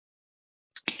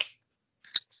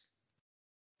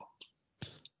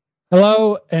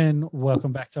Hello and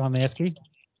welcome back to On the Esky.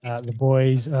 The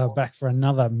boys are back for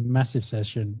another massive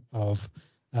session of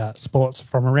sports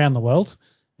from around the world.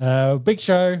 Big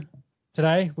show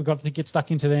today. We've got to get stuck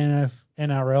into the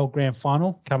NRL Grand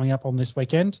Final coming up on this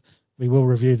weekend. We will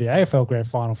review the AFL Grand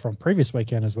Final from previous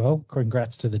weekend as well.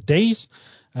 Congrats to the Ds.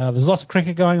 There's lots of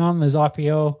cricket going on. There's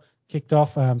IPL kicked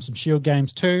off, some Shield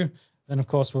games too. Then, of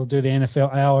course, we'll do the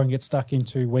NFL hour and get stuck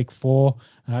into week 4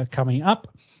 coming up.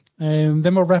 And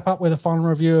then we'll wrap up with a final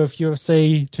review of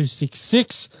UFC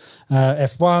 266,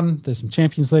 F1. There's some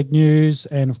Champions League news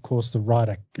and, of course, the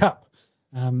Ryder Cup.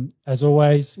 As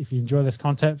always, if you enjoy this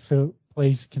content,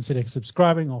 please consider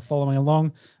subscribing or following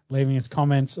along, leaving us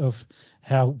comments of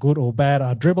how good or bad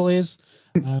our dribble is.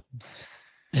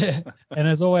 And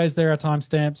as always, there are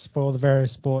timestamps for the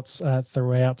various sports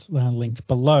throughout, linked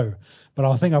below. But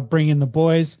I think I'll bring in the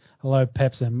boys. Hello,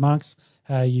 Peps and Monks.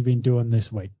 How you been doing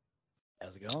this week?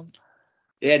 How's it going?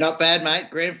 Yeah, not bad, mate.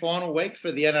 Grand final week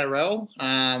for the NRL.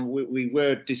 We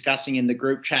were discussing in the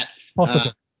group chat.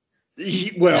 Possibly.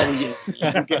 Well, yeah.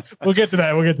 We'll get to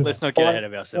that. Let's not get ahead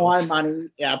of ourselves. My money,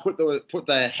 put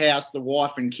the house, the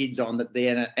wife and kids on that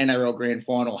the NRL Grand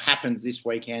Final happens this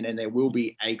weekend, and there will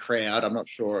be a crowd. I'm not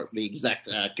sure the exact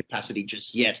capacity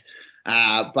just yet.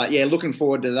 But, yeah, looking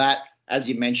forward to that. As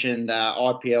you mentioned,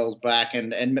 IPL's back,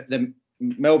 and the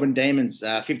Melbourne Demons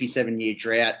 57-year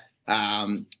drought.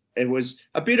 It was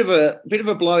a bit of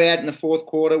a blowout in the fourth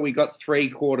quarter. We got 3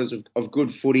 quarters of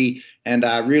good footy, and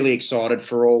really excited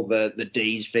for all the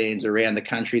D's fans around the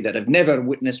country that have never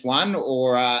witnessed one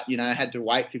or had to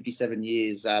wait 57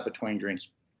 years between drinks.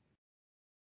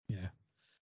 Yeah.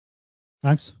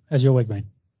 Thanks. How's your week been?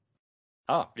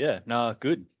 Oh yeah, no,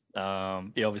 good.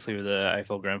 Obviously with the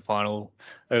AFL Grand Final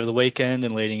over the weekend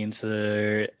and leading into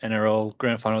the NRL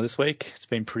Grand Final this week, it's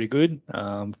been pretty good.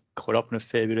 Caught up in a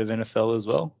fair bit of NFL as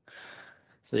well.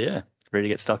 So yeah, ready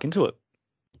to get stuck into it.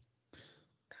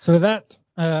 So with that,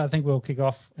 I think we'll kick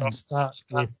off and start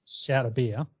with Shout a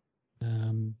Beer.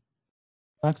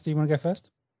 Bucks, do you want to go first?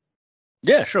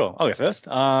 Yeah, sure. I'll go first.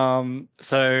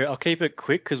 So I'll keep it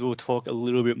quick because we'll talk a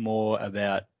little bit more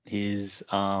about his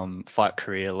fight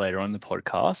career later on in the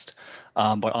podcast.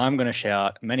 But I'm going to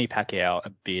shout Manny Pacquiao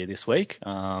a beer this week.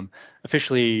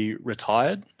 Officially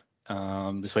retired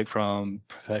this week from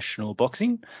professional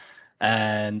boxing,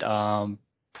 and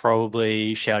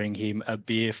probably shouting him a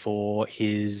beer for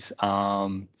his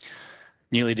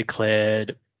newly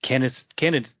declared candidacy.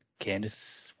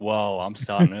 Whoa, I'm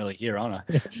starting early here, aren't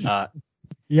I?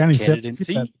 You only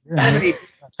candidacy.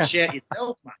 Shout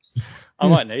yourself, mate. I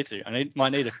might need to. Might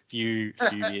need a few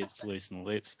beers to loosen the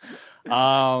lips.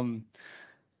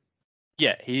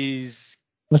 He's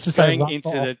going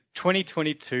into the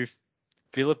 2022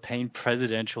 Philippine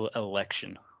presidential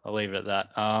election. I'll leave it at that.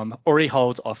 Already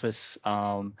holds office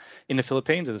in the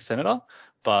Philippines as a senator,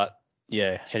 but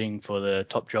yeah, heading for the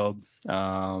top job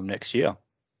next year.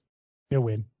 He'll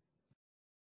win.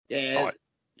 Yeah. Oh,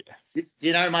 yeah. Do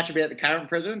you know much about the current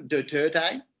president,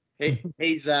 Duterte?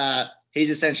 He's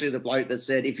essentially the bloke that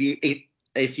said if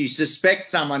you suspect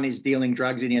someone is dealing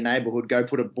drugs in your neighbourhood, go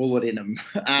put a bullet in them.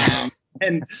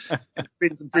 And it's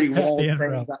been some pretty wild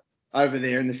things over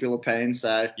there in the Philippines.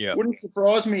 So Wouldn't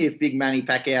surprise me if Big Manny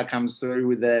Pacquiao comes through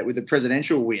with the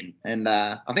presidential win. And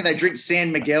I think they drink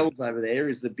San Miguel's over there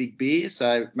is the big beer.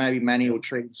 So maybe Manny will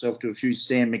treat himself to a few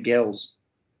San Miguel's.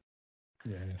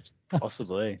 Yeah.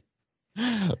 Possibly.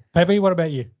 Pepe, what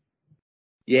about you?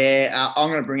 Yeah, I'm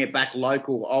going to bring it back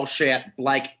local. I'll shout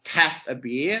Blake Taaffe a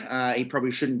beer. He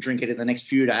probably shouldn't drink it in the next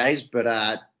few days,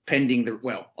 but pending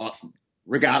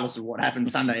regardless of what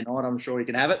happens Sunday night, I'm sure he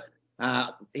can have it.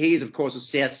 He is, of course, a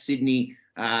South Sydney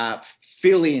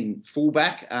fill-in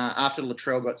fullback after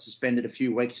Latrell got suspended a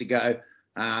few weeks ago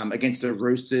against the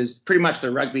Roosters. Pretty much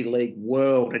the rugby league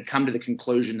world had come to the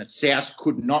conclusion that South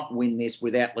could not win this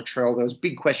without Latrell. There was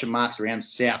big question marks around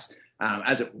South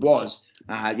as it was.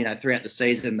 Throughout the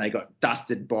season, they got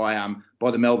dusted by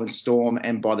the Melbourne Storm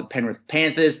and by the Penrith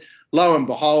Panthers. Lo and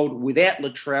behold, without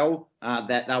Latrell,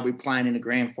 that they'll be playing in a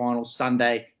grand final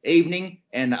Sunday evening.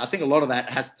 And I think a lot of that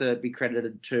has to be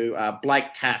credited to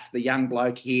Blake Taaffe, the young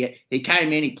bloke here. He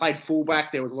came in, he played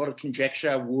fullback. There was a lot of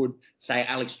conjecture. Would, say,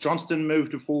 Alex Johnston move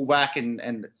to fullback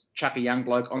and chuck a young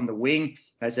bloke on the wing?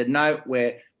 They said, no,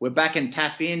 we're backing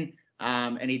Taaffe in.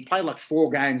 And he played like 4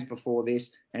 games before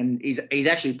this, and he's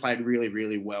actually played really,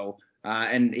 really well.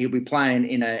 And he'll be playing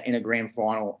in a grand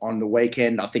final on the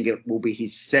weekend. I think it will be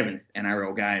his 7th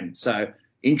NRL game. So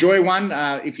enjoy one.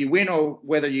 If you win or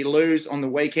whether you lose on the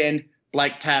weekend,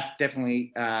 Blake Taaffe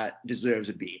definitely deserves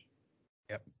a beer.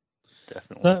 Yep,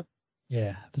 definitely. So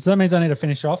Yeah, so that means I need to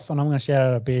finish off, and I'm going to shout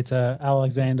out a beer to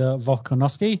Alexander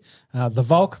Volkanovski, the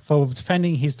Volk, for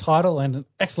defending his title and an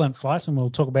excellent fight, and we'll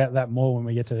talk about that more when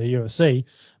we get to the UFC.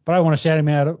 But I want to shout him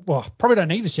out. Well, probably don't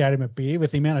need to shout him a beer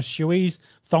with the amount of shoeies,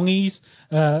 thongies,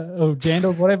 or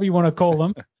jandals, whatever you want to call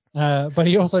them. But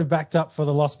he also backed up for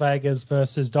the Las Vegas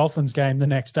versus Dolphins game the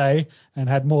next day and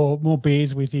had more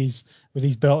beers with his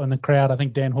belt in the crowd. I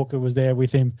think Dan Hooker was there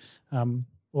with him.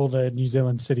 All the New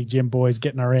Zealand City Gym boys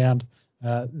getting around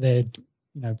their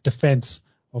defence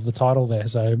of the title there.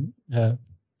 So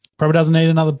probably doesn't need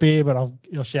another beer, but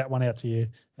I'll shout one out to you,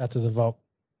 out to the Vault.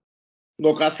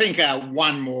 Look, I think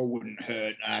one more wouldn't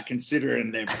hurt,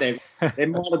 considering they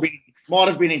might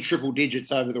have been in triple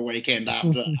digits over the weekend after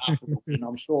the win.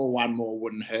 I'm sure one more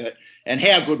wouldn't hurt. And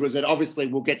how good was it? Obviously,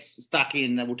 we'll get stuck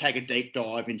in and we'll take a deep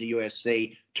dive into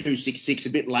UFC 266 a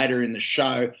bit later in the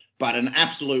show. But an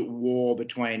absolute war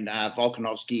between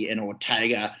Volkanovski and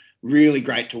Ortega. Really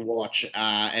great to watch.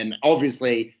 And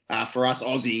obviously, for us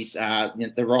Aussies,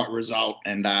 the right result.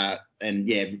 And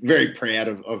yeah, very proud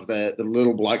of the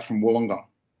little bloke from Wollongong.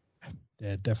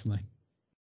 Yeah, definitely.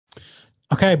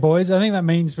 Okay, boys, I think that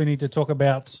means we need to talk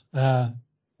about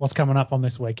what's coming up on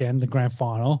this weekend, the grand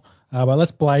final. But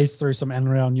let's blaze through some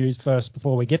NRL news first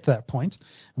before we get to that point.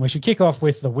 And we should kick off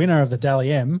with the winner of the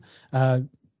Dally M, Tom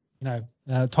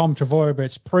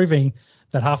Trbojevic, proving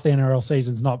that half the NRL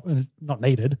season's not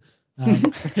needed.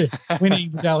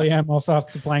 Winning the Dally M off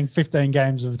after playing 15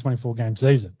 games of a 24-game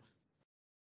season.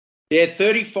 Yeah,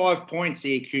 35 points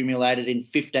he accumulated in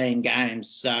 15 games,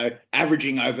 so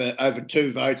averaging over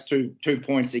 2 votes, two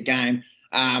points a game.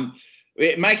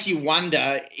 It makes you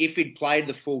wonder if he'd played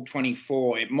the full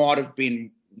 24, it might have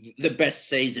been the best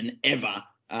season ever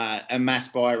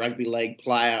amassed by a rugby league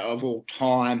player of all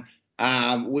time.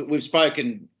 We've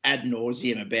spoken ad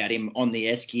nauseum about him on the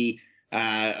Esky.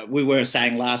 We were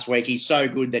saying last week he's so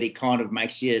good that he kind of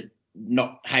makes you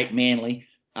not hate Manly.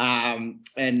 And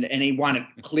he won it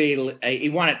clearly. He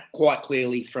won it quite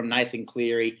clearly from Nathan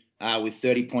Cleary with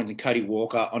 30 points and Cody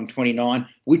Walker on 29.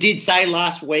 We did say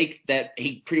last week that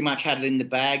he pretty much had it in the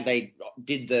bag. They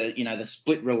did the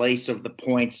split release of the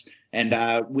points, and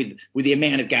with the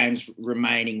amount of games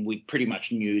remaining, we pretty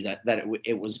much knew that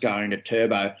it was going to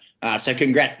Turbo. So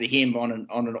congrats to him on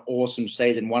an awesome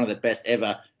season, one of the best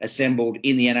ever assembled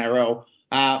in the NRL.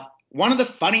 One of the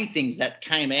funny things that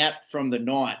came out from the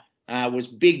night was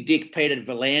Big Dick Peter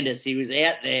V'landys. He was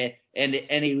out there and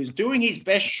he was doing his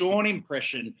best Sean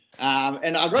impression.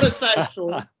 And I've got to say,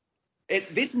 Sean,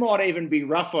 this might even be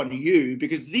rough on you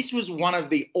because this was one of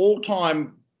the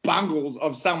all-time bungles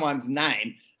of someone's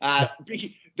name.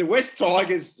 The West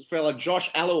Tigers fella, Josh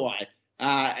Alloway,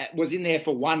 was in there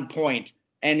for 1 point.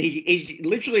 And he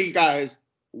literally goes,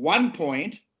 1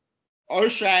 point,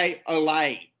 O'Shea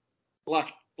Olay,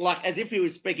 like as if he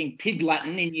was speaking pig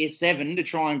Latin in year 7 to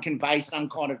try and convey some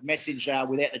kind of message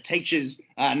without the teachers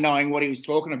knowing what he was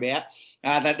talking about.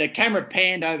 That the camera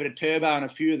panned over to Turbo and a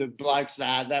few of the blokes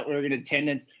that were in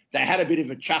attendance. They had a bit of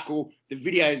a chuckle. The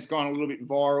video's gone a little bit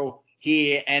viral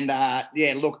here. And,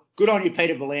 look, good on you,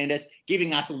 Peter V'landys,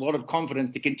 giving us a lot of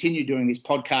confidence to continue doing this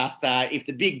podcast. If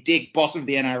the big dick boss of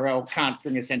the NRL can't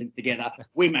string a sentence together,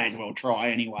 we may as well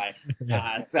try anyway.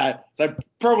 Yeah. So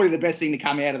probably the best thing to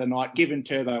come out of the night, given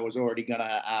Turbo was already going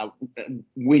to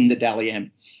win the Dally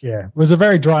M. Yeah, it was a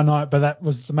very dry night, but that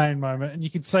was the main moment. And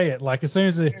you could see it. Like, as soon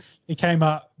as he came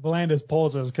up, V'landys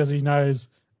pauses because he knows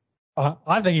 –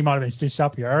 I think he might have been stitched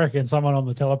up here. I reckon someone on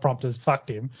the teleprompters fucked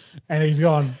him. And he's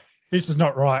gone, this is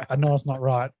not right. I know it's not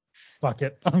right. Fuck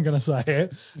it. I'm going to say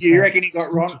it. You reckon he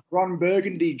got Ron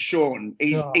Burgundy, Sean?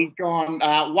 He's gone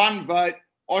 1 vote,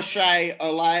 O'Shea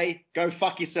Olay, go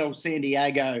fuck yourself, San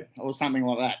Diego, or something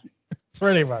like that.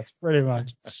 Pretty much.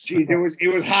 Geez, it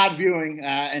was hard viewing,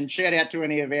 and shout out to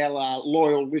any of our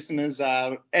loyal listeners,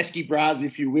 Esky Bras,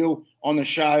 if you will, on the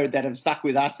show that have stuck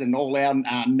with us and all our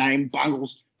name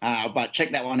bungles. But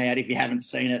check that one out if you haven't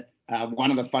seen it. One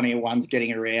of the funnier ones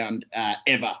getting around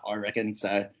ever, I reckon.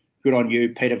 So good on you,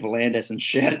 Peter V'landys, and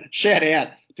shout out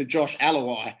to Josh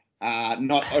Alloway,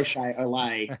 not O'Shea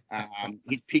Olay,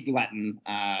 his pig Latin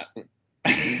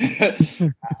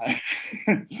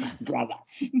brother.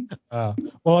 Well,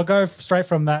 I'll go straight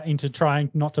from that into trying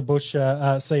not to bush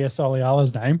Sia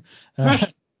Soliala's name.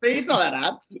 It's not that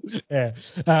hard.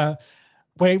 Yeah.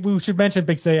 We should mention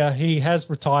Big Sia. He has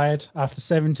retired after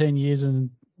 17 years in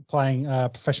playing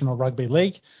professional rugby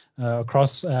league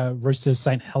across Roosters,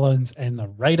 St. Helens and the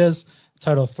Raiders.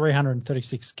 Total of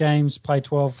 336 games, played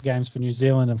 12 games for New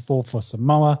Zealand and 4 for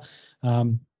Samoa.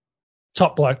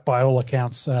 Top bloke by all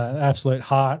accounts, absolute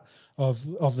heart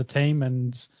of the team.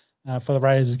 And for the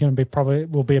Raiders is going to be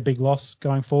will be a big loss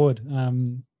going forward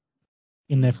in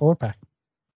their forward pack.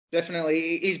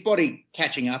 Definitely, his body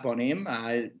catching up on him,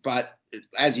 but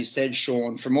as you said,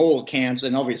 Sean, from all accounts,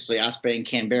 and obviously us being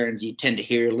Canberrans, you tend to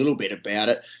hear a little bit about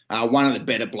it. One of the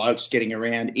better blokes getting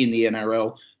around in the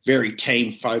NRL, very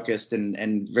team-focused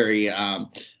and very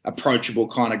approachable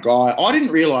kind of guy. I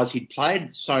didn't realise he'd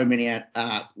played so many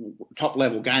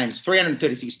top-level games.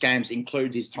 336 games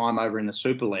includes his time over in the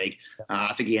Super League.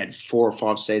 I think he had 4 or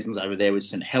 5 seasons over there with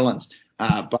St Helens.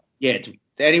 But, yeah, to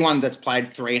anyone that's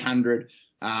played 300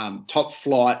 top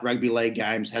flight rugby league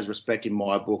games has respect in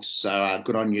my books. So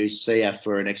good on you, Sia,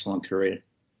 for an excellent career.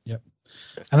 Yep.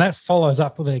 And that follows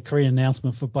up with a career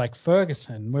announcement for Blake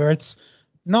Ferguson, where it's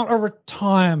not a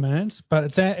retirement,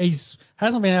 but he's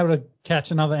hasn't been able to catch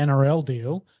another NRL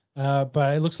deal.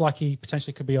 But it looks like he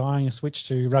potentially could be eyeing a switch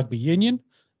to rugby union.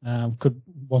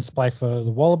 Wants to play for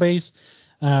the Wallabies.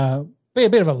 Be a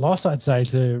bit of a loss, I'd say,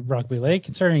 to rugby league,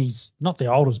 considering he's not the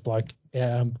oldest bloke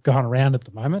going around at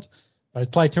the moment. But he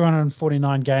played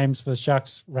 249 games for the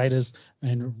Sharks, Raiders,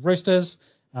 and Roosters.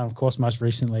 Of course, most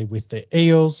recently with the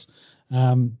Eels.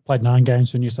 Played 9 games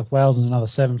for New South Wales and another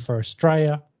 7 for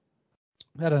Australia.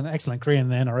 Had an excellent career in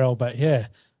the NRL, but yeah,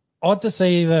 odd to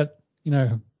see that,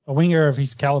 a winger of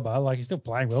his caliber, like he's still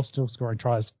playing well, still scoring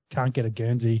tries, can't get a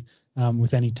Guernsey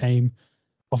with any team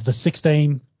of the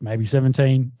 16, maybe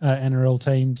 17 NRL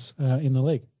teams in the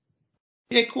league.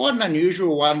 Yeah, quite an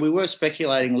unusual one. We were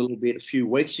speculating a little bit a few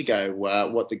weeks ago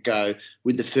what the go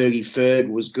with the Fergie Ferg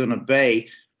was going to be.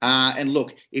 And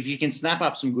look, if you can snap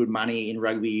up some good money in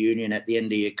rugby union at the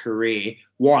end of your career,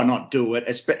 why not do it?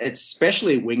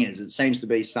 Especially wingers. It seems to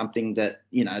be something that,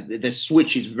 the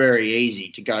switch is very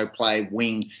easy to go play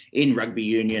wing in rugby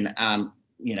union.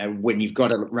 When you've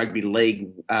got a rugby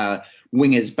league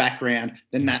wingers background,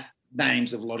 then that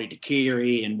names of Lottie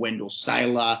Dakiri and Wendell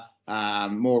Saylor,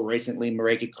 more recently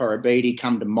Marika Korobidi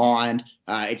come to mind.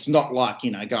 It's not like,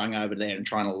 going over there and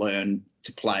trying to learn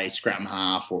to play scrum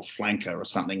half or flanker or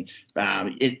something.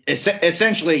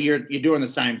 Essentially, you're doing the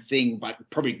same thing, but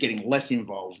probably getting less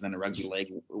involved than a rugby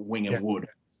league winger would.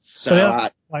 So,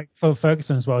 like for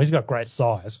Ferguson as well, he's got great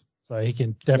size, so he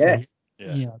can definitely.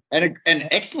 Yeah. And an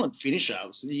excellent finisher.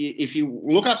 So if you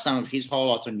look up some of his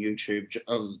highlights on YouTube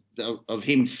of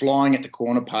him flying at the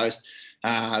corner post,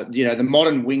 the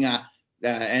modern winger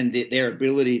and their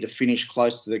ability to finish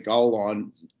close to the goal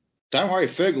line. Don't worry,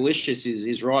 Fergalicious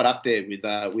is right up there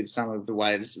with some of the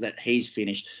ways that he's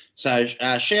finished. So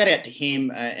shout out to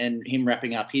him and him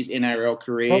wrapping up his NRL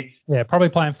career. Probably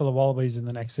playing for the Wallabies in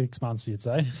the next 6 months, you'd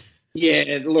say.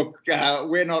 Yeah, look,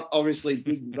 we're not obviously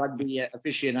big rugby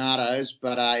aficionados,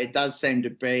 but it does seem to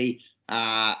be,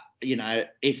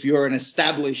 if you're an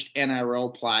established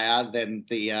NRL player, then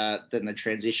the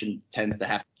transition tends to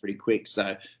happen pretty quick.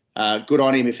 So good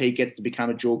on him if he gets to become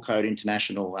a dual code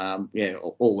international.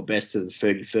 All the best to the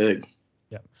Fergie Ferg.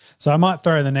 Yeah. So I might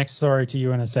throw the next story to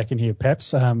you in a second here,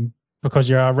 Peps, because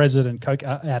you're a resident Coke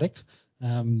addict.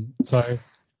 So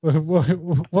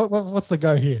what's the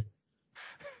go here?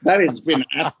 That has been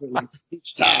absolutely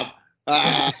stitched up.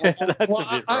 That's a bit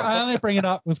rough. I only bring it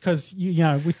up because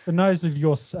with the nose of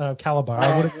your caliber,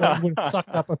 I would have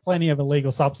sucked up plenty of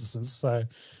illegal substances. So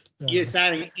you're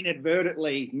saying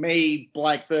inadvertently, me,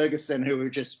 Blake Ferguson, who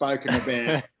we've just spoken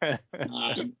about,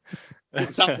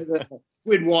 some of the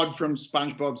Squidward from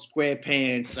SpongeBob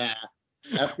SquarePants,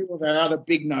 a few of our other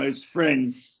big nose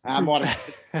friends might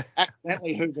have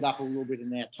accidentally hoovered up a little bit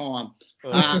in their time.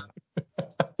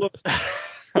 Look.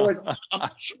 Boys, I'm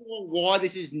not sure why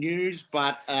this is news,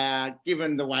 but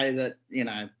given the way that,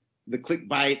 the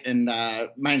clickbait and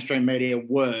mainstream media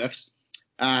works,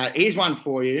 here's one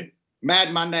for you.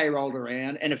 Mad Monday rolled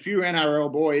around and a few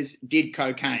NRL boys did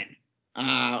cocaine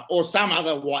or some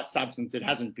other white substance. It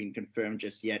hasn't been confirmed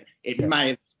just yet. It may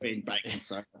have been bacon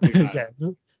soda.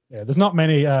 There's not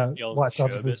many white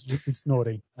substances you'd be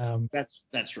snorting.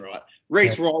 That's right.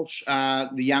 Reece Walsh, the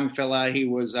young fella, he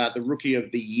was the rookie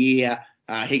of the year.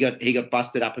 He got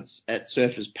busted up at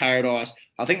Surfers Paradise.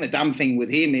 I think the dumb thing with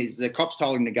him is the cops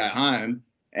told him to go home,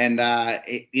 and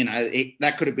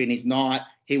that could have been his night.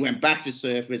 He went back to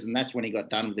Surfers, and that's when he got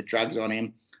done with the drugs on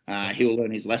him. He'll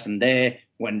learn his lesson there.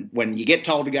 When you get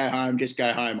told to go home, just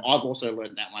go home. I've also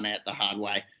learned that one out the hard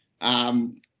way.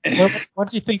 What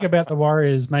do you think about the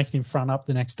Warriors making him front up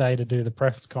the next day to do the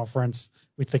press conference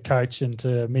with the coach and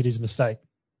to admit his mistake?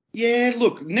 Yeah,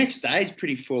 look, next day is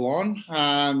pretty full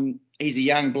on. He's a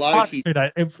young bloke.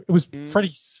 It was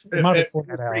pretty. It might have been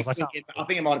 48 hours. I think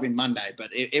it might have been Monday, but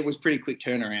it was pretty quick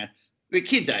turnaround. The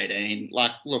kid's 18.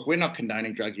 Like, look, we're not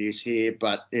condoning drug use here,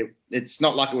 but it's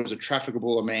not like it was a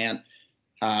trafficable amount.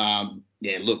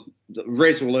 Look,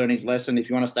 Rez will learn his lesson. If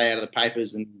you want to stay out of the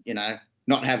papers and,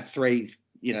 not have three,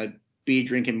 beer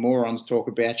drinking morons talk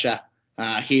about you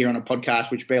here on a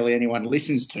podcast, which barely anyone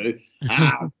listens to,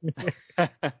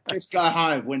 just go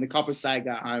home. When the coppers say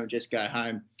go home, just go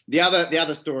home. The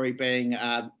other story being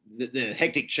the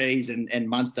hectic cheese and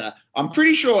Munster. I'm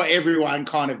pretty sure everyone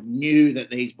kind of knew that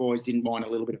these boys didn't mind a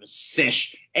little bit of a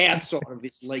sesh outside of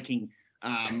this leaking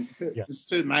to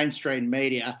the mainstream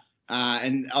media.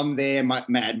 And on their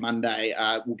Mad Monday,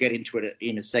 we'll get into it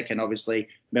in a second. Obviously,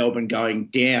 Melbourne going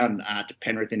down to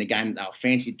Penrith in a game that they were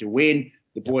fancied to win.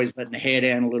 The boys letting the hair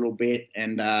down a little bit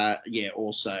and,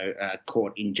 also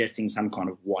caught ingesting some kind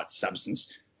of white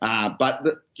substance. But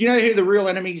you know who the real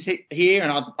enemies here,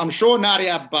 and I'm sure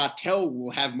Nadia Bartel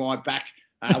will have my back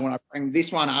when I bring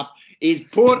this one up, is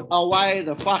put away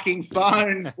the fucking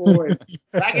phones, boys.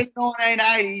 Back in the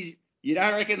 1980s, you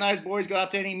don't reckon those boys got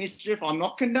up to any mischief? I'm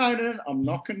not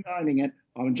condoning it.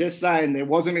 I'm just saying there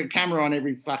wasn't a camera on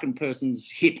every fucking person's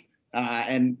hip.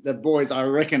 And the boys, I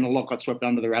reckon, a lot got swept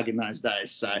under the rug in those days.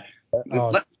 So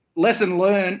lesson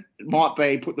learned might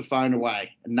be put the phone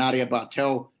away. And Nadia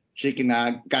Bartel, she can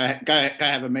go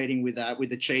have a meeting with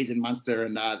the Cheese and Munster,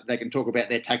 and they can talk about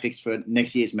their tactics for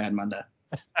next year's Mad Monday.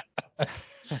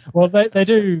 Well, they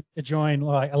do join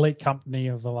like elite company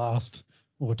of the last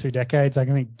 2 decades. I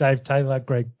can think Dave Taylor,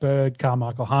 Greg Bird,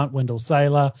 Carmichael Hunt, Wendell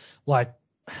Saylor.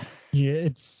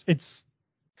 It's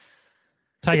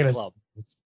take it as club.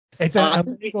 It's a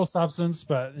legal substance,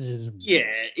 but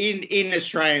in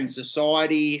Australian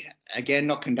society, again,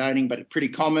 not condoning, but pretty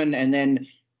common. And then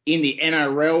in the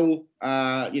NRL,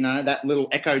 that little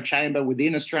echo chamber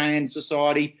within Australian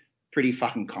society, pretty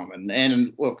fucking common.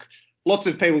 And look, lots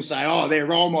of people say, oh, they're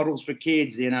role models for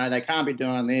kids. They can't be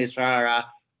doing this.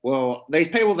 Well, these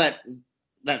people that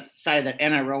say that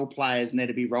NRL players need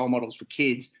to be role models for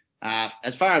kids,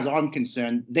 as far as I'm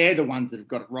concerned, they're the ones that have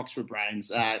got rocks for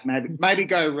brains. Maybe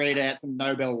go read out some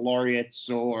Nobel laureates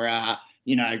or,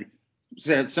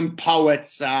 some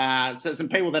poets, some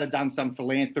people that have done some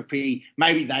philanthropy.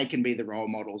 Maybe they can be the role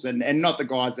models and not the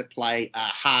guys that play a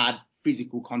hard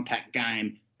physical contact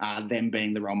game, them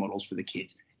being the role models for the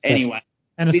kids. Anyway.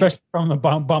 And especially from the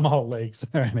bumhole leagues.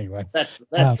 Anyway. That's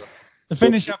right. To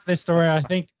finish up this story, I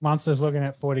think Munster's looking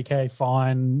at 40k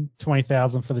fine,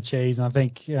 20,000 for the Cheese, and I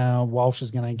think Walsh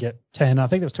is going to get 10. I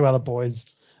think there's 2 other boys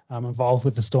involved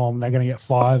with the Storm. They're going to get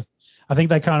 5. I think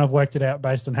they kind of worked it out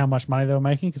based on how much money they were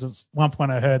making, because at one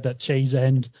point I heard that Cheese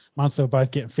and Munster were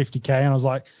both getting 50k, and I was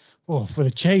like, well, for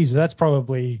the Cheese, that's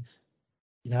probably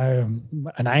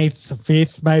an eighth, a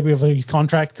fifth maybe of his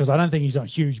contract, because I don't think he's on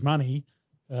huge money.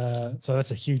 So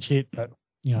that's a huge hit, but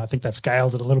I think they've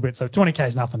scaled it a little bit. So 20k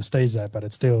is nothing to sneeze at, but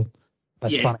it's still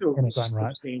funny in its own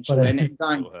right. But, and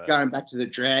going back to the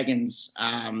Dragons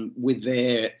with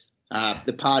their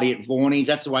the party at Vorney's,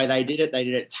 that's the way they did it. They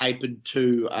did it tapered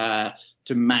to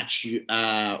match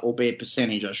or be a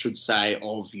percentage, I should say,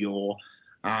 of your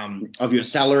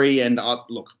salary. And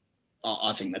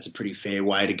I think that's a pretty fair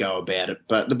way to go about it.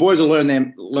 But the boys will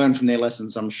learn from their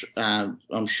lessons.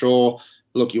 I'm sure.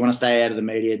 Look, you want to stay out of the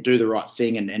media, do the right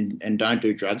thing, and don't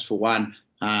do drugs for one.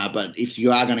 But if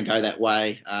you are going to go that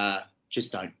way,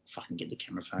 just don't fucking get the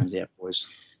camera phones out, boys.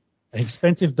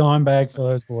 Expensive dime bag for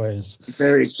those boys.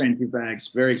 Very expensive bags.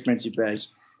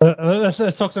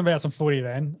 Let's talk about some footy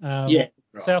then. Right.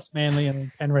 South Manly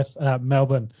and Penrith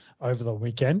Melbourne over the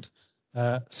weekend.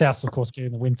 South, of course,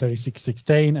 getting the win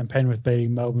 36-16, and Penrith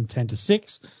beating Melbourne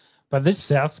 10-6. But this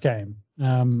South's game,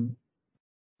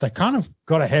 they kind of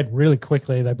got ahead really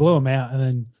quickly. They blew them out, and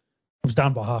then it was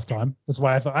done by halftime. That's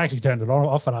why I actually turned it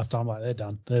off at halftime. Like, they're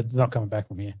done. They're not coming back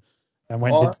from here. And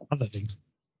went and did some other things.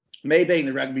 Me being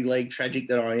the rugby league tragic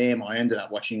that I am, I ended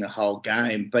up watching the whole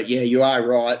game. But yeah, you are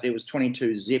right. It was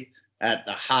 22-zip at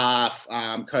the half.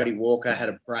 Cody Walker had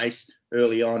a brace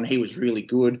early on. He was really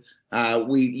good.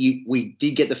 We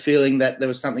did get the feeling that there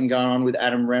was something going on with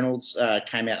Adam Reynolds.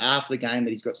 Came out after the game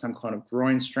that he's got some kind of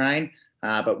groin strain.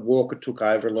 But Walker took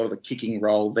over a lot of the kicking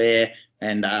role there,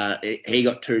 and he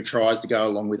got 2 tries to go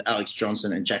along with Alex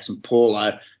Johnson and Jackson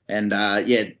Paulo. And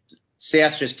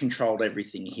South just controlled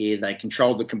everything here. They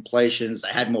controlled the completions. They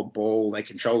had more ball. They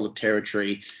controlled the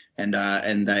territory, and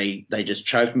they just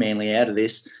choked Manly out of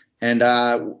this. And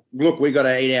look, we got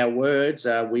to eat our words.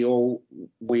 I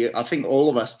think all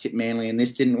of us tipped Manly in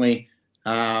this, didn't we?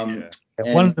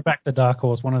 Wanted to back the dark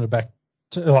horse. Wanted to back.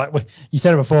 You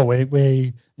said it before.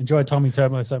 We enjoyed Tommy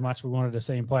Turbo so much. We wanted to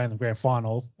see him play in the grand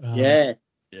final.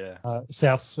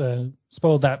 South's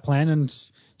spoiled that plan,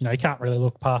 and you can't really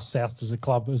look past South as a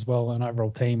club as well, an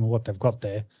overall team, or what they've got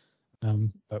there.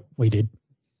 But we did.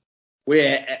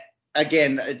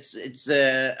 again, it's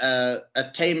a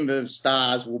team of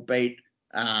stars will beat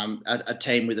a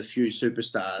team with a few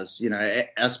superstars. You know,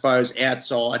 I suppose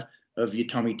outside of your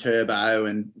Tommy Turbo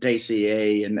and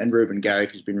DCE and Ruben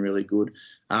Garrick has been really good.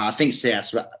 I think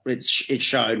South it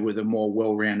showed with a more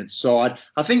well-rounded side.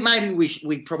 I think maybe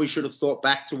we probably should have thought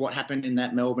back to what happened in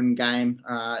that Melbourne game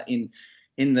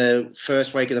in the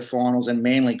first week of the finals, and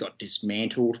Manly got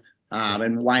dismantled.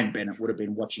 And Wayne Bennett would have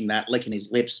been watching that, licking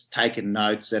his lips, taking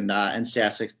notes, and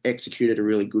South executed a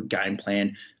really good game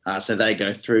plan. So they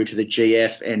go through to the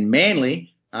GF, and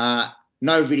Manly,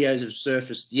 no videos have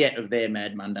surfaced yet of their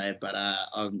Mad Monday, but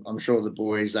I'm sure the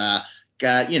boys, after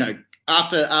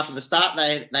the start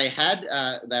they had,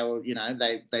 they were,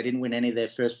 they didn't win any of their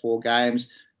first 4 games.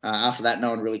 After that, no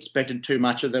one really expected too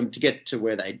much of them to get to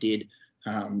where they did.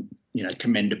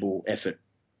 Commendable effort.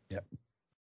 Yep.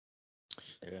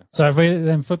 Yeah. So if we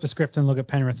then flip the script and look at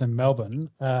Penrith and Melbourne,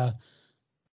 of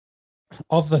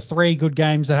the 3 good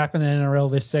games that happened in NRL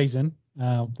this season,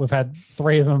 we've had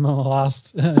 3 of them in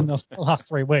the last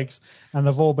 3 weeks, and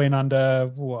they've all been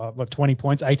under 20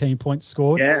 points, 18 points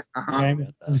scored. Yeah.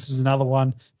 Game. This was another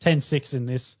one, 10-6 in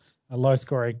this, a low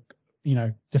scoring,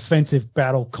 defensive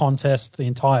battle contest the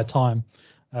entire time.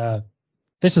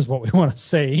 This is what we want to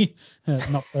see,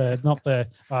 not the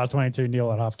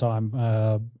 22-0 at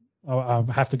halftime. I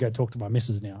have to go talk to my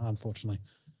missus now, unfortunately.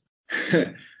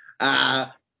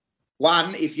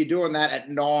 One, if you're doing that at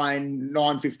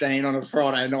 9:15 on a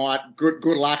Friday night, good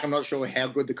luck. I'm not sure how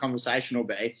good the conversation will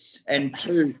be. And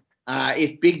 2,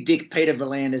 if Big Dick Peter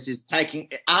V'landys is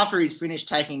after he's finished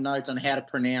taking notes on how to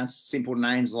pronounce simple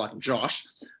names like Josh,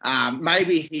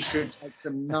 maybe he should take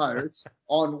some notes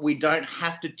on we don't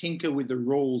have to tinker with the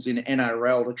rules in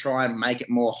NRL to try and make it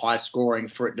more high scoring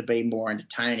for it to be more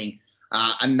entertaining.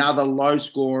 Another low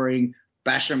scoring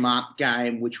bash 'em up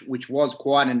game, which was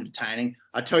quite entertaining.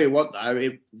 I tell you what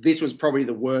though, this was probably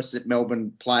the worst that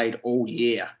Melbourne played all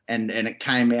year, and it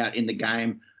came out in the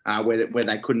game where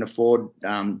they couldn't afford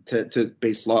to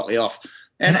be slightly off.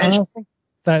 And I think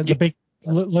the big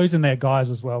losing their guys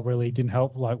as well really didn't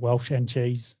help, like Welsh and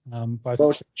Cheese. Both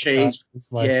Welsh and Cheese,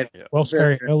 Welsh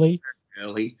very early.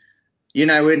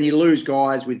 When you lose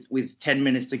guys with 10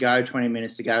 minutes to go, 20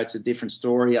 minutes to go, it's a different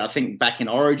story. I think back in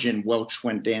Origin, Welch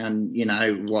went down,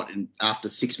 after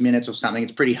 6 minutes or something.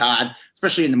 It's pretty hard,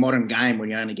 especially in the modern game when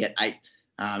you only get 8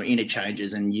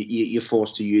 interchanges and you're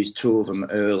forced to use 2 of them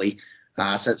early.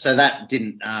 So that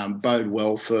didn't bode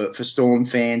well for Storm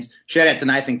fans. Shout out to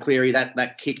Nathan Cleary.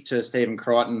 That kick to Stephen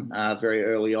Crichton very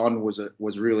early on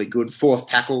was really good. 4th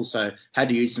tackle, so had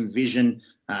to use some vision.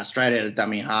 Straight out of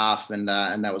dummy half, and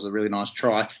that was a really nice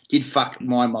try. Did fuck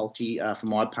my multi for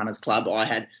my punters club. I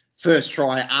had first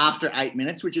try after 8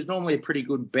 minutes, which is normally a pretty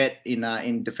good bet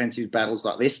in defensive battles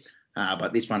like this,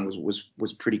 but this one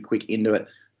was pretty quick into it.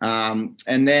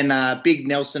 And then Big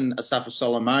Nelson Asafa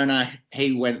Solomona,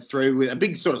 he went through with a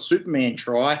big sort of Superman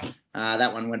try.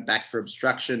 That one went back for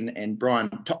obstruction, and Brian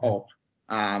To'o,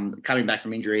 coming back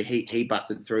from injury, he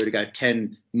busted through to go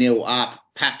 10-0 up.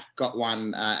 Pap got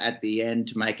one at the end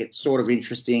to make it sort of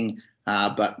interesting,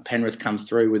 but Penrith come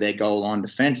through with their goal line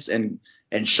defence and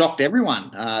shocked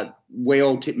everyone. We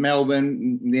all tipped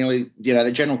Melbourne. Nearly,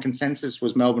 the general consensus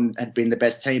was Melbourne had been the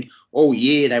best team all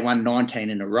year. They won 19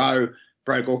 in a row,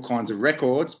 broke all kinds of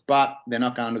records, but they're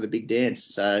not going to the big dance.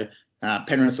 So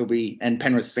Penrith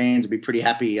Penrith fans will be pretty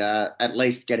happy, at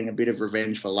least getting a bit of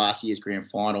revenge for last year's grand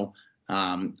final.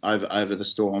 Over the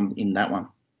Storm in that one.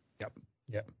 Yep.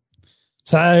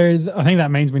 So I think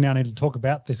that means we now need to talk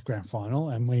about this grand final,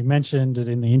 and we mentioned it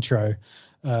in the intro.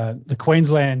 The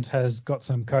Queensland has got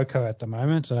some cocoa at the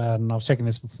moment, and I was checking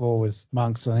this before with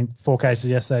Monks. I think 4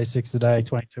 cases yesterday, 6 today,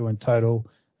 22 in total.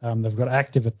 They've got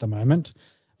active at the moment.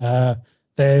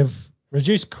 They've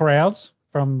reduced crowds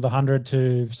from the 100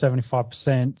 to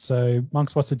 75%. So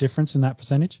Monks, what's the difference in that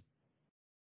percentage?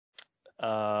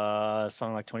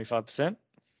 Something like 25%.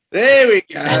 There we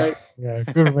go. Yeah,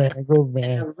 good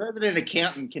man. A resident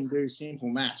accountant can do simple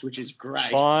maths, which is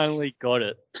great. Finally got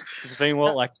it. It's been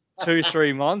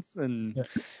 2-3 months, and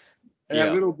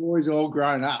our little boy's all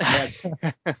grown up. So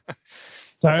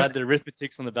I've had the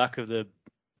arithmetics on the back of the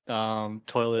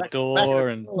toilet door,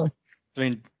 and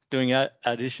been doing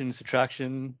addition,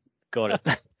 subtraction. Got it.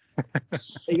 Are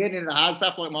you getting into hard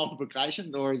stuff like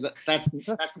multiplication, or is that's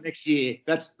next year?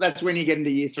 That's when you get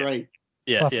into year 3.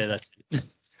 Yeah, that's it.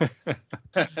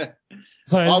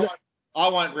 So I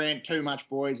won't rant too much,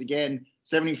 boys. Again,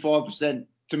 75%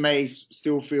 to me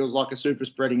still feels like a super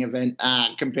spreading event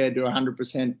compared to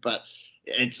 100%, but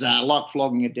it's like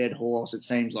flogging a dead horse. It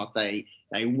seems like they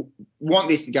want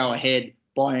this to go ahead.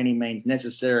 by any means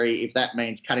necessary. If that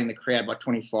means cutting the crowd by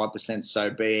 25%, so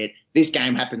be it. This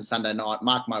game happens Sunday night,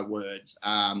 mark my words,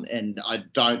 and I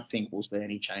don't think we'll see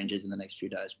any changes in the next few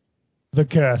days. The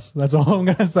curse. That's all I'm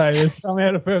going to say. It's come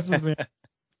out of person's mouth.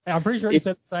 I'm pretty sure he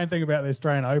said the same thing about the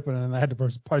Australian Open, and they had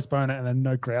to postpone it, and then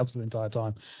no crowds for the entire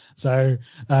time. So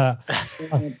I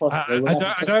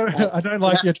don't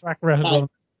like your track record.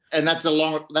 And that's a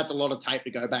lot of tape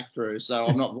to go back through. So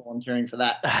I'm not volunteering for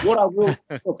that. What I will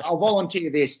look, I'll volunteer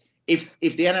this. If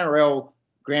the NRL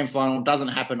Grand Final doesn't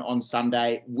happen on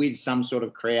Sunday with some sort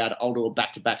of crowd, I'll do a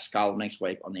back-to-back skull next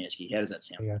week on the Esky. How does that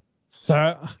sound? Yeah.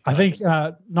 So I think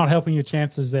not helping your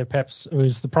chances there, Peps,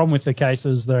 was the problem with the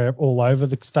cases. They're all over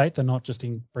the state. They're not just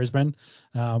in Brisbane,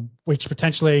 which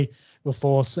potentially will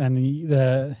force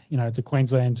the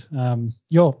Queensland,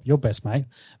 your best mate,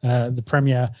 the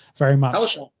Premier very much.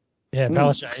 Palaszczuk. Yeah,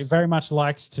 Palaszczuk very much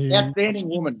likes to. Outstanding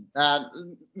woman. No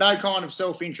kind of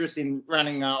self-interest in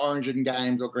running Origin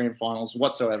games or Grand Finals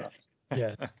whatsoever.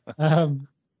 Yeah.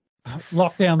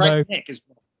 Lockdown though.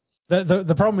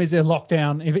 The problem is their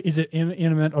lockdown. Is it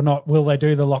imminent or not? Will they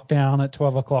do the lockdown at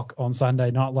 12 o'clock on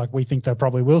Sunday night like we think they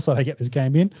probably will, so they get this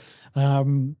game in?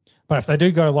 But if they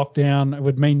do go lockdown, it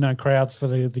would mean no crowds for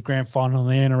the grand final. And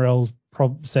the NRL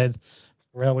said,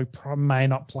 well, we may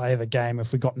not play the game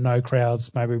if we got no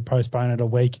crowds. Maybe we postpone it a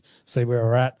week, see where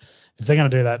we're at. If they're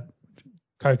going to do that,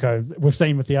 Coco, we've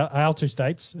seen with our two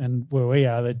states and where we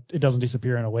are that it doesn't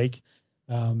disappear in a week.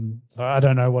 So I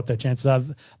don't know what their chances are.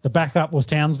 The backup was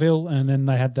Townsville, and then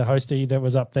they had the hostie that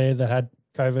was up there that had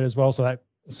COVID as well. So that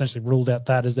essentially ruled out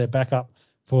that as their backup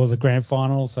for the grand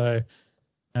final. So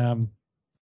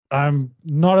I'm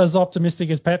not as optimistic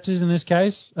as Peps is in this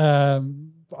case. I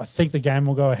think the game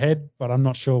will go ahead, but I'm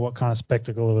not sure what kind of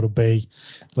spectacle it'll be.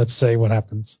 Let's see what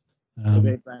happens. It'll be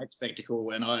a great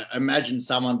spectacle, and I imagine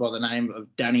someone by the name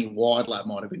of Danny Widler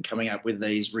might have been coming up with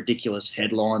these ridiculous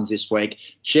headlines this week.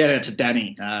 Shout out to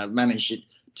Danny, managed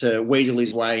to wheedle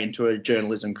his way into a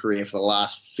journalism career for the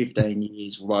last 15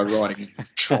 years by writing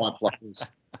tri-pluckers.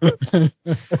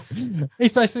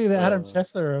 He's basically the Adam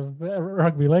Scheffler of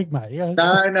rugby league, mate. Yeah.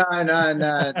 No.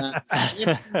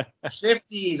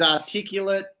 Shefty is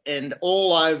articulate and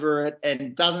all over it,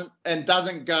 and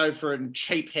doesn't go for a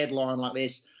cheap headline like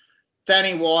this.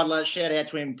 Danny Widler, shout out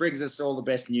to him, brings us all the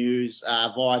best news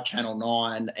via Channel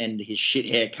 9 and his shit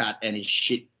haircut and his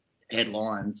shit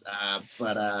headlines.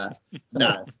 No,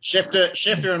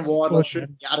 Schefter and Widler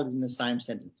should be uttered in the same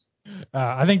sentence.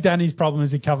 I think Danny's problem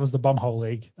is he covers the bumhole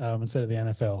league instead of the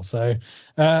NFL. So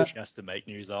he has to make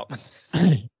news up.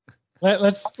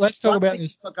 Let's talk about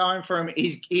this. Going for him,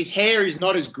 his hair is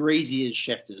not as greasy as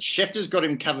Schefter's. Schefter's got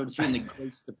him covered in the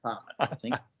grease department, I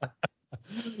think.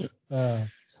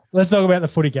 Let's talk about the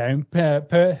footy game.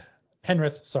 Panthers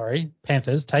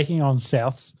taking on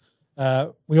Souths.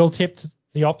 We all tipped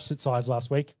the opposite sides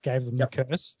last week, gave them the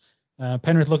curse.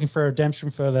 Penrith looking for redemption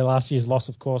for their last year's loss,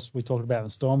 of course. We talked about in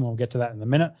the Storm. We'll get to that in a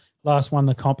minute. Last won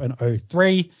the comp in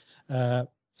 2003.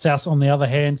 Souths, on the other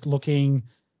hand, looking,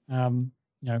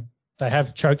 they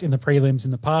have choked in the prelims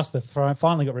in the past. They've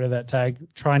finally got rid of that tag,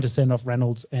 trying to send off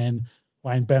Reynolds and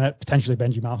Wayne Bennett, potentially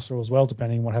Benji Marshall as well,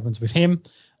 depending on what happens with him.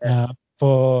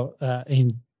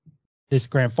 In this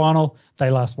grand final.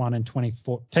 They last won in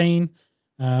 2014.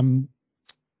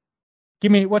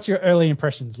 What's your early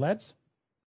impressions, lads?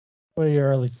 What are your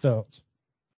early thoughts?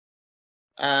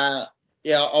 I'll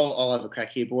have a crack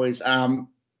here, boys.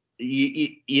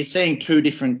 You're seeing two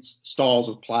different styles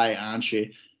of play, aren't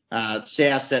you?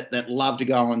 South that love to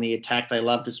go on the attack. They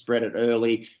love to spread it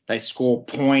early. They score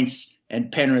points.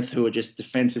 And Penrith, who are just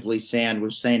defensively sound,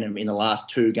 we've seen them in the last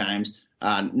two games,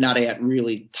 nut out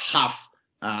really tough,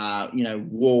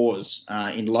 wars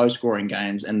in low-scoring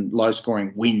games and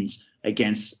low-scoring wins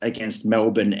against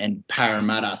Melbourne and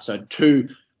Parramatta. So two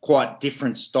quite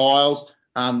different styles.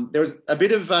 There was a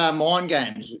bit of mind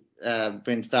games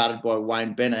been started by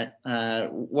Wayne Bennett.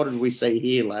 What did we see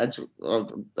here, lads?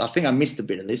 I think I missed a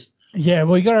bit of this. Yeah,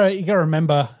 well, you got to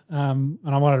remember, and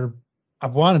I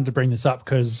wanted to bring this up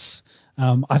because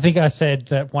I think I said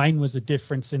that Wayne was the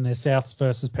difference in their Souths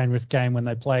versus Penrith game when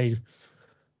they played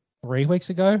 3 weeks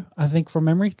ago, I think, from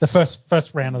memory. The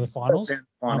first round of the finals.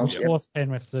 Which forced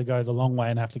Penrith to go the long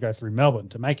way and have to go through Melbourne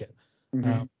to make it.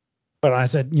 Mm-hmm. But I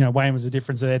said, Wayne was the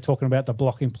difference. They're talking about the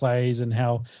blocking plays and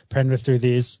how Penrith do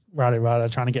this, rada,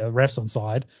 trying to get the refs on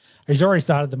side. He's already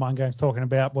started the mind games talking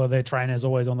about, well, their trainer's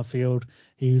always on the field.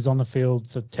 He was on the field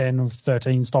for 10 or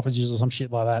 13 stoppages or some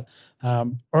shit like that.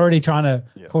 Already trying to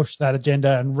push that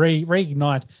agenda and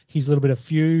reignite his little bit of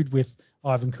feud with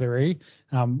Ivan Cleary.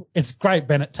 It's great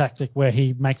Bennett tactic where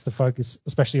he makes the focus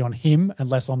especially on him and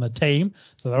less on the team.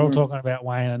 So they're all talking about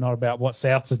Wayne and not about what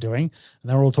Souths are doing. And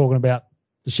they're all talking about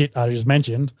the shit I just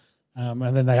mentioned.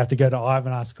 And then they have to go to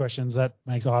Ivan and ask questions. That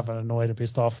makes Ivan annoyed and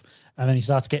pissed off. And then he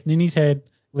starts getting in his head,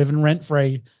 living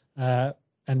rent-free.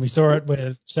 And we saw it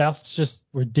where Souths just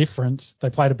were different. They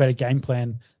played a better game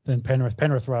plan than Penrith.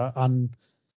 Penrith were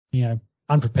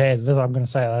unprepared. That's what I'm going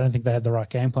to say. I don't think they had the right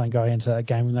game plan going into that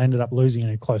game, and they ended up losing in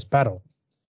a close battle.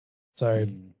 So,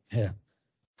 yeah.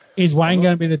 Is Wayne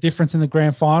going to be the difference in the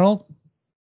grand final?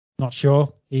 Not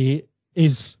sure. He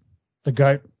is the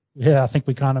GOAT. Yeah, I think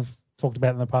we kind of talked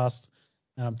about in the past.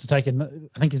 To take in,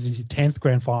 I think it's his 10th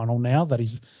grand final now that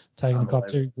he's taken the club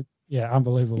to. Yeah,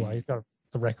 unbelievable. He's got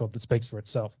the record that speaks for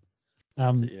itself.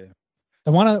 The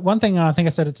one thing, I think I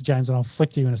said it to James, and I'll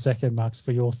flick to you in a second, Marks,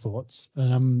 for your thoughts.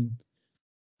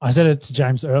 I said it to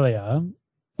James earlier.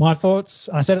 My thoughts,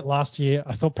 I said it last year,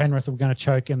 I thought Penrith were going to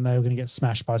choke and they were going to get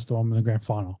smashed by Storm in the grand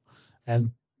final.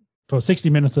 And for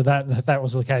 60 minutes of that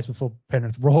was the case before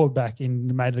Penrith roared back in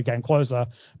and made the game closer,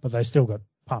 but they still got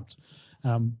pumped.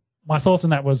 My thoughts on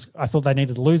that was I thought they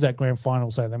needed to lose that grand final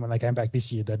so then when they came back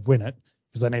this year, they'd win it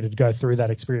because they needed to go through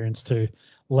that experience to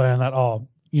learn that,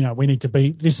 we need to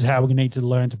this is how we need to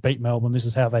learn to beat Melbourne. This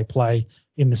is how they play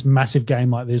in this massive game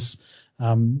like this.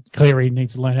 Cleary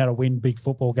needs to learn how to win big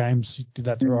football games. He did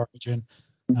that through Origin.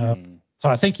 So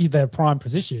I think they're prime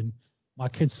position. My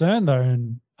concern, though,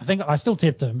 and I think I still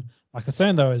tipped them, my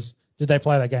concern, though, is did they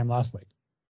play that game last week?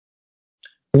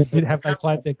 Have they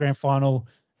played their grand final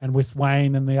and with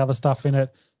Wayne and the other stuff in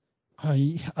it?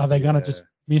 Are they going to just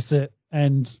miss it?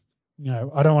 And,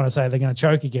 I don't want to say they're going to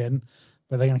choke again,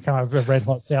 but they're going to come up with a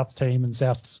red-hot Souths team and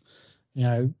Souths,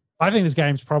 I think this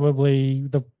game's probably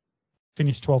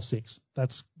finish 12-6.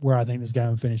 That's where I think this game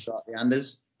will finish. The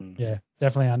unders? Yeah,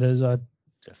 definitely unders.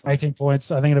 18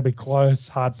 points. I think it'll be close,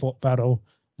 hard-fought battle.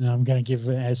 And I'm going to give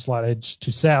a slight edge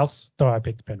to South, though I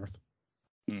picked Penrith.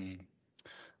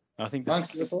 I think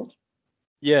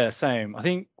yeah, same. I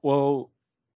think, going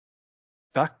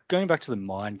back to the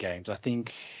mind games, I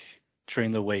think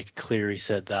during the week, Cleary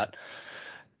said that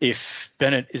if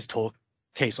Bennett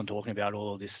keeps on talking about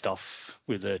all of this stuff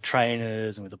with the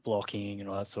trainers and with the blocking and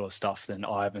all that sort of stuff, then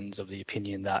Ivan's of the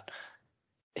opinion that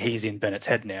he's in Bennett's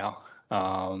head now.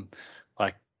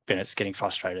 Like Bennett's getting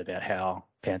frustrated about how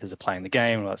Panthers are playing the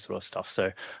game and all that sort of stuff.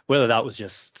 So whether that was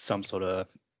just some sort of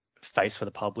face for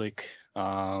the public,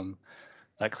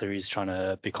 that Cleary's trying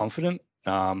to be confident,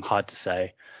 hard to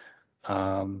say.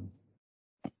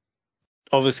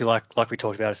 Obviously, like we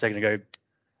talked about a second ago,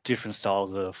 different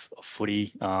styles of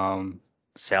footy.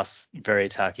 South very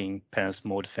attacking, Penrith's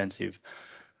more defensive.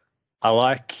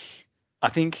 I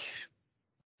think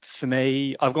for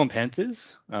me, I've gone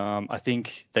Panthers. I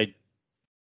think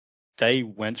they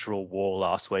went through a war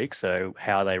last week, so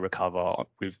how they recover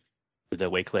with their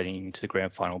week leading into the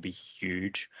grand final will be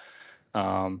huge.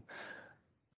 For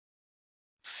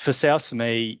South, for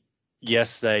me,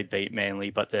 yes, they beat Manly,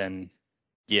 but then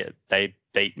they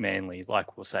beat Manly,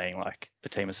 like we're saying, like a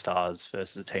team of stars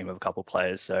versus a team of a couple of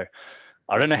players. So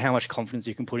I don't know how much confidence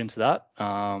you can put into that.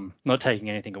 Not taking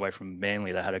anything away from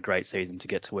Manly. They had a great season to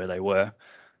get to where they were.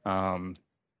 But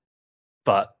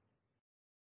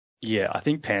yeah, I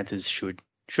think Panthers should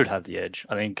have the edge.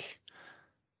 I think,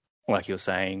 like you're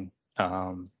saying,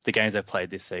 the games they've played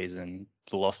this season,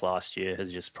 the loss last year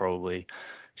has just probably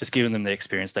just given them the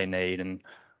experience they need, and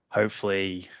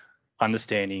hopefully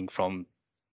understanding from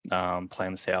playing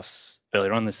the Souths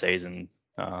earlier on this season,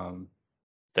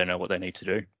 they know what they need to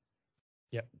do.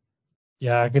 Yep.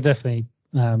 Yeah, I could definitely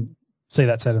see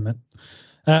that sentiment.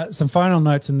 Some final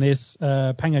notes in this.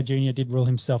 Pango Jr. did rule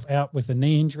himself out with a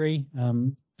knee injury.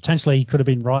 Potentially he could have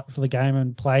been right for the game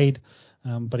and played,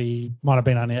 but he might have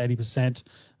been only 80%.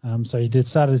 So he did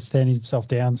start to stand himself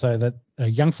down so that a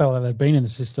young fella that had been in the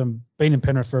system, been in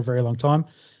Penrith for a very long time,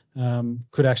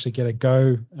 could actually get a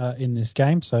go in this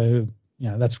game. So,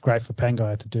 that's great for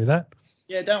Pangai to do that.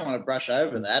 Yeah, don't want to brush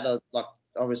over that. Like,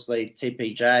 obviously,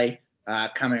 TPJ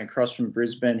coming across from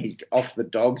Brisbane, he's off the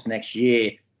Dogs next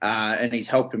year, and he's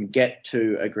helped them get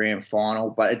to a grand final.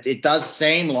 But it does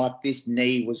seem like this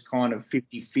knee was kind of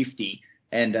 50-50,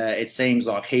 and it seems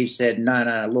like he said,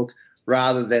 no, look,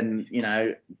 rather than,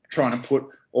 trying to put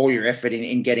all your effort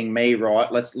in getting me right,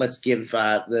 let's give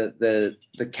the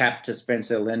cap to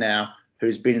Spencer Linau,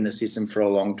 who's been in the system for a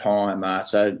long time.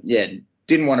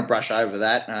 Didn't want to brush over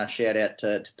that. Shout out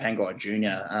to Pangai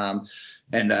Jr.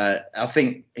 And I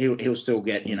think he'll still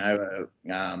get,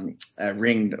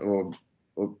 ringed or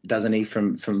doesn't he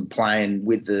from playing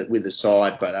with the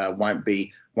side, but won't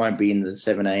be in the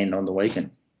 17 on the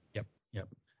weekend. Yep.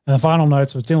 And the final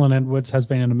notes was Dylan Edwards has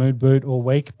been in a mood boot all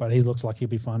week, but he looks like he'll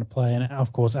be fine to play. And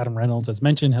of course, Adam Reynolds, as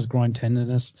mentioned, has groin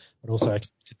tenderness, but also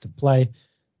expected to play.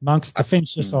 Monks, to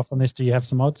finish us off on this, do you have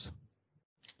some odds?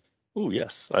 Oh,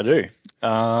 yes, I do.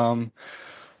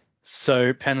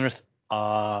 So Penrith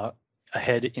are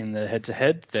ahead in the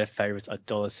head-to-head. Their favourites are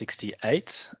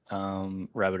 $1.68.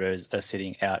 Rabbitohs are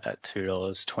sitting out at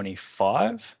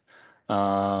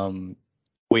 $2.25.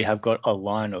 We have got a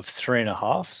line of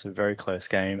 3.5, so very close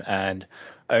game, and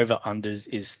over-unders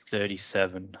is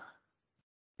 37.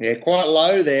 Yeah, quite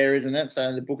low there, isn't it?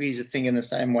 So the bookies are thinking the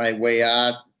same way we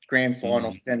are. Grand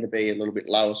finals tend to be a little bit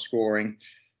lower scoring.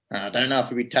 I don't know if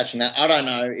we'll be touching that. I don't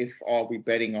know if I'll be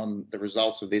betting on the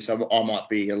results of this. I might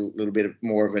be a little bit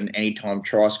more of an anytime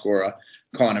try scorer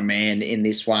kind of man in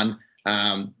this one.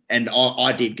 And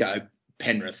I did go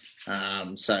Penrith.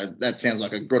 So that sounds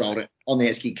like a good old on the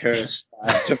Esky curse.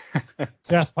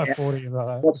 South by 40.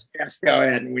 Right? Watch South go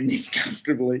out and win this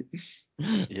comfortably.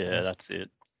 Yeah, that's it.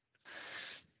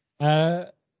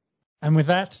 And with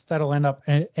that, that'll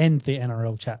end the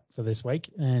NRL chat for this week,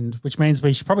 and which means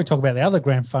we should probably talk about the other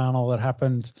grand final that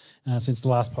happened since the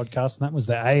last podcast, and that was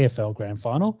the AFL grand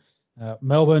final.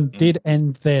 Melbourne did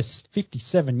end their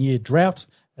 57-year drought.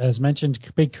 As mentioned,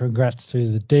 big congrats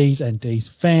to the D's and D's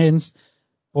fans.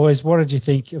 Boys, what did you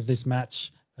think of this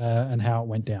match and how it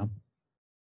went down?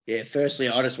 Yeah, firstly,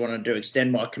 I just wanted to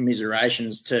extend my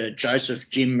commiserations to Joseph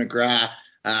Jim McGrath.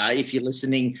 If you're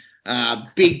listening,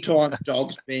 big time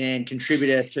Dogs fan,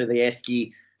 contributor to the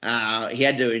Esky. He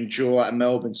had to endure a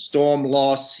Melbourne Storm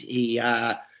loss. He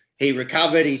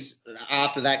recovered.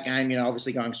 After that game,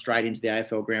 obviously going straight into the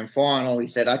AFL Grand Final. He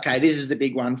said, "Okay, this is the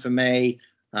big one for me.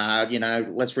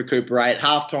 Let's recuperate."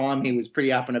 Halftime, he was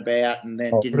pretty up and about, and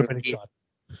then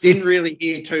didn't really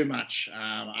hear too much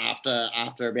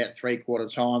after about three-quarter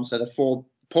time. So the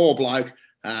poor bloke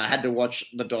had to watch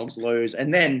the Dogs lose,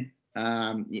 and then.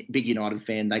 Big United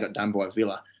fan, they got done by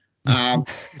Villa. I'll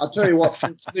tell you what, for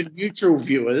the neutral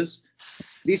viewers,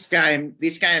 this game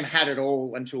had it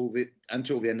all until the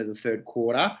end of the third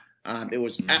quarter. It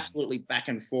was absolutely back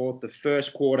and forth. The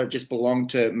first quarter just belonged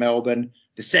to Melbourne.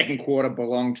 The second quarter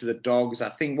belonged to the Dogs. I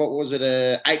think, what was it,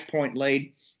 a 8-point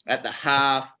lead at the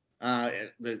half.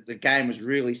 The game was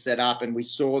really set up, and we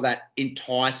saw that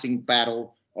enticing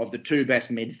battle of the two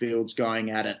best midfields going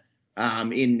at it.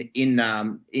 In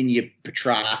your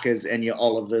Petrarcas and your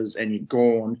Olivers and your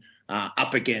Gawn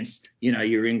up against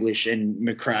your English and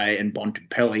McRae and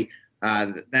Bontempelli.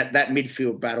 That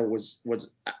midfield battle was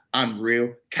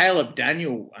unreal. Caleb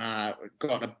Daniel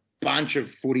got a bunch of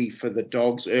footy for the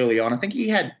Dogs early on. I think he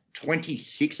had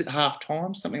 26 at half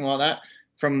time, something like that,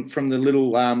 from the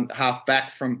little half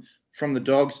back from the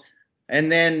Dogs.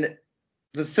 And then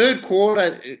the third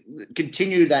quarter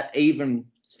continued that even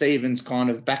Stevens kind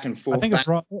of back and forth. I think it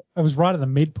was right at the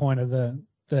midpoint of the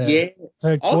third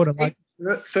quarter.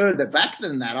 Further back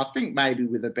than that, I think maybe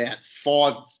with about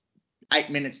 8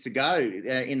 minutes to go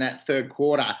in that third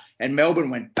quarter, and Melbourne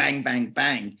went bang, bang,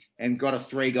 bang and got a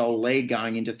 3-goal lead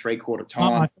going into three-quarter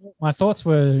time. My thoughts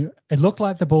were, it looked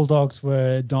like the Bulldogs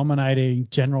were dominating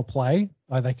general play.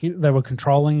 Like they were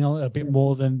controlling a bit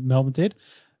more than Melbourne did.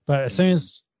 But as soon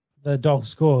as the Dogs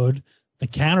scored, the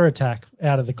counter-attack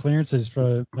out of the clearances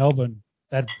for Melbourne,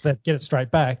 that get it straight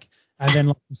back. And then,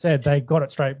 like you said, they got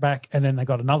it straight back, and then they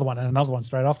got another one and another one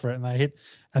straight after it, and they hit.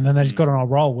 And then they just got on a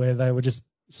roll where they were just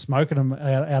smoking them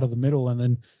out of the middle. And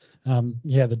then,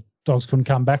 the Dogs couldn't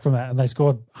come back from that. And they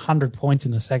scored 100 points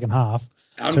in the second half.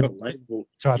 Unbelievable.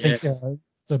 So I think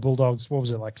the Bulldogs, what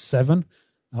was it, like 7?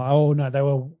 Oh, no, they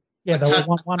were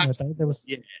 1-1, weren't they? There was,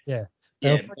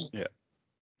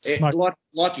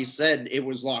 Like you said, it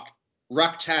was like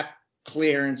ruck tap,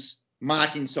 clearance,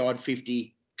 mark inside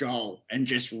 50, goal, and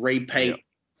just repeat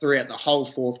throughout the whole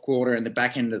fourth quarter and the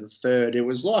back end of the third. It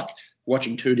was like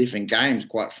watching two different games,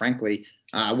 quite frankly.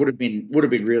 Would have been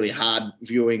really hard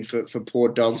viewing for poor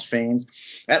Dogs fans.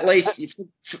 At least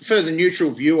for the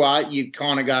neutral viewer, you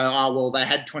kind of go, oh, well, they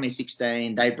had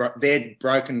 2016. They'd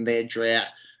broken their drought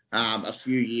a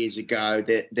few years ago.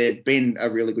 They've been a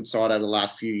really good side over the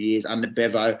last few years under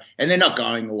Bevo, and they're not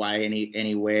going away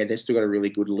anywhere. They've still got a really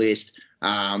good list.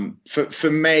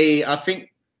 For me, I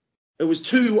think it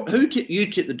was you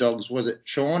tipped the Dogs, was it,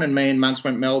 Sean? And me and Monks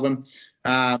went Melbourne.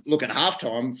 Look, at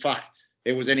halftime,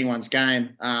 it was anyone's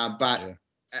game.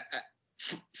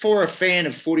 For a fan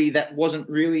of footy that wasn't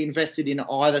really invested in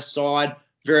either side,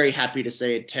 very happy to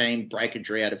see a team break a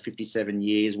drought of 57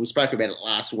 years. We spoke about it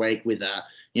last week with,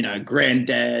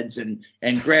 granddads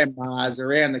and grandmas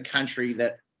around the country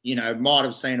that might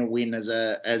have seen a win as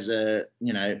a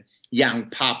young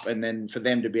pup, and then for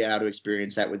them to be able to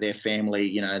experience that with their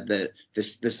family,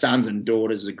 the sons and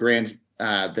daughters,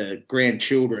 the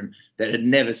grandchildren that had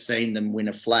never seen them win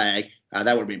a flag, that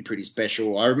would have been pretty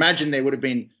special. I imagine there would have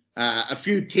been a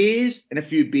few tears and a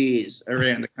few beers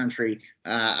around the country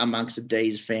amongst the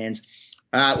D's fans.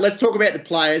 Let's talk about the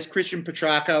players. Christian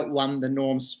Petrarca won the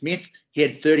Norm Smith. He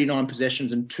had 39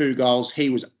 possessions and 2 goals. He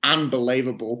was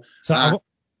unbelievable. So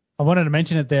I wanted to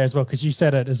mention it there as well, because you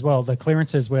said it as well. The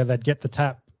clearances where they'd get the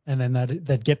tap and then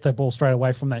they'd get the ball straight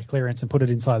away from that clearance and put it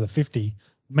inside the 50.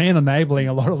 Man enabling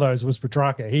a lot of those was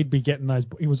Petrarca. He'd be getting those.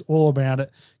 He was all about it,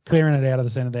 clearing it out of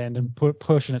the centre of the end and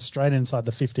pushing it straight inside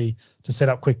the 50 to set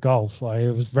up quick goals. Like,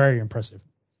 it was very impressive.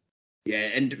 Yeah,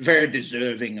 and very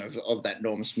deserving of that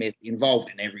Norm Smith, involved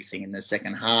in everything in the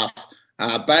second half.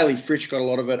 Bailey Fritsch got a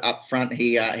lot of it up front.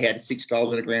 He had 6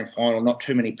 goals in a grand final. Not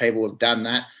too many people have done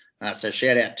that. So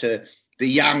shout out to the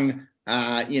young,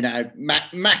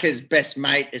 Macca's best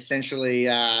mate, essentially,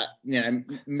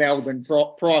 Melbourne,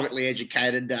 privately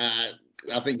educated.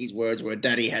 I think his words were,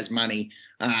 "Daddy has money,"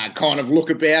 kind of look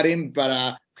about him.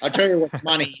 But I tell you what,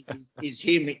 money is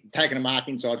him taking a mark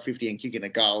inside 50 and kicking a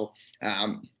goal.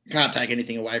 Can't take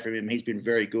anything away from him. He's been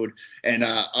very good. And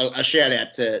a shout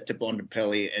out to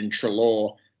Bontempelli and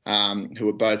Treloar, who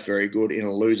are both very good in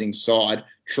a losing side.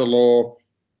 Treloar,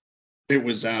 it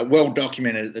was well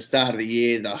documented at the start of the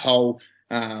year, the whole,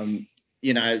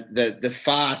 the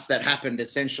farce that happened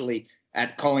essentially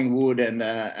at Collingwood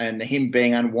and him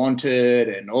being unwanted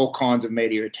and all kinds of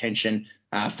media attention.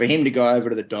 For him to go over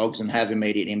to the Dogs and have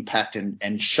immediate impact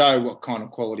and show what kind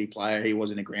of quality player he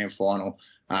was in a grand final,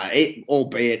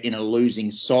 albeit in a losing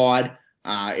side,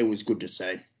 it was good to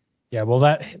see. Yeah, well,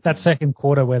 that second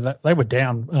quarter where they were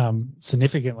down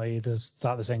significantly to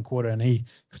start the second quarter, and he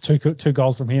two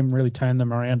goals from him really turned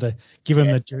them around to give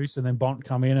him the juice, and then Bont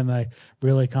come in and they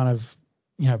really kind of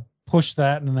pushed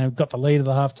that, and they got the lead at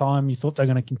the half time. You thought they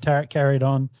were going to carry it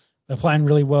on. They're playing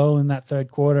really well in that third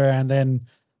quarter, and then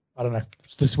I don't know,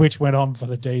 the switch went on for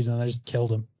the D's and they just killed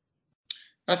them.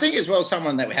 I think as well,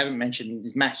 someone that we haven't mentioned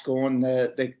is Max Gawn,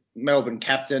 the Melbourne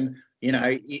captain.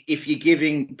 If you're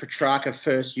giving Petrarca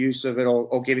first use of it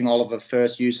or giving Oliver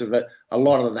first use of it, a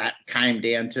lot of that came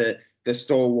down to the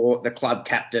stalwart, the club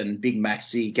captain, Big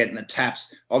Maxi, getting the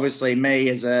taps. Obviously, me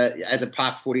as a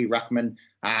park footy ruckman,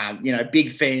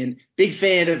 big fan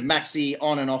of Maxi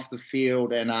on and off the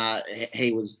field, and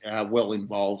he was well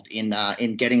involved in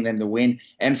getting them the win.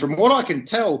 And from what I can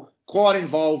tell, quite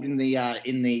involved in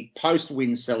the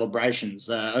post-win celebrations.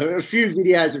 A few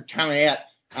videos have come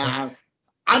out.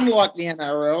 Unlike the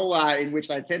NRL, in which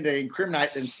they tend to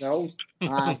incriminate themselves,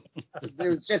 there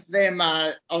was just them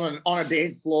on a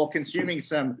dance floor consuming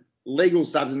some legal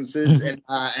substances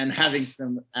and having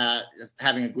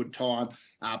a good time,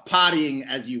 partying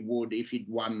as you would if you'd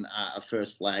won a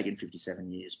first flag in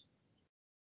 57 years.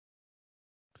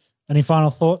 Any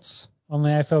final thoughts on the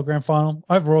AFL Grand Final?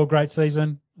 Overall, great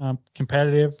season,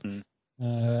 competitive.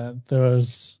 It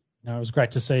was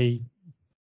great to see.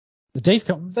 The D's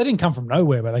they didn't come from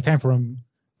nowhere, but they came from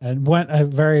and weren't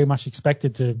very much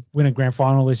expected to win a grand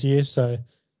final this year. So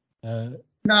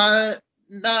no,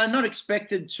 not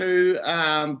expected to.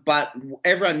 But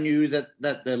everyone knew that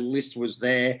the list was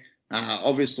there.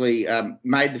 Obviously,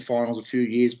 made the finals a few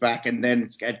years back, and then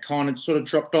had kind of sort of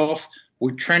dropped off.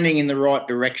 We're trending in the right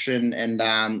direction, and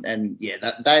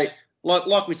they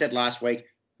like we said last week,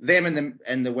 them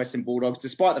and the Western Bulldogs,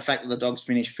 despite the fact that the Dogs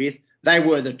finished 5th. They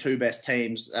were the 2 best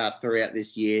teams throughout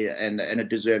this year and a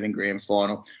deserving grand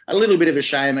final. A little bit of a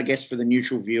shame, I guess, for the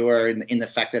neutral viewer in the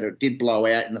fact that it did blow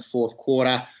out in the 4th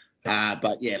quarter.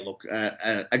 But, yeah, look,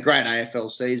 a great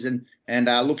AFL season and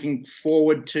looking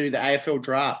forward to the AFL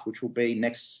draft, which will be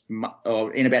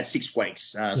in about 6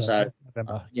 weeks. I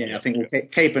think we'll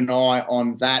keep an eye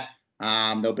on that.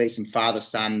 There'll be some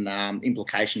father-son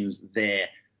implications there.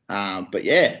 But,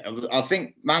 yeah, I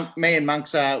think me and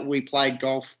Monks, we played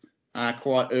golf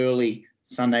quite early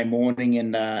Sunday morning,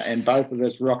 and both of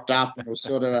us rocked up and was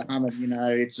sort of humming,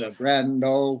 it's a grand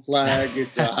old flag,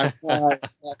 it's a flag.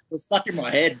 It was stuck in my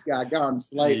head going to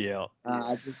sleep. Yeah.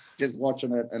 Just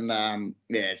watching it, and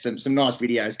some nice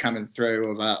videos coming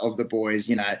through of the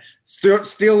boys,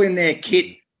 still in their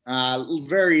kit,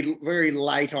 very very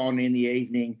late on in the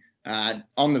evening.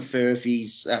 On the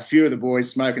Furfies, a few of the boys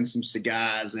smoking some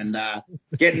cigars and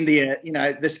getting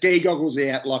the ski goggles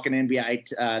out like an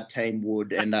NBA team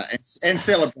would, and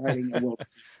celebrating a World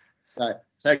Cup.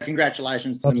 So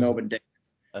congratulations to the Melbourne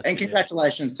Demons, and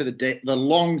congratulations to the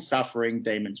long-suffering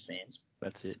Demons fans.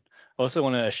 That's it. I also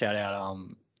want to shout out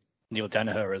Neil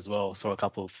Danaher as well. Saw a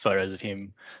couple of photos of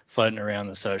him floating around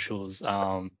the socials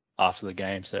after the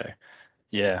game. So,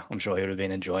 yeah, I'm sure he would have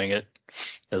been enjoying it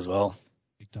as well.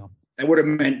 Big time. It would have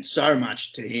meant so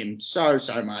much to him, so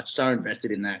much, so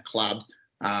invested in that club.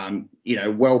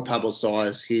 Well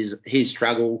publicised his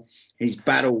struggle, his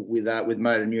battle with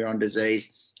motor neuron disease.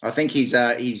 I think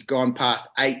he's gone past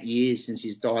 8 years since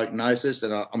his diagnosis,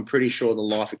 and I'm pretty sure the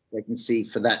life expectancy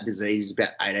for that disease is about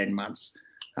 18 months.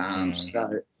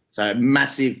 So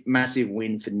massive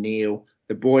win for Neil.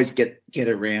 The boys get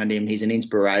around him. He's an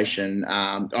inspiration.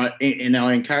 I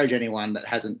encourage anyone that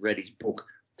hasn't read his book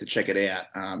to check it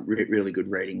out. Really good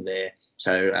reading there.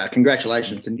 So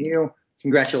congratulations to Neil.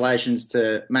 Congratulations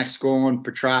to Max Gawn,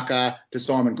 Petrarca, to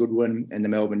Simon Goodwin and the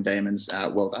Melbourne Demons.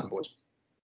 Well done, boys.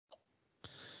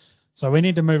 So we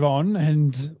need to move on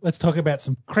and let's talk about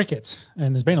some cricket.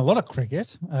 And there's been a lot of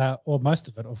cricket, or most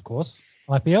of it, of course.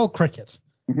 IPL cricket.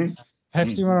 Mm-hmm.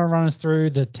 Perhaps do you want to run us through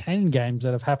the 10 games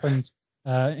that have happened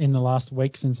in the last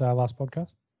week since our last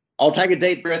podcast? I'll take a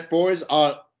deep breath, boys.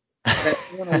 They're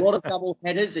doing a lot of double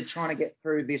headers. They're trying to get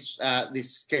through this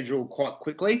schedule quite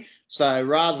quickly. So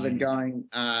rather than going,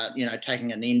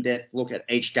 taking an in-depth look at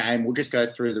each game, we'll just go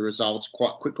through the results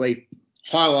quite quickly,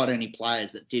 highlight any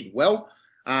players that did well.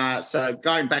 So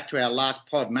going back to our last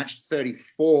pod, match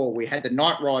 34, we had the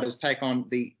Knight Riders take on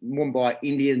the Mumbai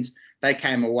Indians. They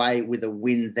came away with a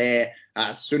win there.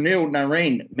 Sunil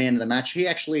Narine, man of the match. He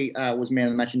actually was man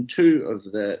of the match in 2 of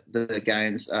the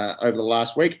games over the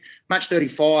last week. Match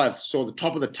 35 saw the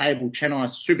top of the table Chennai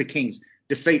Super Kings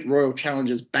defeat Royal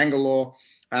Challengers Bangalore.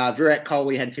 Virat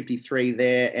Kohli had 53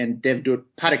 there, and Devdutt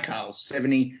Padikkal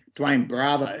 70. Dwayne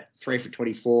Bravo 3 for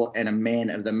 24 and a man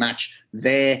of the match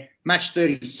there. Match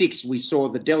 36, we saw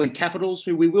the Delhi Capitals,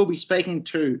 who we will be speaking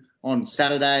to on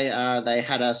Saturday. They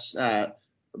had us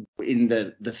in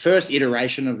the first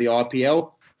iteration of the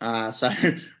IPL. So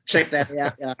check that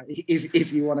out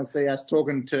if you want to see us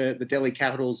talking to the Delhi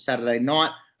Capitals Saturday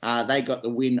night. They got the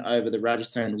win over the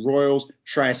Rajasthan Royals.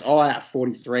 Shreyas Iyer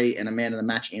 43 and a man of the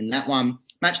match in that one.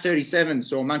 Match 37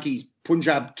 saw Monkeys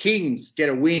Punjab Kings get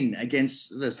a win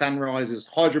against the Sunrisers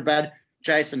Hyderabad.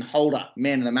 Jason Holder,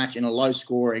 man of the match in a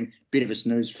low-scoring, bit of a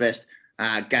snooze fest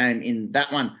game in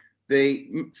that one. The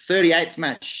 38th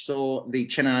match saw the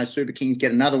Chennai Super Kings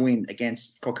get another win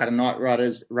against Kolkata Knight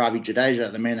Riders. Ravi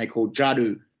Jadeja, the man they call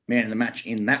Jadu, man of the match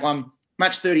in that one.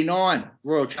 Match 39,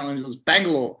 Royal Challengers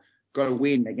Bangalore got a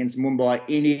win against Mumbai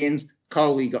Indians.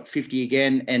 Kohli got 50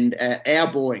 again, and our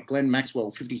boy Glenn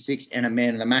Maxwell 56 and a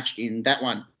man of the match in that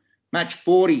one. Match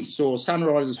 40 saw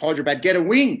Sunrisers Hyderabad get a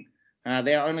win.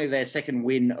 They're only their second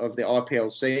win of the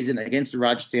IPL season against the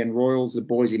Rajasthan Royals, the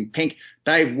boys in pink.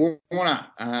 Dave Warner,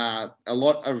 a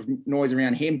lot of noise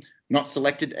around him, not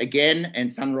selected again, and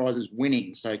Sunrisers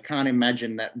winning. So can't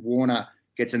imagine that Warner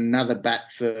gets another bat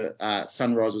for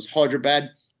Sunrisers Hyderabad.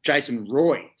 Jason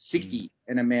Roy, 60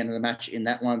 and a man of the match in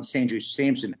that one. Sanju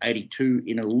Samson, 82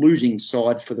 in a losing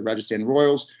side for the Rajasthan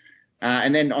Royals.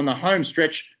 And then on the home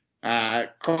stretch,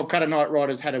 Kolkata Knight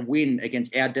Riders had a win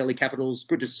against our Delhi Capitals.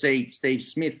 Good to see Steve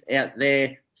Smith out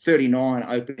there, 39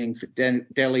 opening for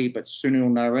Delhi, but Sunil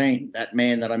Narine, that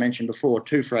man that I mentioned before,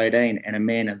 2 for 18 and a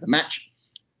man of the match.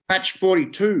 Match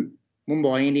 42,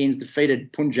 Mumbai Indians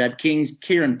defeated Punjab Kings.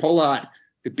 Kieran Pollard,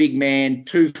 the big man,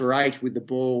 2 for 8 with the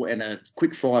ball and a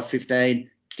quick 5-15,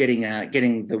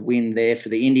 getting the win there for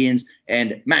the Indians.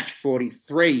 And match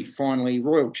 43, finally,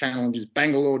 Royal Challengers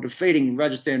Bangalore defeating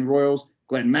Rajasthan Royals.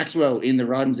 Glenn Maxwell in the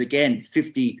runs again,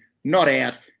 50 not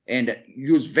out, and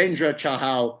Yuzvendra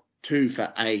Chahal 2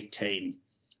 for 18.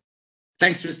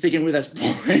 Thanks for sticking with us,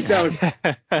 boys. That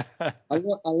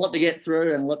was a lot to get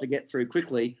through and a lot to get through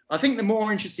quickly. I think the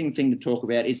more interesting thing to talk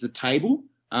about is the table.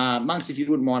 Monks, if you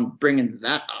wouldn't mind bringing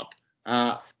that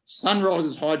up.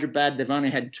 Sunrisers Hyderabad, they've only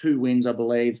had 2 wins, I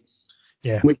believe.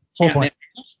 Yeah, 4 points.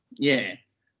 Yeah.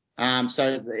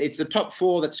 So it's the top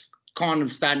 4 that's kind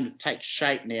of starting to take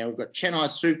shape now. We've got Chennai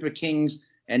Super Kings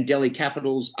and Delhi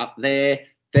Capitals up there.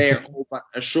 They're all but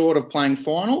assured of playing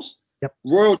finals. Yep.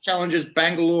 Royal Challengers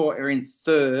Bangalore are in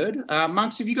 3rd.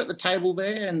 Monks, have you got the table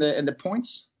there and the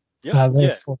points?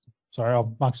 Yeah. Sorry,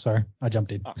 Monks, sorry, I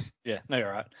jumped in. Oh, yeah, no, you're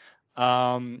right.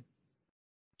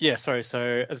 Sorry. So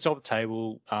at the top of the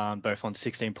table, both on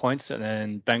 16 points, and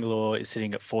then Bangalore is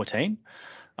sitting at 14.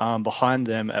 Behind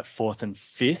them at 4th and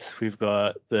 5th, we've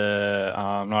got the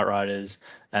Knight Riders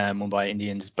and Mumbai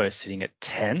Indians both sitting at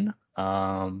 10.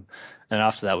 And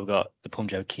after that, we've got the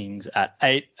Punjab Kings at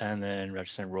 8, and then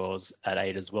Rajasthan Royals at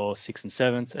 8 as well, 6th and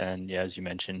 7th. And yeah, as you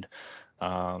mentioned,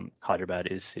 Hyderabad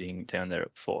is sitting down there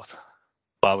at 4th,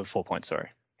 with 4 points, sorry.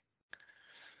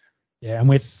 Yeah,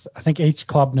 and I think each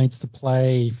club needs to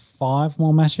play 5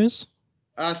 more matches.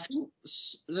 I think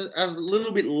a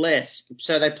little bit less.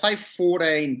 So they play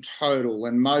 14 total,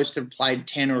 and most have played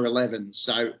 10 or 11.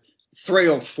 So 3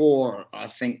 or 4, I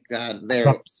think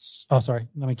they're. Sorry,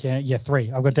 let me count. Yeah,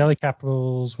 3. I've got Delhi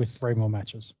Capitals with 3 more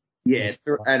matches. Yeah,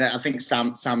 and I think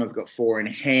some have got 4 in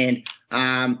hand.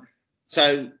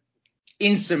 So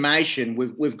in summation,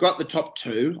 we've got the top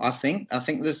 2. I think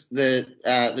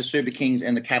the Super Kings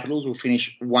and the Capitals will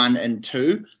finish 1 and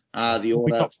 2. The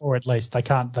order top 4 at least. They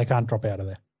can't drop out of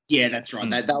there. Yeah, that's right.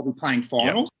 They'll be playing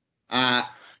finals. Yep.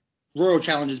 Royal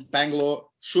Challengers Bangalore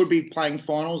should be playing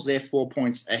finals. They're 4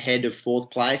 points ahead of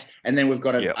 4th place. And then we've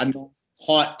got a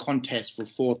tight contest for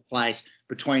 4th place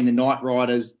between the Knight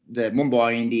Riders, the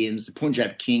Mumbai Indians, the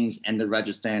Punjab Kings, and the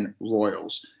Rajasthan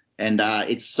Royals. And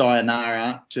it's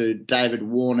sayonara to David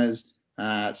Warner's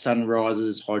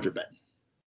Sunrisers Hyderabad.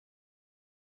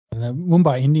 The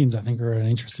Mumbai Indians, I think, are an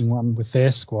interesting one with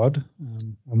their squad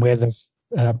and where they've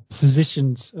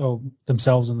positioned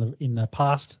themselves in the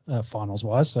past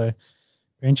finals-wise. So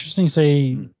interesting to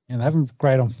see. And they haven't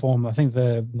great on form. I think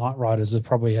the Knight Riders have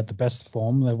probably had the best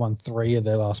form. They've won 3 of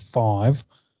their last 5.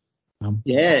 And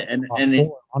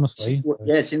 4, honestly.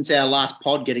 Since our last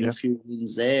pod, getting a few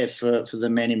wins there for the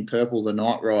men in purple, the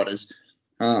Knight Riders,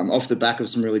 off the back of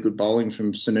some really good bowling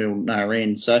from Sunil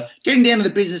Narine. So getting down to the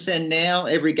business end now,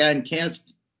 every game counts,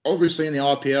 obviously in the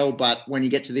IPL, but when you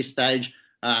get to this stage,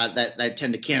 they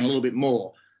tend to count a little bit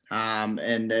more. And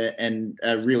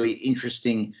a really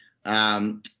interesting,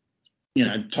 time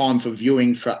for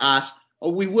viewing for us.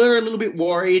 We were a little bit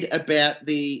worried about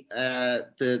the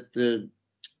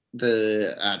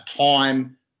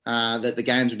time that the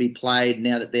games would be played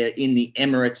now that they're in the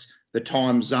Emirates. The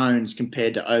time zones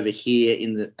compared to over here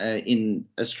in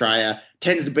Australia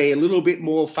tends to be a little bit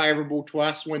more favourable to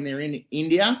us when they're in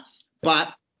India. But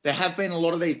there have been a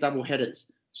lot of these double headers.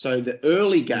 So the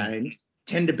early games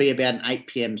tend to be about an 8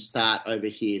 p.m. start over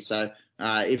here. So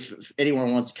if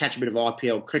anyone wants to catch a bit of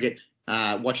IPL cricket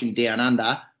watching Down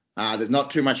Under, there's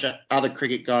not too much other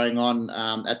cricket going on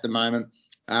at the moment.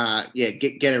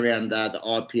 Get around the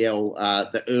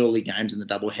IPL, the early games and the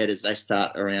double headers, they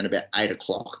start around about 8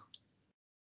 o'clock.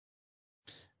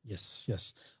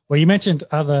 Yes. Well, you mentioned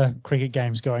other cricket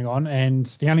games going on, and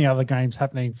the only other games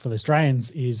happening for the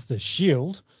Australians is the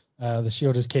Shield. The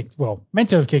Shield is meant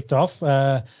to have kicked off.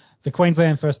 The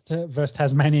Queensland versus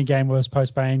Tasmania game was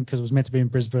postponed because it was meant to be in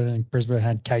Brisbane, and Brisbane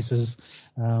had cases.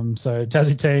 So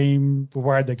Tassie team were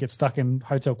worried they'd get stuck in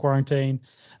hotel quarantine.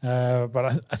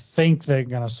 But I think they're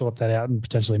going to sort that out and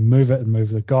potentially move it and move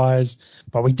the guys.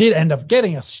 But we did end up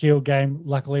getting a Shield game,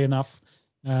 luckily enough.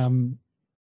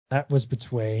 That was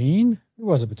between – who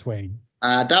was it between?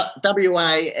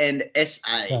 WA and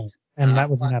SA. So, and that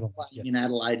was in Adelaide. Yes. In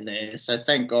Adelaide there. So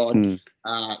thank God,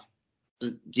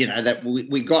 that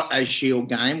we got a Shield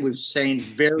game. We've seen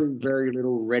very, very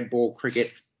little red ball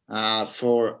cricket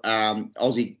for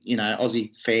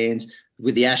Aussie fans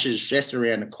with the Ashes just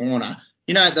around the corner.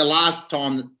 The last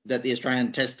time that the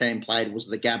Australian Test team played was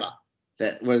the Gabba.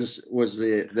 That was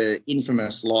the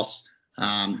infamous loss,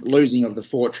 losing of the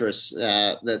fortress,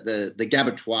 the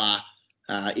Gabbatoir,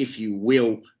 if you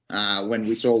will, when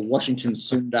we saw Washington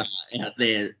Sundar out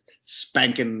there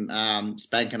spanking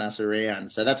us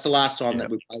around. So that's the last time that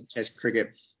we played Test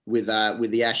cricket with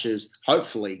the Ashes,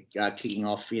 hopefully kicking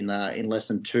off in less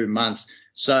than 2 months.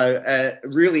 So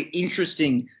really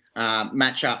interesting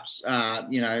matchups.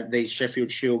 These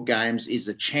Sheffield Shield games is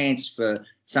a chance for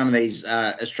some of these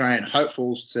Australian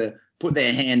hopefuls to put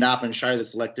their hand up and show the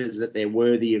selectors that they're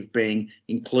worthy of being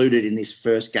included in this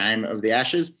first game of the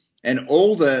Ashes. And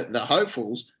all the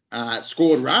hopefuls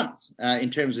scored runs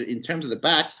in terms of the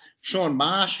bats. Sean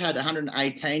Marsh had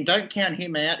 118. Don't count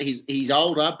him out. He's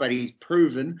older, but he's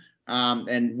proven.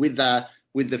 And with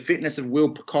the fitness of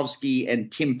Will Pucovski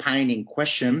and Tim Payne in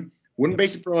question, wouldn't be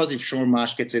surprised if Sean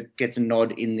Marsh gets a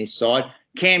nod in this side.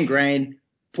 Cam Green,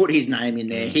 put his name in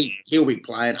there. He'll be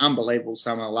playing. Unbelievable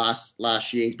summer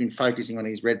last year. He's been focusing on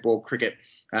his red ball cricket.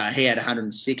 He had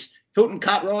 106. Hilton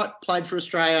Cartwright played for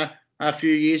Australia a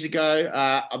few years ago.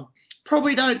 I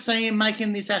probably don't see him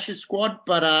making this Ashes squad,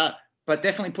 but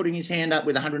definitely putting his hand up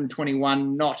with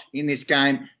 121 not in this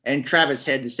game. And Travis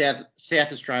Head, the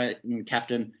South Australian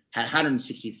captain, had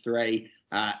 163.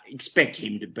 Expect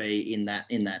him to be in that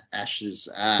Ashes.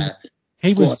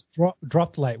 He was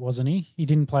dropped late, wasn't he? He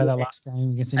didn't play that last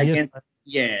game against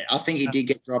India. I think he did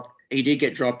get dropped. He did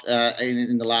get dropped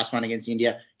in the last one against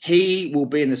India. He will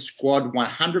be in the squad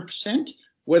 100%.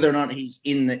 Whether or not he's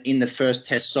in the first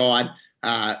Test side,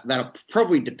 that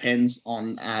probably depends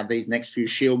on these next few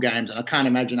Shield games. And I can't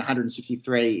imagine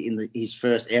 163 in his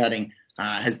first outing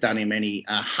has done him any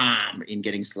harm in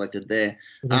getting selected there.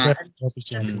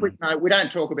 Just a quick note, we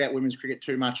don't talk about women's cricket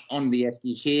too much on the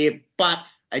Esky here, but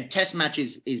a test match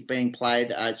is being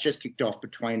played. It's just kicked off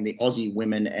between the Aussie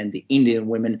women and the Indian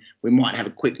women. We might have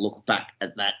a quick look back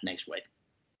at that next week.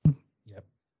 Yep.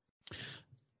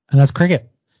 And that's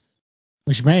cricket,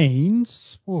 which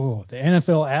means the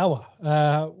NFL hour.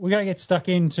 We're going to get stuck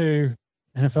into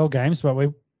NFL games, but we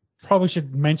probably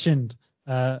should mention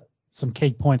some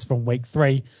key points from week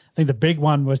 3. I think the big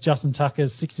one was Justin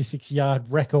Tucker's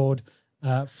 66-yard record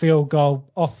field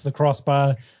goal off the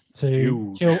crossbar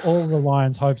to kill all the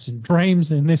Lions' hopes and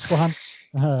dreams in this one,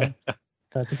 to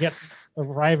get the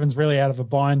Ravens really out of a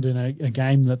bind in a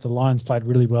game that the Lions played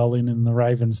really well in and the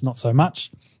Ravens not so much.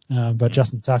 But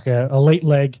Justin Tucker, elite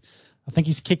leg. I think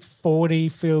he's kicked 40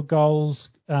 field goals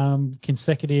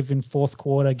consecutive in fourth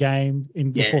quarter game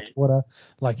in the fourth quarter.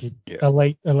 Like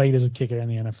elite as a kicker in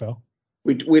the NFL.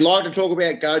 We like to talk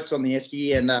about GOATs on the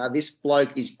Esky, and this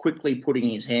bloke is quickly putting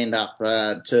his hand up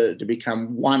to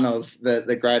become one of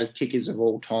the greatest kickers of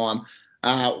all time.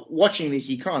 Watching this,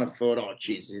 you kind of thought, oh,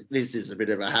 geez, this is a bit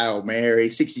of a Hail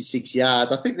Mary, 66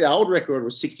 yards. I think the old record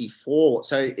was 64,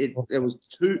 so there was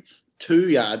two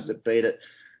yards that beat it.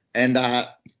 And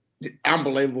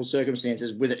unbelievable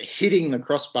circumstances with it hitting the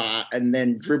crossbar and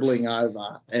then dribbling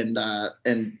over. And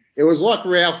it was like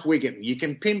Ralph Wiggum. You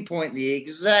can pinpoint the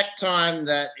exact time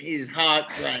that his heart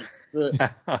breaks for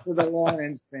the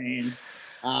Lions fans.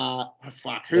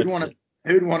 Who'd want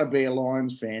to be a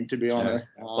Lions fan, to be honest?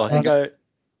 Well, I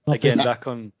think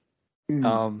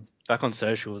back on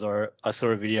socials, or I saw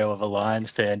a video of a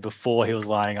Lions fan before he was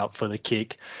lining up for the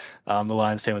kick. The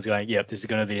Lions fan was going, "Yep, this is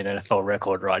going to be an NFL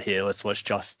record right here. Let's watch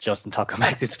Justin Tucker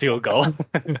make this field goal."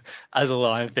 As a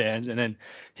Lion fan, and then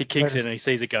he kicks it and he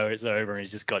sees it go, it's over, and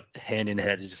he's just got hand in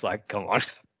head. He's just like, "Come on."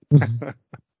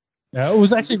 Yeah, it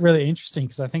was actually really interesting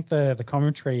because I think the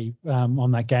commentary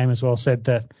on that game as well said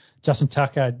that Justin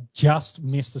Tucker just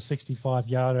missed a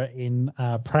 65-yarder in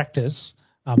practice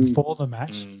for the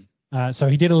match. So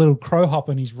he did a little crow hop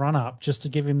in his run up just to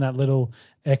give him that little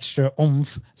extra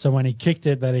oomph. So when he kicked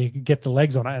it, that he could get the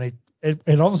legs on it, and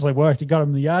it obviously worked. He got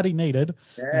him the yard he needed,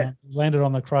 landed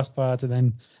on the crossbar to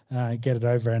then get it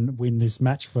over and win this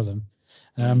match for them.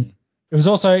 It was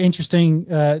also interesting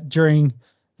during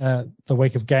the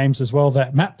week of games as well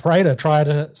that Matt Prater tried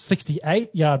a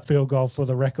 68-yard field goal for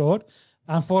the record.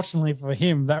 Unfortunately for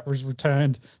him, that was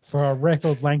returned for a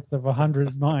record length of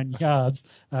 109 yards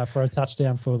for a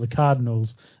touchdown for the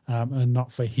Cardinals, and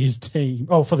not for his team.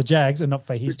 Oh, for the Jags and not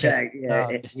for his team.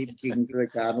 He kicking for the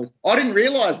Cardinals. I didn't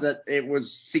realise that it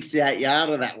was 68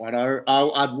 yarder, that one.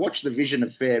 I'd watched the vision a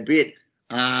fair bit,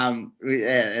 and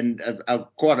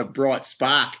quite a bright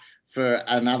spark for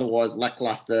an otherwise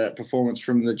lackluster performance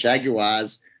from the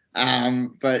Jaguars.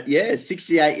 But yeah,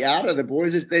 68 yarder, the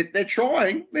boys, they're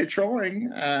trying.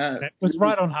 It was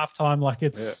right on halftime. Like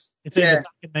it's either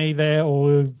tuck a knee there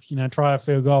or, try a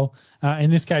field goal. In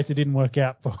this case, it didn't work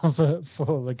out for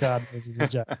the Cardinals and the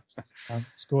Jacks.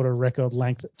 Scored a record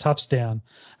length touchdown.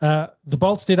 The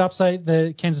Bolts did upset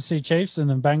the Kansas City Chiefs, and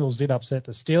the Bengals did upset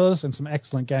the Steelers, and some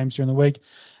excellent games during the week.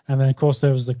 And then, of course,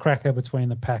 there was the cracker between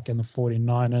the Pack and the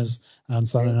 49ers on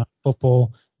Sunday Night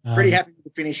Football. Pretty happy to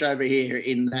finish over here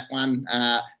in that one.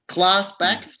 Class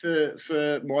back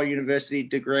for my university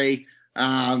degree.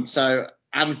 So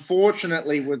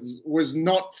unfortunately was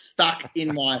not stuck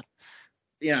in my,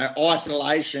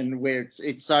 isolation where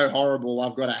it's so horrible.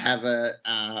 I've got to have a,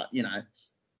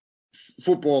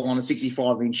 football on a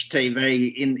 65-inch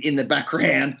TV in the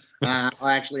background.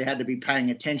 I actually had to be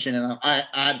paying attention, and I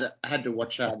had to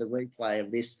watch the replay of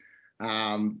this.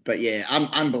 But yeah,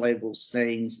 unbelievable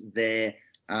scenes there.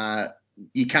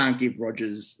 You can't give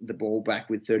Rodgers the ball back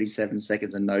with 37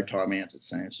 seconds and no timeouts, it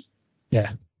seems.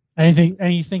 Yeah.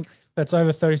 Anything that's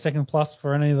over 30 second plus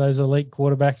for any of those elite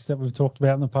quarterbacks that we've talked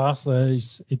about in the past,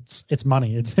 it's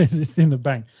money. It's in the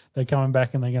bank. They're coming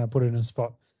back and they're going to put it in a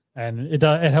spot. And it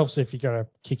helps if you got a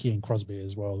Kiki and Crosby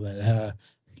as well that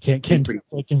can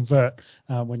convert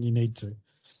when you need to.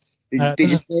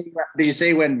 Did you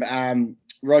see when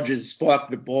Rodgers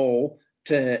spiked the ball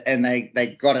and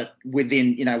they got it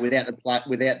within, without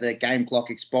the game clock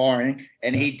expiring,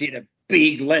 and he did a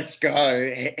big let's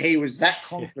go. He was that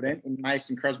confident in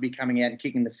Mason Crosby coming out and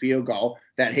kicking the field goal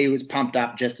that he was pumped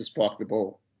up just to spike the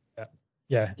ball.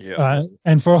 Yeah.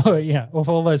 And for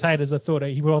all those haters that thought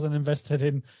he wasn't invested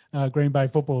in Green Bay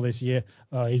football this year,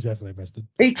 he's definitely invested.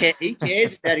 He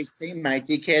cares about his teammates.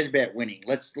 He cares about winning.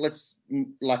 That's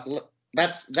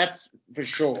for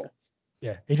sure.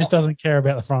 Yeah, he just doesn't care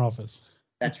about the front office.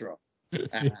 That's right.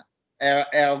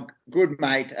 Our good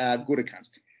mate,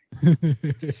 Gutekunst.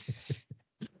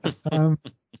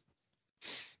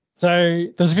 So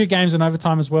there's a few games in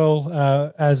overtime as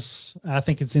well, as I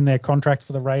think it's in their contract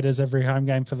for the Raiders. Every home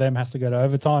game for them has to go to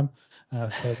overtime.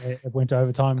 So they went to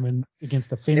overtime against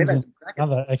the Finns.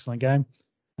 Another excellent game.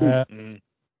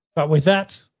 But with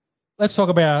that, let's talk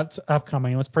about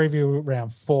upcoming. Let's preview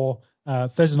round 4.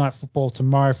 Thursday night football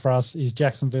tomorrow for us is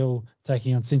Jacksonville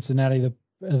taking on Cincinnati,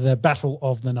 the battle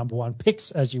of the number 1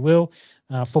 picks, as you will.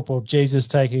 Football Jesus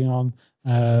taking on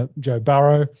Joe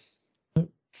Burrow.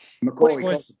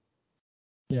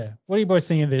 Yeah. What do you boys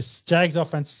think of this? Jags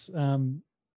offense,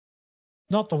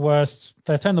 not the worst.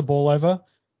 They turn the ball over.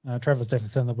 Trevor's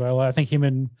definitely turned the ball over. I think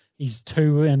he's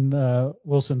 2 and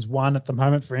Wilson's 1 at the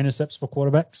moment for intercepts for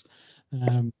quarterbacks.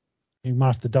 You might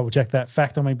have to double check that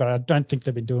fact on me, but I don't think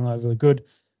they've been doing overly good.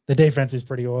 The defense is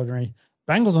pretty ordinary.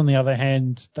 Bengals, on the other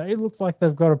hand, they look like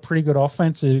they've got a pretty good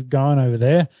offense going over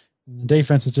there. And the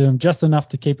defense is doing just enough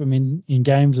to keep them in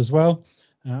games as well.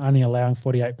 Only allowing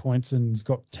 48 points and has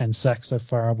got 10 sacks so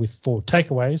far with 4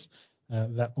 takeaways.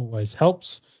 That always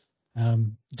helps.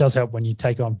 It does help when you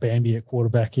take on Bambi at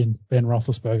quarterback in Ben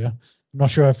Roethlisberger. I'm not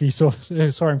sure if you saw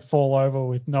him fall over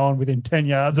with no one within 10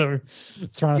 yards of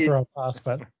trying to throw a pass.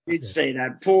 But did see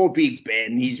that. Poor Big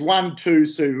Ben. He's won 2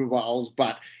 Super Bowls,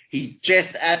 but he's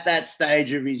just at that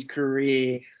stage of his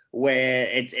career where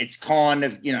it's kind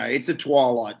of, it's a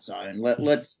twilight zone.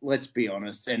 Let's be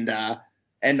honest. And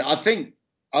I think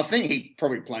he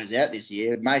probably plays out this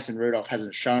year. Mason Rudolph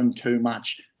hasn't shown too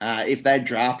much. If they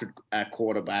drafted a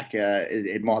quarterback,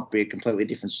 it might be a completely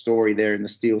different story there in the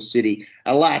Steel City.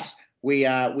 Alas, we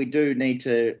do need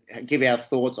to give our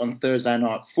thoughts on Thursday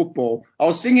night football. I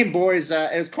was thinking, boys,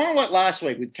 it was kind of like last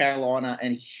week with Carolina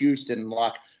and Houston.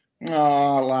 Do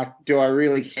I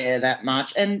really care that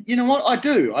much? And you know what? I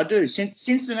do. Since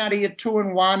Cincinnati are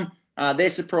 2-1, they're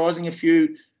surprising a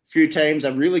few teams,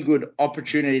 a really good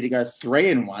opportunity to go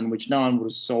 3-1, which no one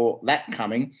would have saw that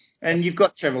coming. And you've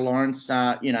got Trevor Lawrence,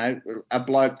 a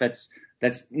bloke that's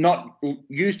not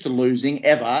used to losing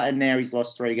ever, and now he's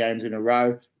lost 3 games in a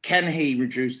row. Can he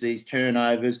reduce these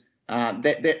turnovers?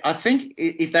 I think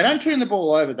if they don't turn the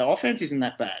ball over, the offense isn't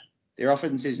that bad. Their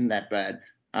offense isn't that bad.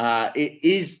 It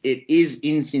is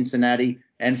in Cincinnati,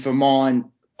 and for mine,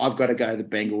 I've got to go the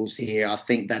Bengals here. I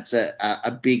think that's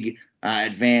a big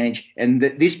advantage. And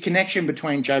this connection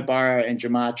between Joe Burrow and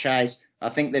Jamar Chase, I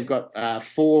think they've got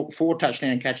 4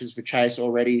 touchdown catches for Chase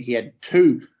already. He had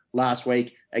 2 last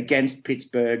week against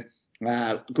Pittsburgh.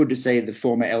 Good to see the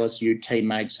former LSU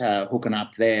teammates hooking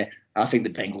up there. I think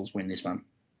the Bengals win this one.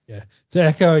 Yeah. To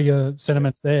echo your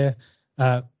sentiments there,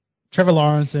 Trevor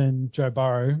Lawrence and Joe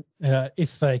Burrow,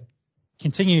 if they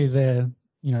continue their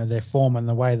form and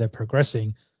the way they're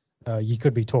progressing, you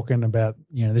could be talking about,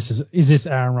 is this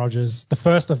Aaron Rodgers, the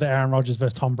first of the Aaron Rodgers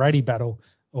versus Tom Brady battle,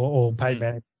 or Peyton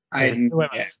Manning?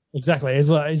 Yeah. Exactly. Is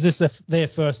this their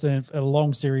first in a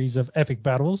long series of epic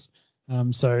battles?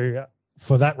 So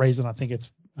for that reason, I think it's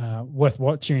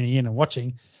worth tuning in and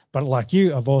watching. But like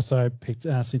you, I've also picked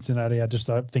Cincinnati. I just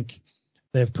don't think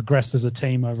they've progressed as a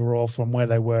team overall from where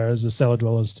they were as the cellar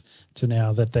dwellers to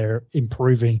now that they're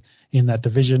improving in that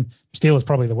division. Steelers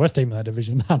probably the worst team in that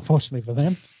division, unfortunately for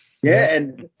them. Yeah,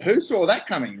 and who saw that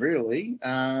coming, really?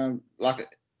 I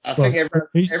think everyone...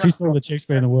 Who saw the Chiefs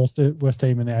being the worst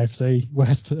team in the AFC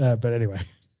West? But anyway.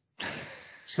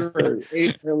 True.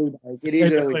 It's early days.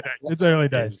 It's early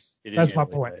days. That's my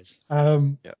point.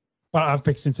 But I've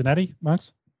picked Cincinnati,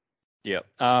 Marks. Yeah.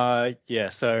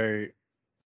 So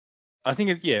I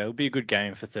think it'll be a good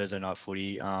game for Thursday night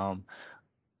footy.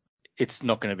 It's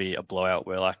not going to be a blowout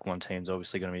where one team's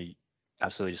obviously going to be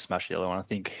absolutely just smash the other one. I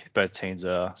think both teams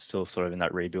are still sort of in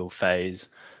that rebuild phase,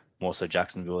 more so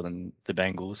Jacksonville than the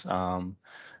Bengals.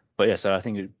 So I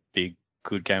think it'd be a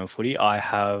good game of footy. I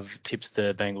have tipped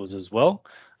the Bengals as well.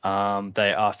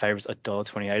 They are favourites at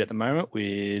 $1.28 at the moment,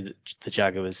 with the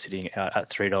Jaguars sitting out at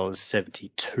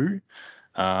 $3.72.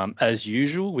 As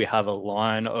usual, we have a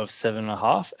line of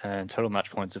 7.5 and total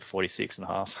match points of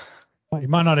 46.5. You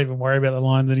might not even worry about the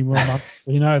lines anymore, Mark.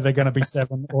 They're going to be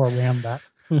 7 or around that.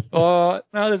 No,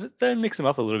 they mix them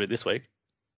up a little bit this week.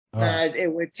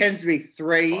 It tends to be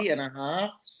 3.5,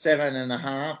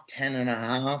 7.5,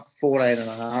 10.5,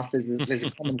 14.5. There's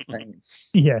a common theme.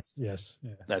 Yes. Yeah.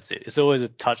 That's it. It's always a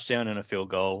touchdown and a field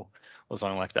goal or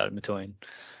something like that in between.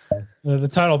 The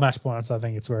total match points, I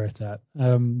think it's where it's at.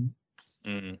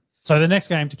 So the next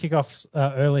game to kick off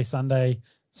early Sunday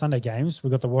games,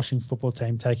 we've got the Washington football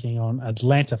team taking on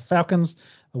Atlanta Falcons,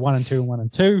 1-2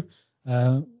 and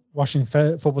 1-2.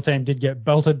 Washington football team did get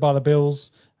belted by the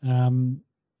Bills in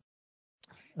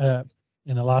the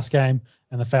last game,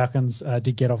 and the Falcons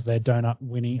did get off their donut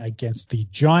winning against the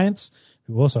Giants,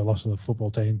 who also lost to the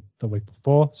football team the week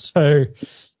before. So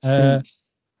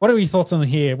what are your thoughts on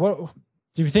here? What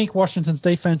do you think Washington's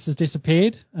defense has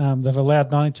disappeared? They've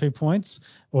allowed 92 points,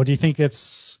 or do you think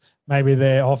it's maybe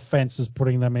their offense is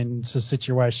putting them into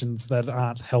situations that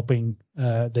aren't helping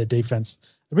their defense?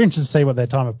 It'd be interesting to see what their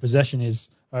time of possession is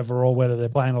overall, whether they're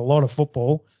playing a lot of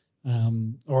football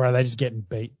or are they just getting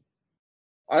beat?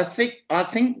 I think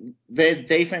their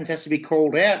defense has to be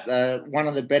called out. One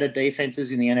of the better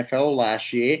defenses in the NFL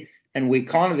last year, and we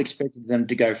kind of expected them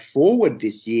to go forward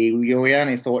this year. We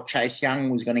only thought Chase Young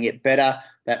was going to get better.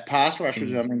 That pass rush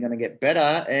was only going to get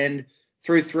better. And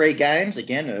through 3 games,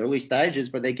 again, early stages,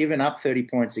 but they're giving up 30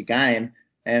 points a game.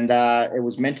 And it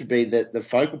was meant to be the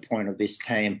focal point of this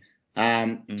team. They've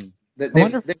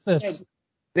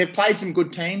played some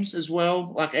good teams as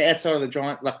well, like outside of the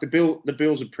Giants. Like the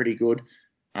Bills are pretty good.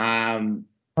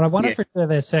 But I wonder if it's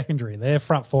their secondary. Their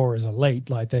front four is elite,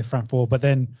 like their front four. But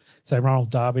then, say Ronald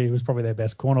Darby, who was probably their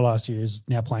best corner last year, is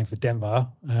now playing for Denver.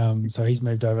 So he's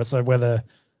moved over. So whether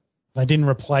they didn't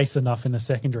replace enough in the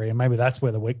secondary, and maybe that's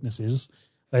where the weakness is.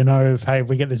 They know if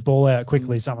we get this ball out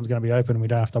quickly, someone's going to be open, and we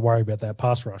don't have to worry about that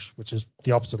pass rush, which is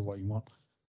the opposite of what you want.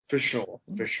 For sure.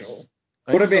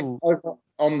 What about over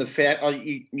on the fair? Oh,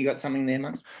 you got something there,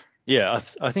 Max? Yeah,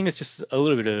 I think it's just a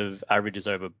little bit of averages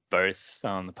over both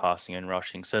the passing and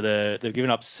rushing. So they've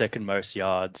given up second most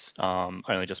yards,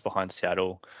 only just behind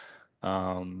Seattle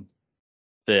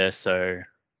there. So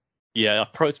yeah,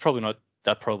 it's probably not.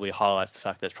 That probably highlights the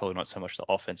fact that it's probably not so much the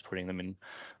offense putting them in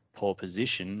poor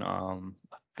position.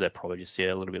 They're probably just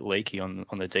a little bit leaky on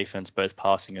the defense, both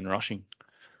passing and rushing.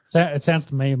 It sounds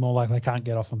to me more like they can't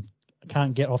get off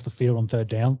the field on third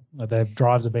down. Like their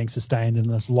drives are being sustained in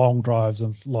this long drives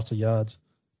of lots of yards.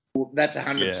 Well, that's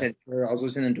 100% true. I was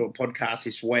listening to a podcast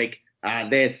this week.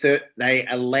 They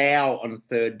allow on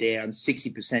third down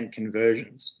 60%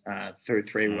 conversions through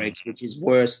 3 weeks, which is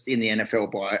worst in the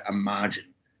NFL by a margin.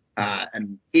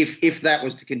 And if that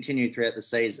was to continue throughout the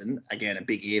season, again, a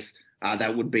big if,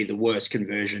 that would be the worst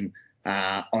conversion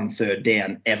on third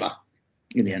down ever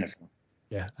in the NFL.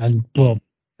 Yeah, and well,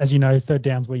 as you know, third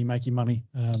down's where you make your money.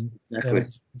 Exactly.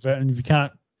 And if you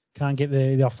can't get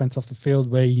the offense off the field,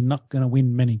 where you're not going to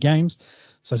win many games.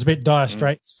 So it's a bit dire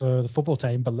straits for the football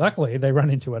team, but luckily they run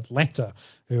into Atlanta,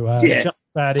 who are just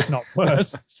bad, if not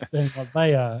worse, than what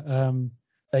they are.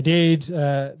 They did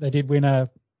win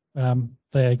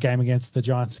the game against the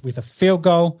Giants with a field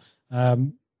goal.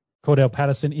 Cordell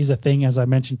Patterson is a thing, as I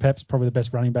mentioned. Pep's probably the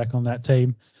best running back on that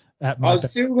team. I'm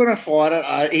still going to fight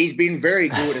it. He's been very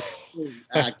good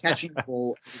at catching the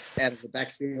ball out of the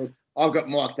backfield. I've got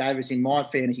Mike Davis in my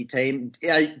fantasy team.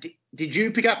 Did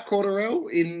you pick up Cordell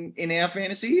in our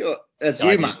fantasy? Or that's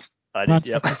you, Max? I did,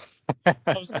 yep. I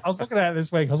was looking at it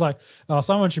this week. I was like,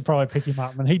 someone should probably pick him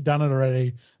up. And he'd done it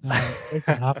already a week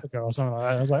and a half ago or something like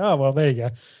that. I was like, oh, well, there you go.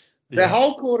 The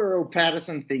whole Cordell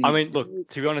Patterson thing. I mean, look,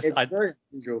 to be honest, very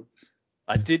unusual.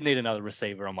 I did need another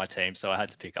receiver on my team, so I had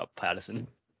to pick up Patterson.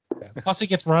 Yeah. Plus, he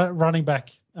gets running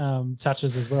back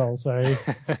touches as well. So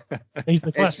he's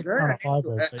the classic kind of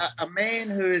hybrid. A man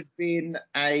who has been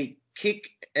a kick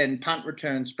and punt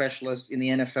return specialist in the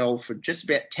NFL for just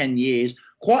about 10 years,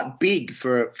 quite big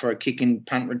for a kick and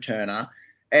punt returner,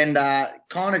 and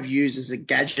kind of used as a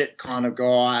gadget kind of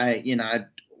guy,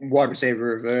 wide receiver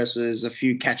reverses, a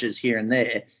few catches here and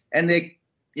there. And they're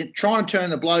trying to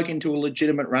turn the bloke into a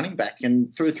legitimate running back.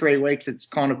 And through 3 weeks, it's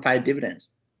kind of paid dividends.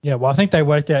 Yeah, well, I think they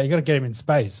worked out you got to get him in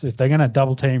space. If they're going to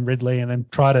double team Ridley and then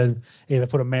try to either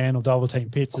put a man or double team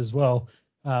Pitts as well,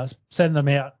 send them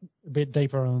out a bit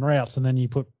deeper on routes, and then you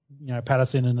put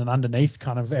Patterson in an underneath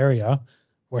kind of area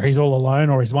where he's all alone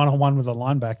or he's one-on-one with a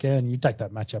linebacker, and you take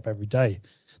that matchup every day.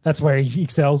 That's where he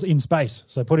excels in space.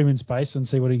 So put him in space and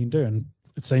see what he can do, and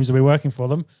it seems to be working for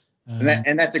them.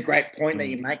 And that's a great point that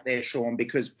you make there, Sean,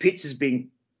 because Pitts has been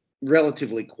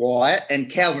relatively quiet and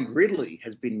Calvin Ridley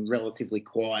has been relatively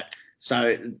quiet.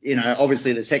 So,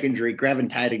 obviously the secondary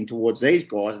gravitating towards these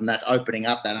guys, and that's opening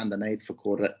up that underneath for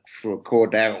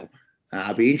Cordell.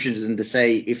 It'll be interesting to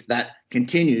see if that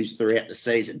continues throughout the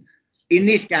season. In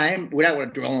this game, we don't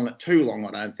want to dwell on it too long,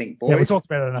 I don't think, boys. Yeah, we talked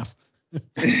about it enough.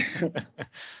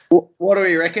 What do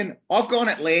we reckon? I've gone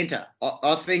Atlanta.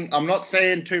 I think I'm not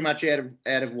seeing too much out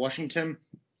of Washington.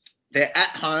 They're at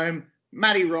home.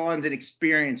 Matty Ryan's an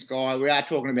experienced guy. We are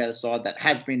talking about a side that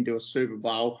has been to a Super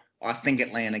Bowl. I think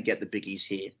Atlanta get the biggies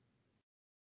here.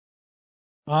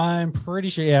 I'm pretty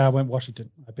sure. Yeah, I went Washington.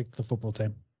 I picked the football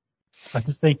team. I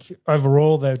just think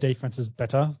overall their defense is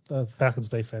better. The Falcons'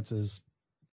 defense is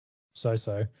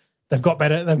so. They've got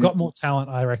better. They've got more talent,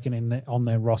 I reckon, on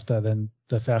their roster than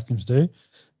the Falcons do.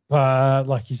 But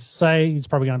like you say, it's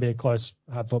probably going to be a close,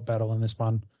 hard-fought battle in this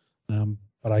one.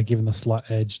 But I give them the slight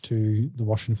edge to the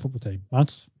Washington football team.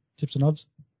 Marks, tips and odds?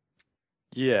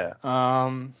 Yeah.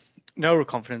 No real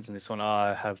confidence in this one.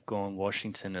 I have gone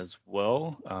Washington as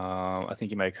well. I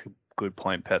think you make a good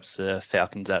point. Perhaps the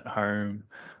Falcons at home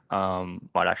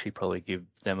might actually probably give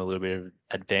them a little bit of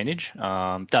advantage.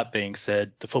 That being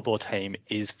said, the football team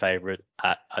is favourite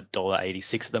at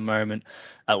 $1.86 at the moment.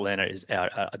 Atlanta is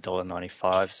out at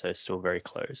 $1.95, so still very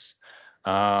close.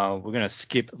 We're going to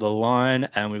skip the line,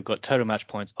 and we've got total match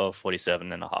points of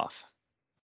 47.5.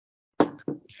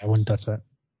 I wouldn't touch that.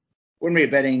 Wouldn't be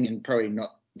betting and probably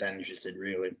not that interested,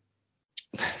 really.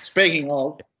 Speaking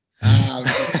of,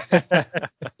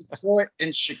 Detroit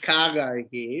and Chicago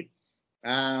here.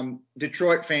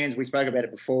 Detroit fans, we spoke about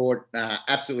it before,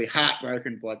 absolutely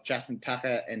heartbroken by Justin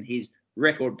Tucker and his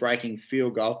record-breaking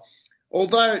field goal.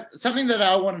 Although something that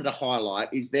I wanted to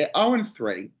highlight is they're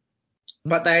 0-3,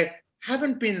 but they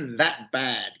haven't been that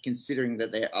bad considering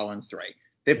that they're 0-3.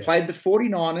 They've played the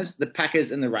 49ers, the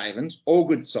Packers, and the Ravens, all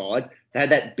good sides. They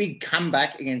had that big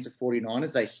comeback against the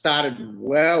 49ers. They started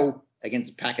well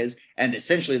against the Packers, and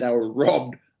essentially they were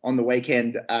robbed on the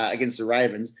weekend against the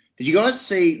Ravens. Did you guys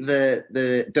see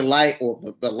the delay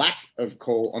or the lack of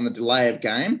call on the delay of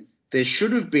game? There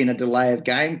should have been a delay of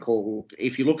game call.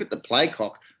 If you look at the play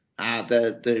clock,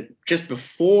 just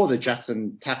before the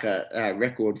Justin Tucker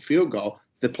record field goal,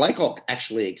 the play clock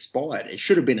actually expired. It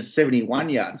should have been a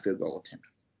 71-yard field goal attempt.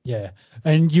 Yeah,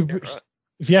 and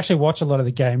if you actually watch a lot of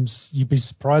the games, you'd be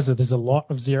surprised that there's a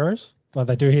lot of zeros. Like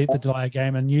they do hit the delay of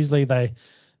game, and usually they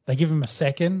give them a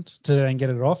second to then get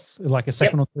it off, like a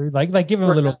second or two. They give them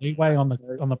a little leeway on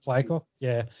the play clock.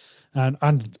 Yeah,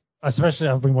 and especially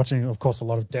I've been watching, of course, a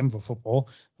lot of Denver football,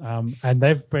 and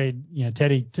they've been,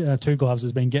 Teddy Two Gloves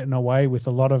has been getting away with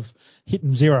a lot of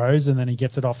hitting zeros, and then he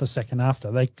gets it off a second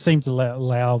after. They seem to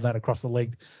allow that across the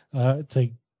league to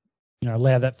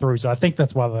allow that through. So I think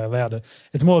that's why they allowed it.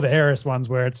 It's more the Harris ones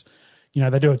where it's,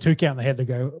 they do a 2 count in the head. They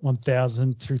go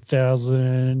 1,000,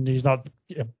 2,000. He's not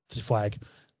to flag.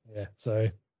 Yeah. So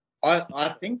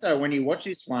I think though when you watch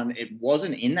this one, it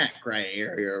wasn't in that grey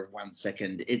area of 1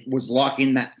 second. It was like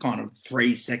in that kind of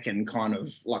 3 second kind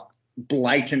of like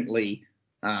blatantly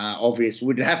obvious.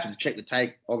 We'd have to check the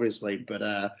tape, obviously, but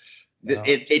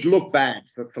it looked bad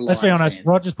for let's be honest. fans.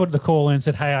 Rogers put the call in and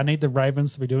said, "Hey, I need the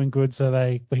Ravens to be doing good so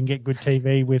we can get good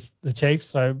TV with the Chiefs.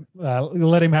 So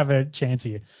let him have a chance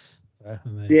here." So,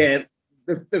 yeah,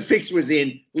 the fix was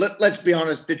in. Let's be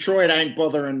honest. Detroit ain't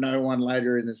bothering no one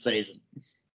later in the season.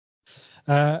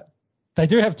 They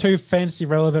do have 2 fantasy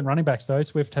relevant running backs though.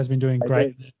 Swift has been doing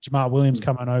great. Jamal Williams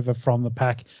coming over from the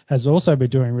pack has also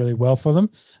been doing really well for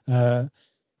them.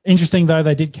 Interesting though,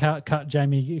 they did cut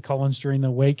Jamie Collins during the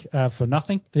week for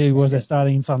nothing. He was their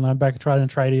starting inside linebacker, tried to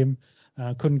trade him,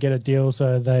 couldn't get a deal,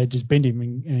 so they just binned him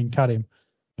and cut him.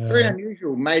 Very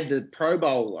unusual. Made the Pro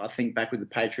Bowl, I think, back with the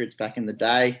Patriots back in the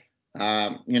day.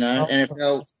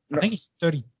 NFL. I think he's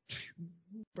 32.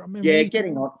 Yeah,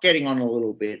 getting on a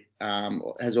little bit.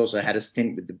 Has also had a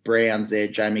stint with the Browns there,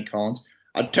 Jamie Collins.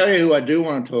 I'll tell you who I do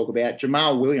want to talk about,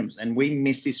 Jamal Williams, and we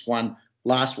missed this one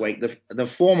last week. The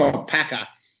former Packer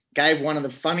gave one of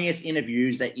the funniest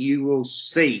interviews that you will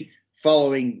see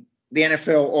following the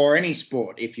NFL or any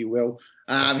sport, if you will.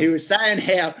 He was saying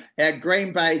how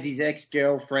Green Bay's his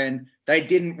ex-girlfriend. They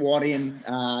didn't want him.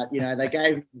 They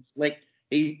gave him the slick.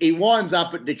 He winds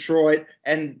up at Detroit,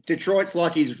 and Detroit's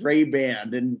like his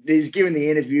rebound. And he's giving the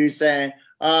interview saying,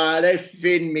 they're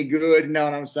feeding me good, you know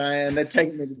what I'm saying? They're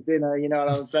taking me to dinner, you know what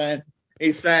I'm saying?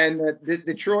 He's saying that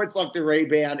Detroit's like the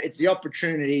rebound. It's the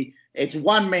opportunity. It's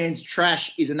one man's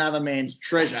trash is another man's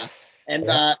treasure. And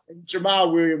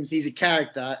Jamal Williams, he's a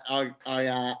character.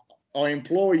 I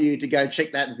implore you to go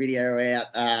check that video out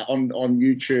on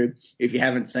YouTube if you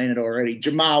haven't seen it already.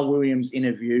 Jamal Williams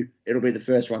interview. It'll be the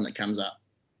first one that comes up.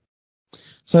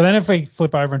 So then if we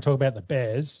flip over and talk about the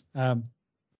Bears,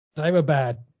 they were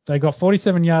bad. They got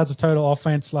 47 yards of total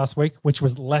offense last week, which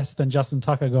was less than Justin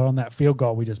Tucker got on that field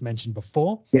goal we just mentioned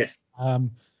before. Yes.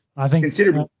 I think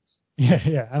considerable.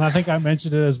 Yeah. And I think I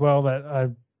mentioned it as well that I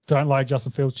don't like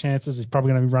Justin Fields' chances. He's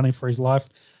probably going to be running for his life.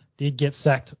 Did get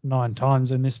sacked 9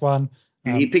 times in this one.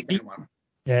 He picked that one.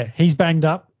 Yeah, he's banged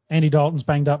up. Andy Dalton's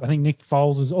banged up. I think Nick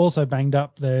Foles is also banged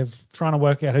up. They're trying to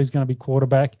work out who's going to be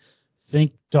quarterback. I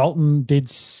think Dalton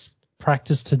did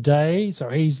practice today, so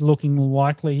he's looking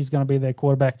likely he's going to be their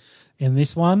quarterback in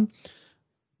this one.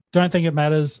 don't think it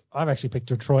matters. I've actually picked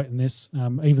Detroit in this,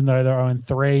 even though they're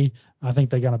 0-3. I think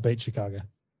they're going to beat Chicago.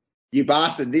 You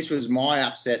bastard. This was my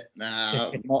upset,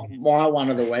 my one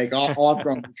of the week. I've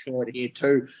gone Detroit here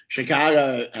too.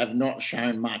 Chicago have not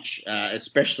shown much,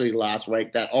 especially last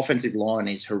week. That offensive line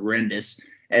is horrendous.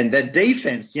 And the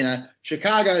defense,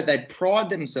 Chicago, they pride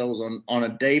themselves on a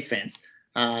defense.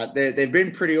 They've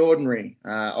been pretty ordinary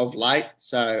of late.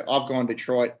 So I've gone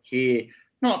Detroit here.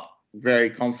 Not very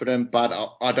confident, but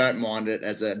I don't mind it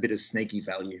as a bit of sneaky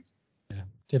value. Yeah.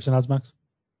 Tips and odds, Max?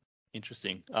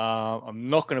 Interesting. I'm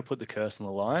not going to put the curse on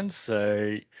the Lions,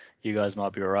 so you guys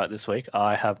might be all right this week.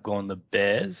 I have gone the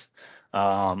Bears.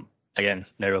 Again,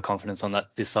 no real confidence on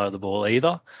this side of the ball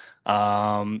either.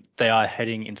 They are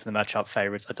heading into the matchup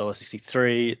favourites at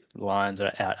 $1.63. The Lions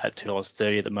are out at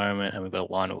 $2.30 at the moment, and we've got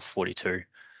a line of 42.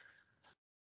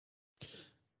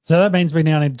 So that means we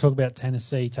now need to talk about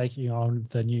Tennessee taking on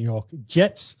the New York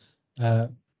Jets.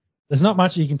 There's not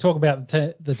much you can talk about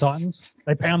the Titans.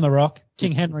 They pound the rock.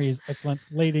 King Henry is excellent,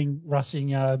 leading rushing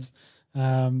yards.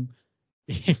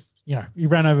 He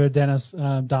ran over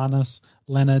Darnus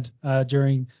Leonard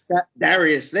during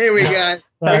Darius. There we go.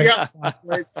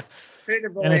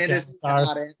 Peter Anderson.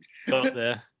 Got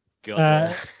there.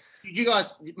 Did you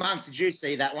guys, Marks, did you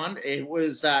see that one? It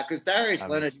was because Darius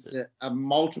Leonard is a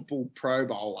multiple Pro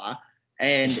Bowler,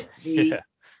 and he.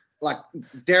 Like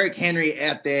Derrick Henry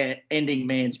out there ending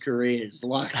man's careers.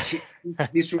 Like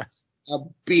this was a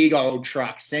big old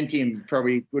truck. Sent him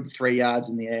probably a good 3 yards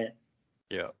in the air.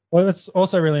 Yeah. Well, it's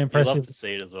also really impressive. I'd love to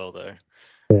see it as well, though.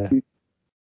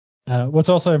 Yeah. What's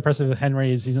also impressive with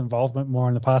Henry is his involvement more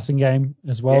in the passing game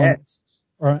as well.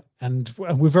 Yeah. And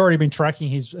we've already been tracking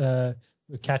his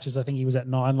catches. I think he was at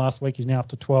 9 last week. He's now up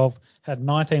to 12. Had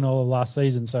 19 all of last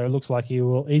season, so it looks like he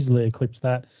will easily eclipse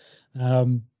that.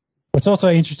 What's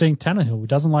also interesting, Tannehill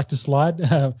doesn't like to slide.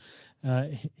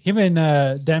 Him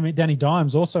and Danny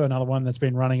Dimes, also another one that's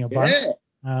been running a bunch.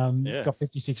 Got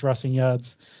 56 rushing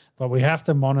yards. But we have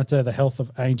to monitor the health of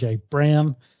A.J.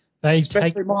 Brown.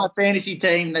 Especially my fantasy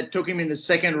team that took him in the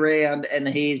second round, and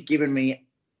he's given me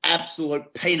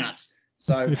absolute peanuts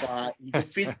so far. He's a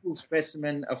physical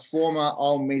specimen, a former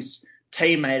Ole Miss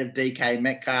teammate of DK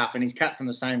Metcalf, and he's cut from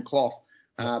the same cloth.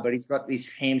 But he's got this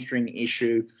hamstring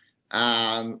issue.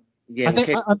 I'm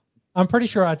pretty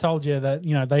sure I told you that,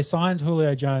 they signed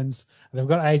Julio Jones. They've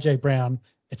got A.J. Brown.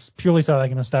 It's purely so they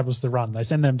can establish the run. They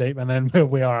send them deep, and then we'll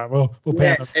be all right. We'll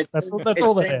pound them. That's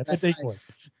all they're there. They're deep boys.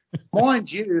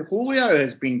 Mind you, Julio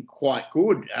has been quite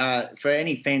good for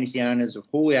any fantasy owners of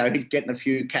Julio. He's getting a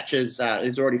few catches.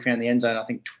 He's already found the end zone, I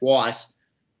think, twice.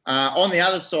 On the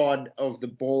other side of the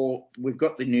ball, we've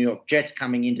got the New York Jets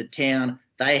coming into town.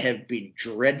 They have been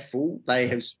dreadful. They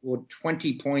have scored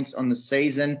 20 points on the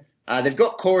season. They've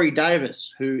got Corey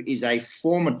Davis, who is a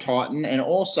former Titan and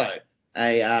also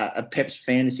a Peps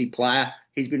fantasy player.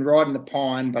 He's been riding the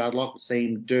pine, but I'd like to see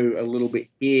him do a little bit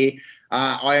here.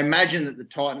 I imagine that the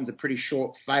Titans are pretty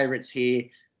short favourites here.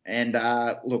 And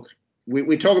look,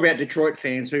 we talk about Detroit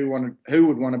fans. Who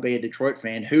would want to be a Detroit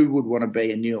fan? Who would want to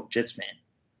be a New York Jets fan?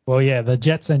 Well, yeah, the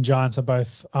Jets and Giants are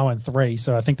both 0-3,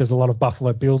 so I think there's a lot of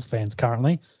Buffalo Bills fans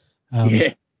currently.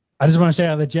 I just want to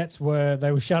shout out the Jets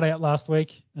were shut out last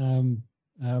week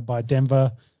by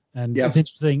Denver. And It's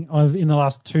interesting. In the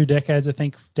last 2 decades, I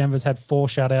think Denver's had 4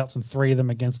 shutouts and 3 of them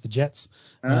against the Jets.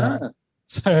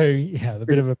 So, yeah, a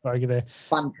bit of a bogey there.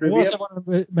 Fun trivia. I also want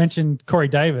to mention Corey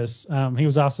Davis. He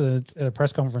was asked at a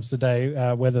press conference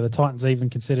today whether the Titans even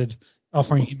considered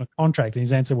offering him a contract, and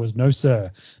his answer was no, sir.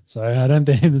 So I don't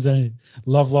think there's any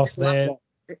love lost there.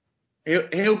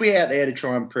 He'll be out there to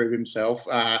try and prove himself.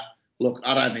 Look,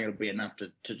 I don't think it'll be enough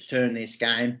to turn this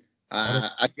game.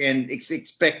 Again,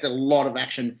 expect a lot of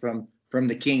action from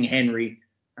the King Henry,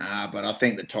 but I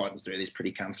think the Titans do this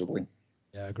pretty comfortably.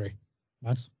 Yeah, I agree.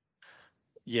 Nice.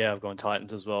 Yeah, I've gone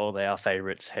Titans as well. They are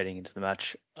favourites heading into the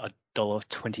match.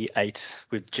 $1.28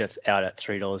 with Jets out at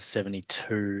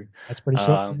 $3.72. That's pretty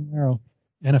short for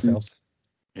the NFL.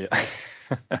 Yeah.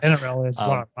 NFL is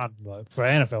one for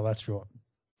NFL. That's short.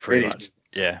 Pretty much.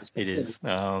 Yeah, it is.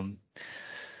 Total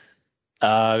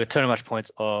match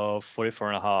points of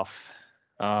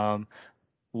 44.5.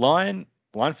 Line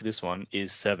for this one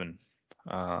is 7.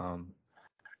 So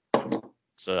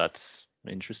that's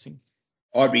interesting.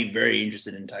 I'd be very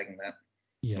interested in taking that.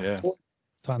 Yeah.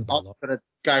 I'm going to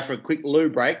go for a quick loo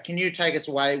break. Can you take us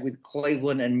away with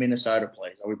Cleveland and Minnesota,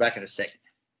 please? I'll be back in a second.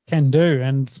 Can do.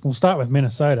 And we'll start with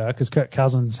Minnesota because Kirk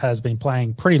Cousins has been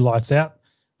playing pretty lights out.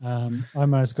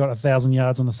 Almost got 1,000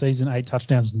 yards on the season, 8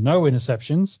 touchdowns, no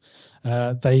interceptions.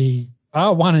 They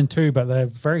are 1-2, but they're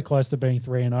very close to being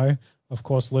 3-0. of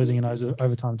course, losing in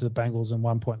overtime to the Bengals and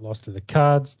 1 point loss to the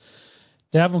Cards.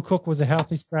 Dalvin Cook was a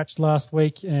healthy scratch last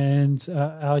week, and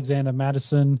Alexander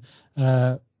Madison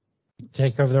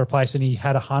take over the replacement. He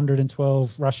had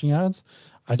 112 rushing yards.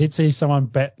 I did see someone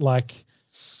bet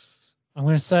I'm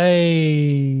going to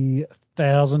say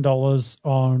 $1,000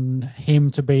 on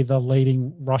him to be the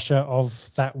leading rusher of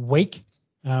that week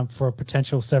for a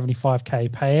potential $75K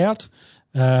payout.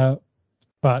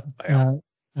 But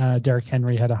Derrick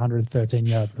Henry had 113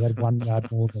 yards. He had 1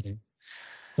 yard more than him.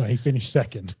 So he finished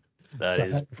second. That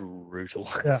is brutal.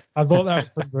 Yeah, I thought that was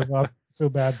pretty brutal. I feel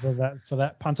bad for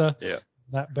that punter. Yeah.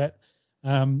 That bet.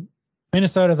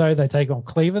 Minnesota, though, they take on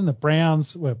Cleveland. The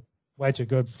Browns were way too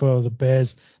good for the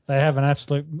Bears. They have an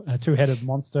absolute two-headed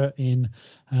monster in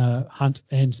Hunt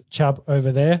and Chubb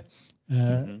over there.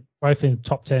 Both in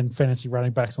top 10 fantasy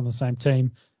running backs on the same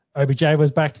team. OBJ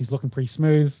was back. He's looking pretty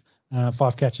smooth.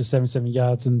 5 catches, 77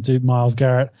 yards. And Myles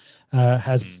Garrett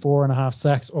has 4.5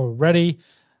 sacks already.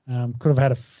 Could have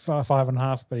had a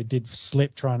 5.5, but he did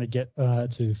slip trying to get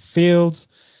to Fields.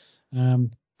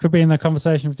 Could be in the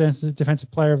conversation for Defensive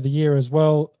Player of the Year as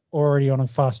well, already on a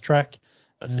fast track.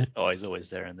 That's it. Oh, he's always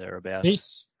there and thereabouts.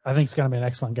 This, I think, is going to be an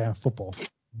excellent game of football.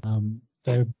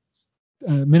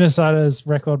 Minnesota's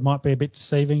record might be a bit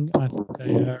deceiving. I think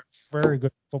they are a very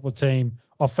good football team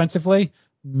offensively.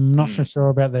 Not so sure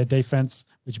about their defense,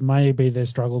 which may be their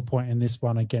struggle point in this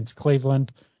one against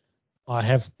Cleveland. I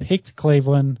have picked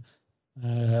Cleveland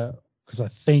because I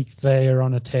think they are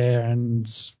on a tear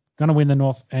and going to win the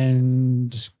North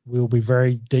and will be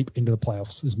very deep into the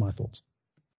playoffs, is my thoughts.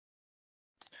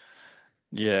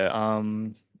 Yeah,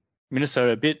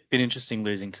 Minnesota, a bit interesting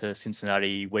losing to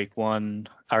Cincinnati week 1,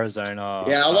 Arizona.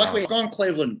 Yeah, I like we've gone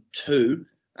Cleveland too,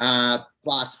 but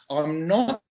I'm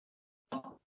not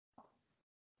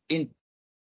in.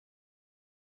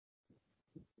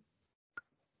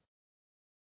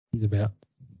 He's about.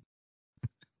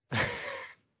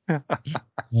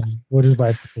 What is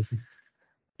my?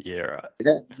 Yeah, right. Is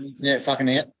that internet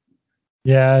fucking out?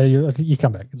 Yeah, you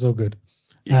come back. It's all good.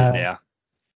 Yeah.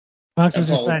 Marks was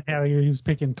just saying how he was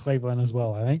picking Cleveland as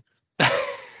well, I think.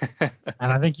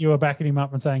 And I think you were backing him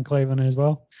up and saying Cleveland as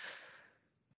well.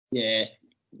 Yeah.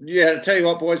 Yeah, I'll tell you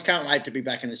what, boys, can't wait to be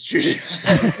back in the studio.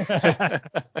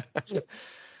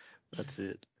 That's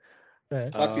it.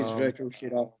 Fuck this virtual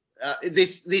shit off.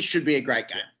 This should be a great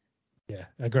game. Yeah,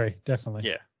 agree, definitely.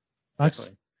 Yeah, Marks?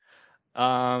 Definitely.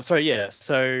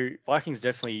 So Vikings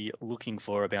definitely looking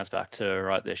for a bounce back to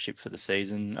right their ship for the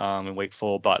season in week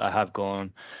 4, but I have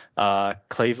gone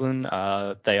Cleveland.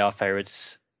 They are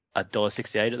favourites at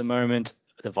 $1.68 at the moment.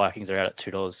 The Vikings are out at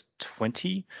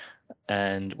 $2.20,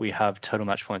 and we have total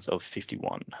match points of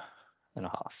 51.5.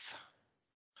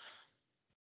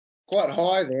 Quite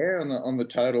high there on the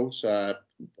total, so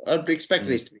I'd expect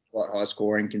this to be quite high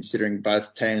scoring considering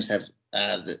both teams have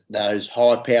those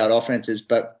high-powered offenses,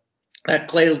 but that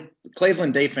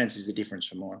Cleveland defense is the difference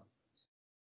for mine.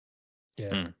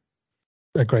 Yeah,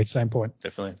 agreed. Same point.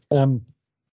 Definitely.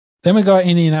 Then we got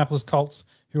Indianapolis Colts,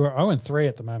 who are 0-3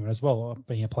 at the moment as well,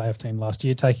 being a playoff team last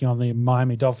year, taking on the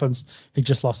Miami Dolphins, who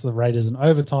just lost to the Raiders in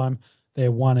overtime.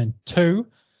 They're 1-2.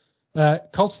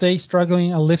 Colts D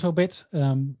struggling a little bit.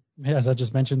 As I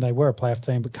just mentioned, they were a playoff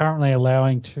team, but currently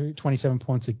allowing 27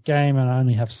 points a game and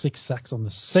only have 6 sacks on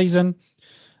the season.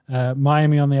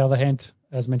 Miami, on the other hand,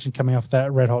 as mentioned, coming off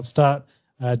that red-hot start,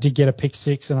 did get a pick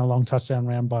 6 and a long touchdown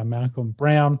round by Malcolm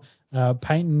Brown.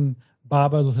 Peyton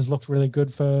Barber has looked really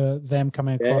good for them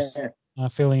coming across,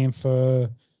 filling in for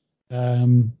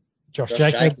Josh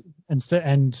Jacobs.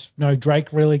 And no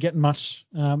Drake really getting much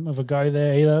of a go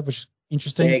there either, which is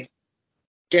interesting. Yeah.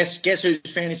 Guess whose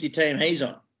fantasy team he's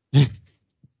on?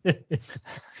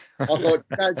 I thought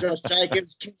Josh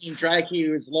Jacobs, Kenyon Drake, he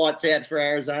was lights out for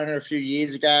Arizona a few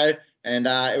years ago, and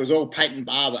it was all Peyton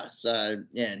Barber. So,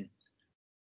 yeah,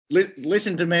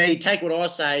 listen to me. Take what I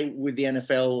say with the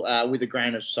NFL with a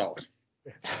grain of salt.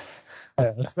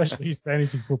 Yeah, especially his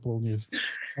fantasy football news.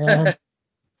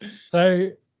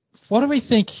 So what do we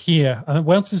think here?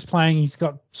 Wentz is playing. He's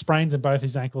got sprains in both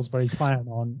his ankles, but he's playing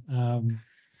on,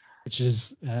 which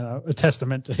is a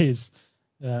testament to his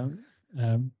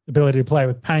ability to play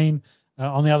with pain.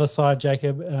 On the other side,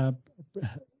 Jacob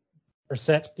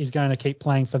Brissett is going to keep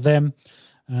playing for them.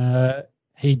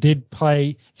 He did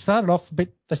play. He started off a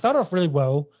bit. They started off really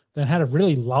well, then had a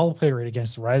really lull period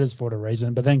against the Raiders for whatever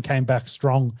reason, but then came back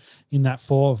strong in that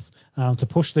fourth to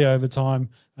push the overtime,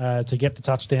 to get the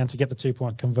touchdown, to get the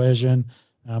 2-point conversion.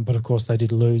 But of course, they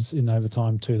did lose in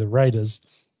overtime to the Raiders.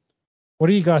 What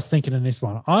are you guys thinking in this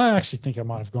one? I actually think I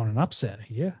might have gone an upset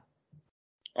here.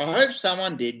 I hope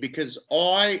someone did because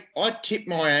I tipped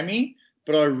Miami,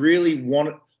 but I really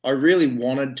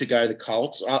wanted to go the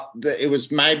Colts. It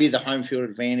was maybe the home field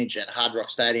advantage at Hard Rock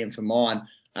Stadium for mine,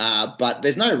 but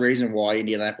there's no reason why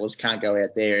Indianapolis can't go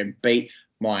out there and beat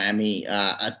Miami,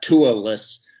 a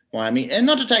tourless Miami. And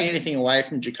not to take anything away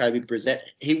from Jacoby Brissett,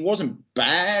 he wasn't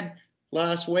bad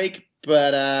last week,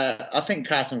 but I think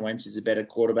Carson Wentz is a better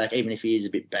quarterback, even if he is a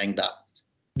bit banged up.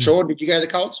 Sean, did you go the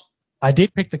Colts? I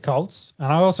did pick the Colts,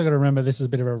 and I also got to remember this is a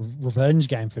bit of a revenge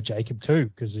game for Jacob too,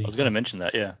 because I was going to mention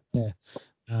that, yeah.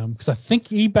 Because I think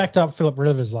he backed up Philip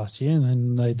Rivers last year, and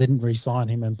then they didn't re-sign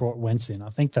him and brought Wentz in. I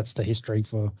think that's the history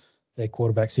for their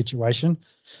quarterback situation.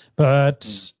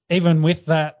 But even with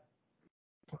that,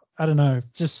 I don't know.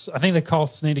 I think the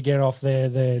Colts need to get off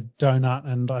their donut,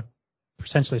 and I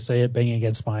potentially see it being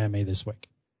against Miami this week.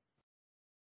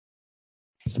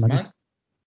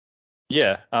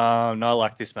 Yeah, no, I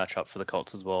like this matchup for the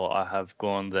Colts as well. I have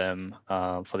gone them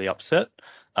for the upset.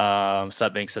 So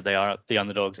that being said, they are the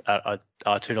underdogs at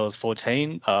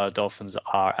 $2.14. Dolphins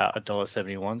are at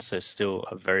 $1.71, so still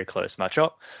a very close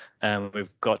matchup. And we've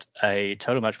got a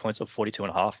total match points of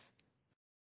 42.5.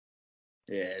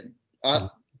 Yeah,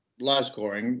 low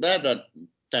scoring. Don't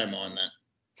mind that.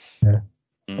 Yeah,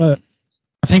 well,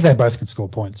 I think they both can score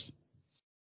points.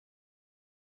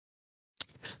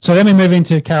 So then we move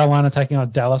into Carolina taking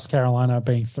on Dallas. Carolina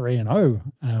being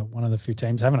 3-0, one of the few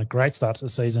teams having a great start to the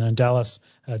season, and Dallas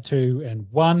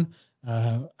 2-1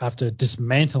 after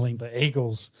dismantling the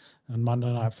Eagles on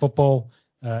Monday Night Football.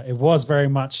 It was very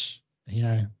much,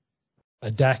 a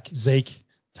Dak, Zeke,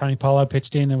 Tony Pollard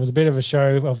pitched in. It was a bit of a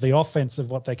show of the offense of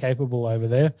what they're capable over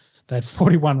there. They had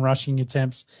 41 rushing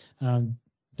attempts.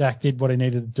 Dak did what he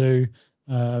needed to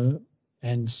do,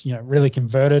 and really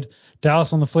converted.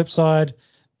 Dallas on the flip side,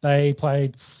 they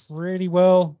played pretty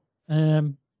well.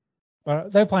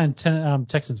 But they were playing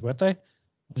Texans, weren't they?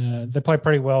 They played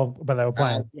pretty well, but they were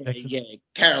playing Texans. Yeah,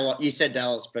 Carolina. You said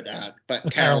Dallas, but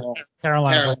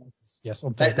Carolina. Yes,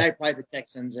 on Thursday. They played the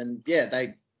Texans, and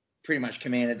they pretty much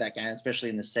commanded that game, especially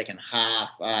in the second half.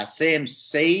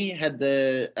 CMC had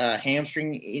the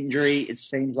hamstring injury. It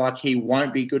seems like he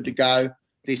won't be good to go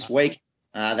this week.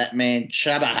 That man,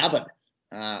 Chuba Hubbard.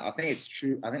 I think it's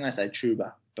true. I think they say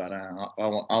Chuba, but I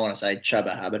want to say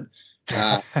Chuba Hubbard.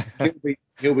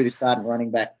 He'll be the starting running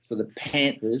back for the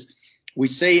Panthers. We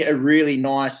see a really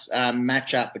nice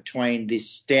matchup between this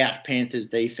stout Panthers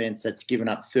defense that's given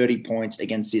up 30 points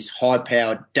against this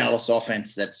high-powered Dallas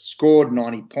offense that's scored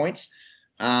 90 points.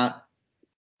 The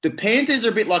Panthers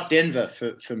are a bit like Denver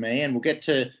for me, and we'll get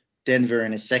to Denver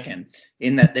in a second,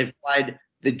 in that they've played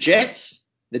the Jets,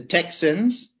 the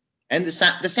Texans, and the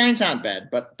Saints aren't bad,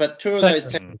 but two of those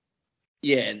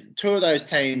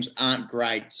teams aren't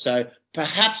great. So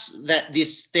perhaps that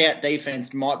this stout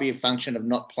defense might be a function of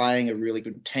not playing a really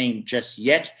good team just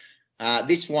yet.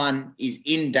 This one is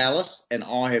in Dallas, and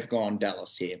I have gone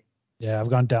Dallas here. Yeah, I've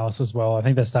gone Dallas as well. I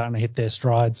think they're starting to hit their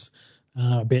strides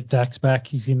a bit. Dak's back.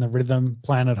 He's in the rhythm,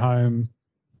 playing at home.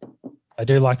 I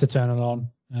do like to turn it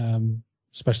on,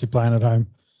 especially playing at home.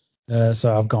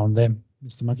 So I've gone them,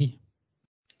 Mr. Monkey.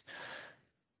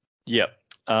 Yep.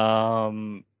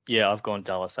 I've gone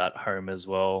Dallas at home as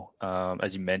well.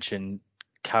 As you mentioned,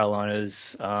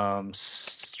 Carolina's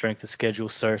strength of schedule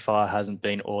so far hasn't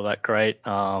been all that great.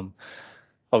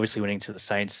 Obviously, winning to the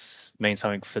Saints means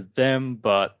something for them,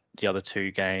 but the other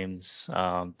two games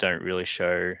don't really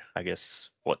show, I guess,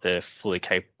 what they're fully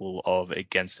capable of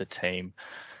against a team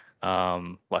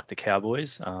like the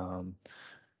Cowboys.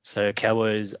 So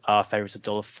Cowboys are favourites at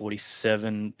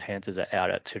 $1.47. Panthers are out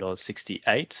at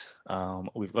 $2.68.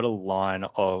 We've got a line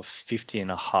of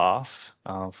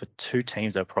 50.5 for two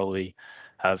teams that probably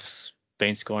have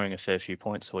been scoring a fair few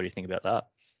points. So what do you think about that?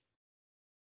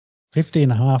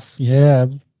 50.5. Yeah,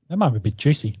 that might be a bit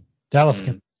juicy. Dallas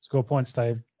can score points.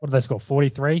 What did they score?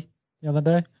 43 the other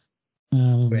day.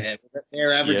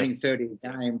 They're averaging 30 a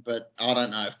game, but I don't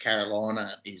know if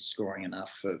Carolina is scoring enough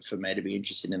for me to be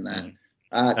interested in that.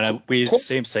 And with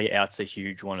CMC out's a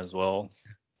huge one as well.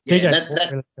 Yeah,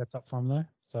 DJ really stepped up from though.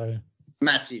 So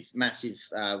massive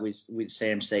with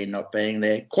CMC not being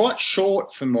there. Quite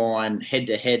short for mine head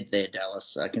to head there,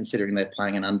 Dallas, considering they're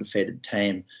playing an undefeated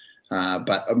team.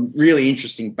 But a really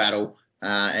interesting battle.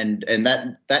 And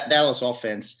that Dallas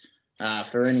offense,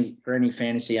 for any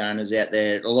fantasy owners out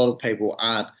there, a lot of people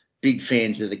aren't big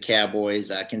fans of the Cowboys,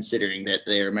 considering that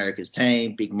they're America's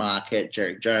team, big market,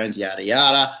 Jerry Jones, yada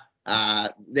yada.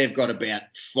 They've got about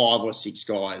 5 or 6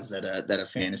 guys that are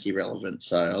fantasy relevant,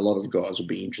 so a lot of guys will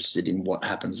be interested in what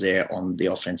happens there on the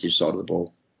offensive side of the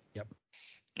ball. Yep,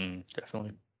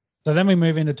 definitely. So then we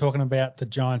move into talking about the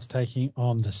Giants taking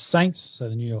on the Saints. So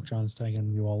the New York Giants taking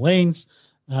on New Orleans.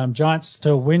 Giants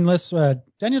still winless.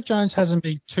 Daniel Jones hasn't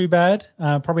been too bad.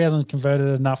 Probably hasn't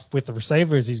converted enough with the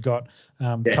receivers he's got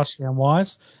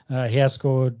touchdown-wise. He has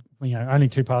scored only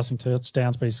 2 passing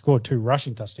touchdowns, but he's scored 2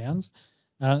 rushing touchdowns.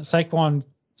 Saquon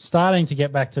starting to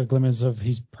get back to glimmers of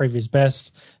his previous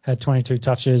best, had 22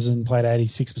 touches and played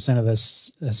 86% of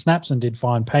the snaps and did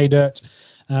fine pay dirt.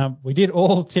 We did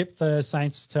all tip the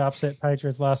Saints to upset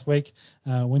Patriots last week.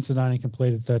 Winston only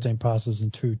completed 13 passes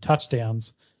and 2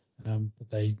 touchdowns, but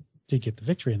they did get the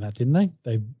victory in that, didn't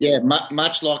they?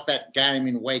 Much like that game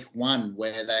in week 1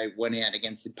 where they went out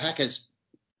against the Packers.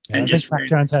 I think Mac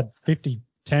Jones had 50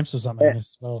 attempts or something in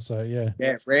this as well, so yeah.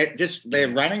 Yeah, just their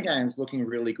running game's looking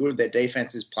really good. Their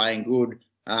defense is playing good.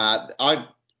 I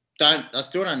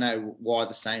still don't know why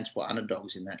the Saints were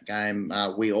underdogs in that game.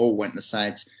 We all went the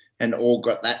Saints and all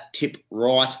got that tip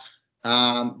right.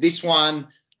 This one,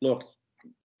 look,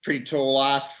 pretty tall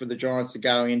ask for the Giants to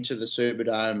go into the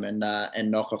Superdome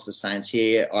and knock off the Saints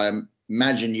here. I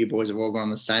imagine you boys have all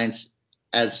gone the Saints,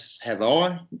 as have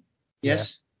I.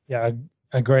 Yes? Yeah,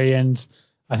 I agree. And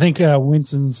I think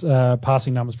Winston's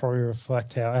passing numbers probably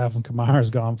reflect how Alvin Kamara has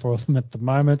gone for them at the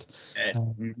moment.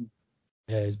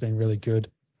 Yeah, he's been really good.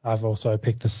 I've also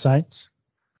picked the Saints.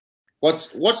 What's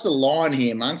the line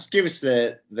here, Monks? Give us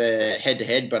the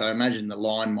head-to-head, but I imagine the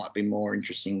line might be more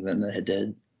interesting than the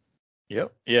head-to-head.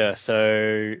 Yep. Yeah,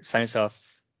 so Saints are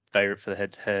favourite for the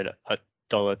head-to-head at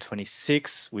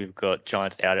 $1.26. We've got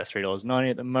Giants out at $3.90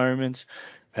 at the moment.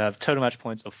 We have total match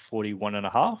points of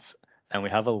 41.5, and we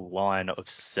have a line of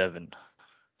 7.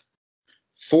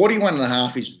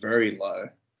 41.5 is very low.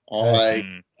 I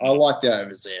like the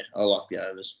overs there. I like the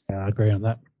overs. Yeah, I agree on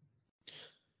that.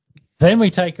 Then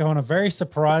we take on a very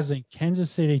surprising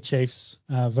Kansas City Chiefs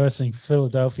versus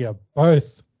Philadelphia,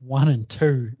 both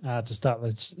 1-2 to start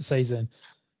the season.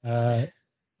 There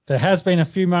has been a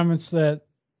few moments that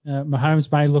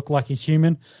Mahomes may look like he's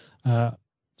human.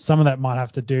 Some of that might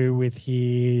have to do with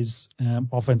his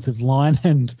offensive line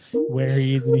and where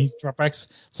he is in his dropbacks.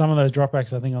 Some of those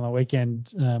dropbacks, I think, on the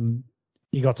weekend,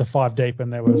 he got to 5 deep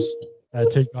and there was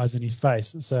 2 guys in his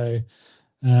face. So,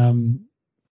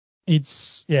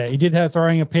 he did have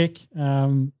throwing a pick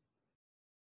in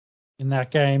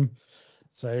that game.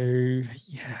 So,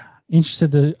 yeah,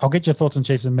 I'll get your thoughts on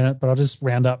Chiefs in a minute, but I'll just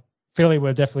round up. Philly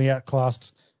were definitely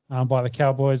outclassed by the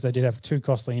Cowboys. They did have 2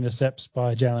 costly intercepts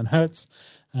by Jalen Hurts.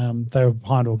 They were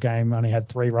behind all game, only had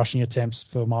 3 rushing attempts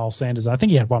for Miles Sanders. I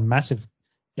think he had one massive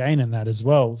gain in that as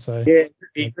well. So yeah,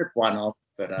 he ripped one off,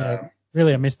 but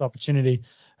really a missed opportunity.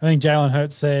 I think Jalen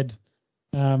Hurts said,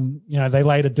 they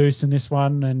laid a deuce in this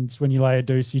one, and when you lay a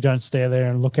deuce, you don't stare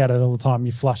there and look at it all the time.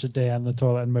 You flush it down the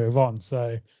toilet and move on.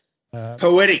 So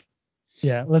poetic.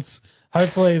 Yeah,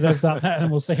 hopefully they've done that, and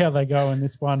we'll see how they go in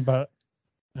this one. But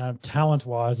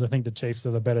talent-wise, I think the Chiefs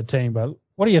are the better team. But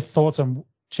what are your thoughts on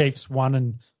Chiefs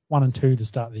 1-2 to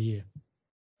start the year?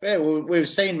 Yeah, well, we've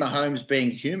seen Mahomes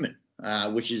being human,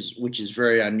 which is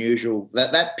very unusual.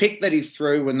 That pick that he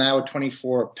threw when they were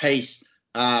 24 apiece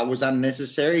was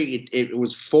unnecessary. It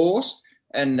was forced,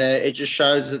 and it just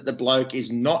shows that the bloke is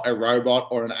not a robot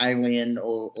or an alien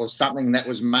or something that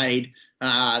was made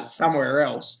somewhere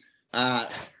else.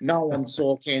 No one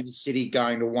saw Kansas City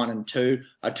going to 1-2.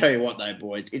 I tell you what, though,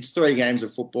 boys, it's 3 games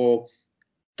of football.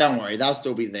 Don't worry, they'll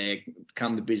still be there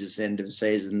come the business end of the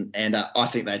season, and I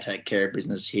think they take care of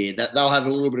business here. They'll have a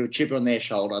little bit of a chip on their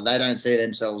shoulder. They don't see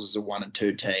themselves as a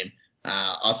 1-2 team.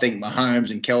 I think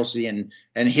Mahomes and Kelsey and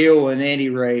Hill and Andy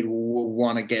Reid will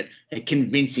want to get a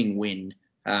convincing win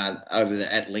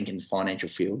at Lincoln Financial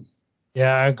Field.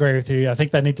 Yeah, I agree with you. I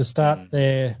think they need to start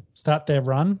their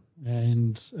run,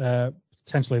 and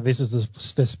potentially this is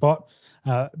the spot.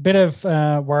 Bit of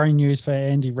worrying news for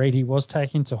Andy Reid. He was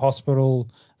taken to hospital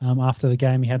after the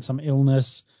game. He had some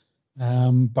illness,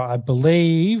 but I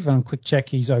believe, on a quick check,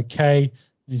 he's okay.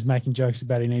 He's making jokes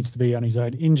about he needs to be on his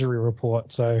own injury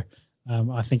report. So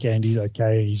I think Andy's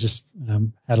okay. He's just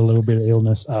had a little bit of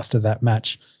illness after that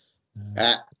match.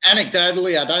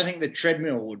 Anecdotally, I don't think the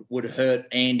treadmill would hurt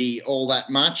Andy all that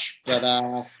much.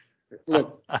 But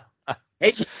look,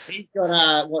 he's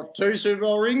got 2 Super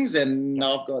Bowl rings, and yes.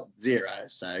 I've got 0.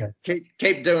 So yes.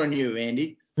 keep doing you,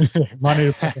 Andy. Might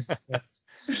need to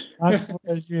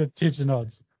What's your tips and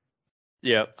odds?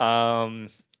 Yeah,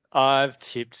 I've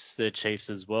tipped the Chiefs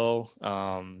as well.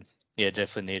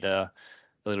 Definitely need a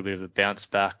little bit of a bounce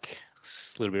back,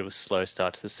 a little bit of a slow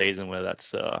start to the season, where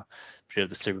that's a bit of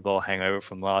the Super Bowl hangover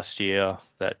from last year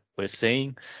that we're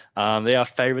seeing. They are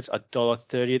favourites at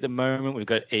 $1.30 at the moment. We've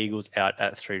got Eagles out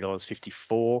at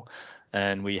 $3.54,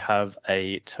 and we have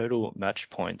a total match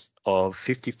points of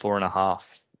 54.5.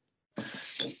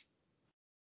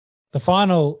 The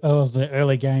final of the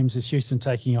early games is Houston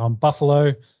taking on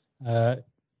Buffalo.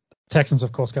 Texans,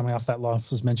 of course, coming off that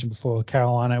loss, as mentioned before,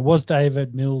 Carolina. It was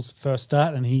David Mills' first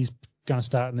start, and he's going to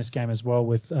start in this game as well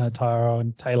with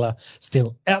Tyrone Taylor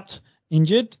still out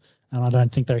injured. And I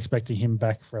don't think they're expecting him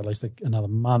back for at least another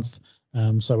month.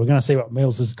 So we're going to see what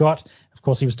Mills has got. Of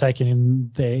course, he was taken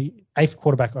in the 8th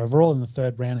quarterback overall in the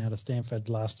 3rd round out of Stanford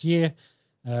last year.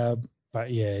 But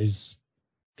yeah,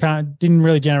 didn't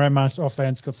really generate much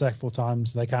offense, got sacked 4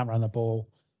 times. They can't run the ball.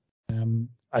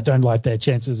 I don't like their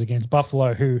chances against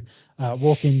Buffalo, who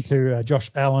walk into Josh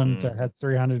Allen that had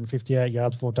 358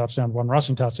 yards, 4 touchdowns, 1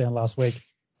 rushing touchdown last week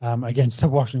against the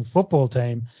Washington football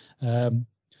team.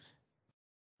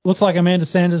 Looks like Amanda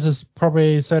Sanders has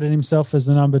probably asserted himself as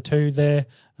the number 2 there.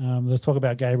 Let's talk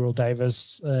about Gabriel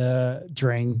Davis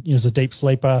he was a deep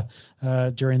sleeper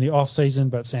during the off season,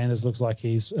 but Sanders looks like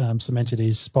he's cemented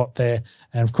his spot there.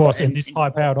 And of course, in this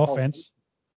high-powered offense,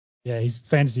 he's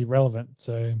fantasy relevant.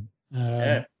 So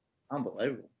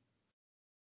unbelievable.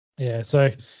 Yeah, so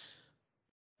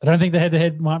I don't think the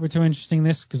head-to-head might be too interesting in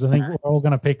this because I think we're all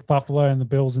going to pick Buffalo and the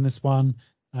Bills in this one.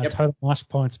 Total match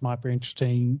points might be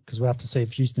interesting because we'll have to see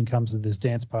if Houston comes to this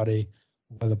dance party,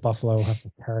 whether Buffalo will have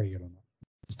to carry it or not.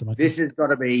 This has got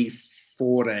to be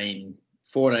 14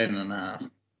 and a half.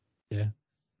 Yeah.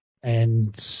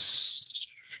 And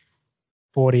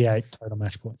 48 total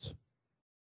match points.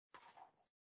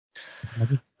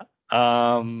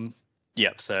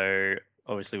 So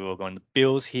obviously we're going the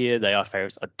Bills here. They are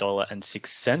favourites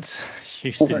 $1.06.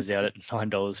 Houston is out at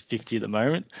 $9.50 at the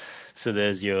moment. So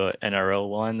there's your NRL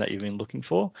line that you've been looking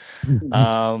for.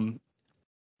 The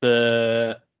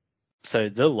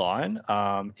line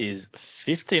is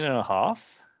 15.5.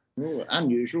 Ooh,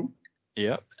 unusual.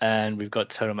 Yep, and we've got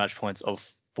total match points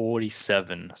of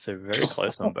 47. So very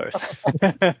close on both.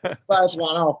 First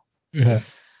one off. Yeah.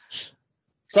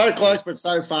 So close, but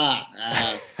so far.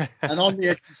 And on the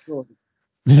extra story.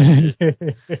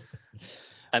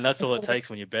 And that's all it takes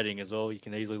when you're betting as well. You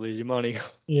can easily lose your money.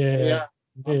 Yeah.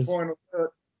 It is.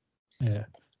 Yeah.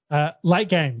 Late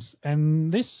games,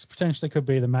 and this potentially could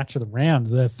be the match of the round.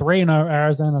 The 3-0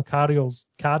 Arizona Cardinals,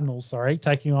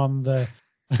 taking on the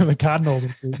Cardinals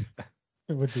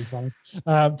would be funny.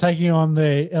 Taking on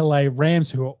the LA Rams,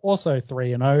 who are also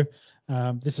 3-0.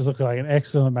 This is looking like an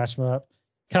excellent matchup.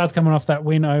 Cards coming off that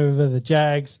win over the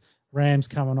Jags. Rams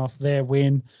coming off their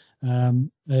win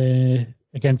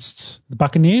against the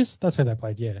Buccaneers. That's how they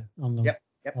played,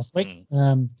 last week.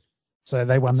 So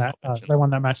they won that. They won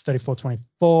that match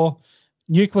 34-24.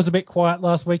 Nuke was a bit quiet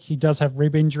last week. He does have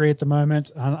rib injury at the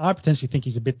moment, and I potentially think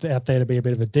he's a bit out there to be a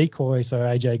bit of a decoy. So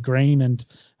AJ Green and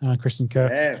Christian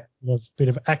Kirk have a bit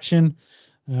of action.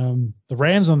 The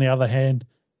Rams, on the other hand,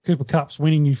 Cooper Kupp's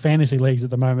winning you fantasy leagues at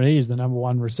the moment. He is the number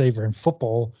 1 receiver in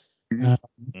football.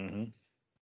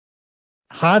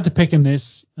 Hard to pick in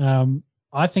this.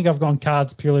 I think I've gone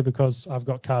Cards purely because I've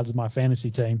got Cards in my fantasy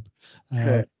team.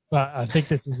 But I think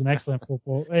this is an excellent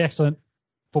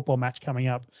football match coming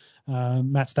up.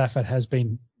 Matt Stafford has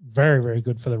been very, very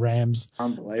good for the Rams.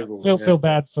 Unbelievable. Feel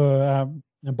bad for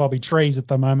Bobby Trees at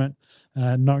the moment,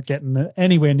 not getting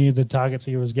anywhere near the targets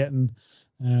he was getting.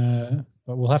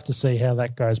 But we'll have to see how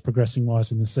that goes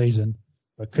progressing-wise in the season.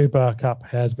 But Cooper Kupp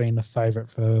has been the favourite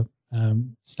for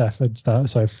Stafford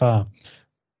so far.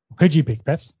 Who'd you pick,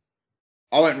 Peps?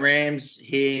 I went Rams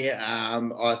here.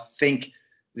 I think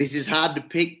this is hard to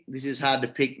pick.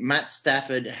 Matt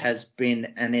Stafford has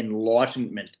been an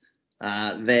enlightenment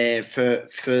there for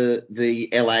the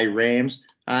LA Rams.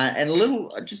 And a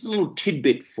little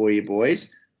tidbit for you boys.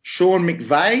 Sean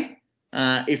McVay,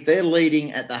 if they're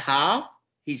leading at the half,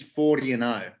 he's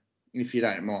 40-0, if you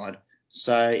don't mind.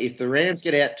 So if the Rams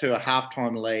get out to a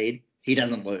halftime lead, he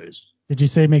doesn't lose. Did you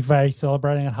see McVay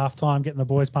celebrating at halftime, getting the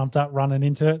boys pumped up, running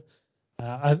into it?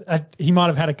 He might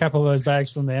have had a couple of those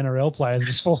bags from the NRL players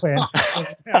beforehand.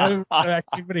 The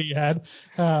activity he had.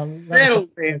 Not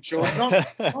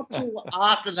till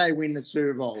after they win the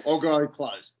Super Bowl or go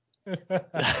close.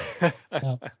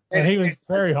 And he was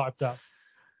very hyped up.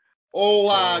 All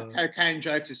cocaine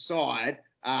jokes aside,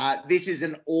 this is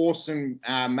an awesome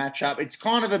matchup. It's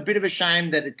kind of a bit of a shame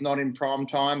that it's not in prime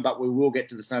time, but we will get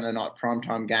to the Sunday night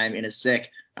primetime game in a sec,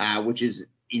 which is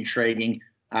intriguing.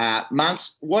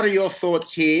 Monks, what are your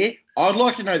thoughts here? I'd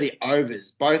like to know the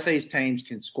overs. Both these teams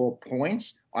can score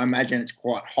points. I imagine it's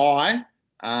quite high,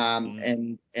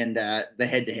 and the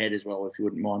head-to-head as well, if you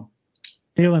wouldn't mind.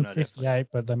 Feeling 58,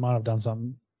 but they might have done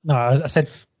something. No, I said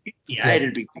 58.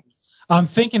 It'd be. I'm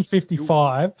thinking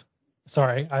 55.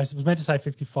 Sorry, I was meant to say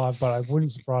 55, but it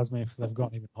wouldn't surprise me if they've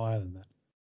gone even higher than that.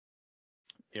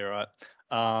 You're right.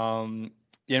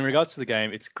 in regards to the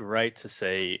game, it's great to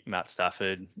see Matt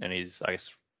Stafford and his, I guess,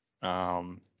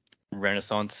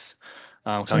 renaissance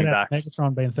coming back.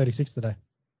 Megatron being 36 today.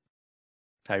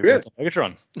 Hey, Really?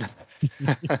 Megatron.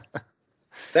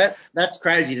 That's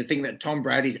crazy to think that Tom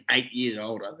Brady's 8 years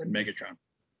older than Megatron.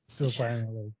 Still playing in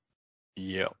the league.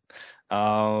 Yeah.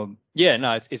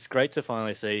 No, it's great to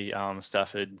finally see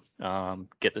Stafford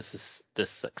get the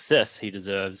success he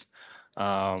deserves.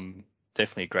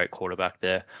 Definitely a great quarterback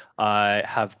there. I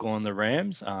have gone the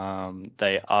Rams.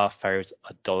 They are favourites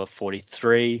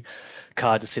 $1.43.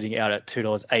 Cards are sitting out at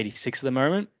 $2.86 at the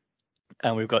moment.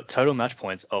 And we've got total match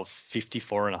points of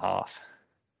 54.5.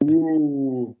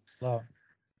 Ooh. Wow.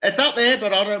 It's up there,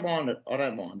 but I don't mind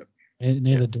it.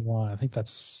 Neither do I. I think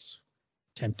that's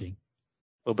tempting.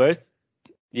 Well, both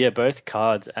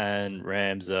Cards and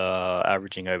Rams are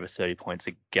averaging over 30 points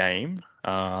a game.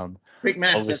 Quick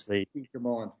maths, obviously. Come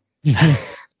on. Bet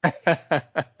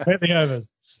the overs.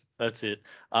 That's it.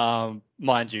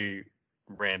 Mind you,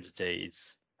 Rams D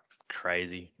is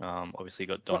crazy. Obviously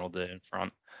got Donald there in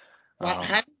front. But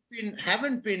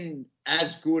haven't been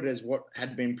as good as what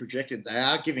had been projected. They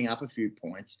are giving up a few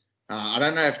points. I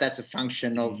don't know if that's a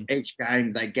function of each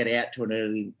game they get out to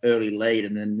an early lead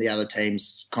and then the other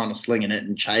team's kind of slinging it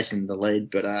and chasing the lead.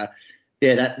 But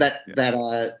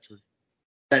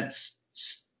that's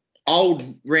old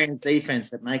Rams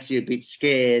defense that makes you a bit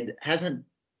scared. Hasn't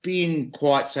been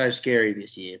quite so scary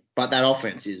this year, but that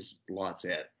offense is lights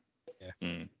out.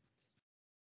 Yeah.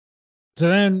 So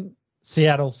then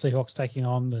Seattle Seahawks taking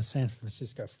on the San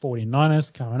Francisco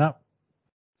 49ers coming up.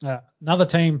 Another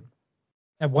team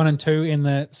at 1-2 in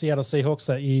the Seattle Seahawks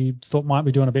that you thought might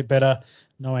be doing a bit better,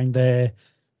 knowing their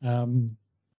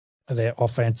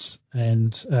offense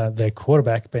and their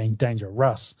quarterback being Danger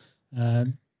Russ. I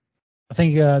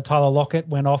think Tyler Lockett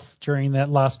went off during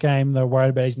that last game. They were worried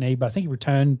about his knee, but I think he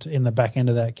returned in the back end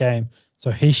of that game,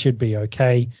 so he should be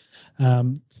okay.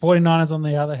 49ers, on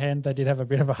the other hand, they did have a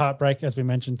bit of a heartbreak, as we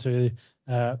mentioned, to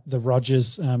the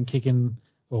Rodgers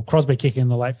Crosby kicking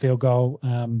the late field goal,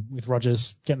 with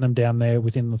Rodgers getting them down there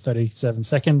within the 37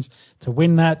 seconds to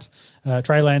win that.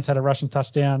 Trey Lance had a rushing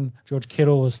touchdown. George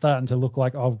Kittle is starting to look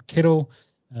like old Kittle.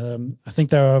 I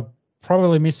think they were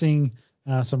probably missing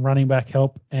some running back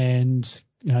help and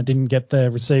didn't get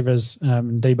the receivers,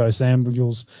 Deebo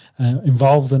Samuels,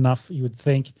 involved enough, you would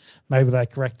think. Maybe they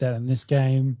correct that in this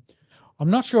game. I'm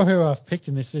not sure who I've picked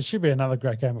in this. It should be another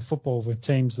great game of football with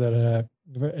teams that are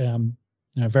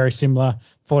very similar.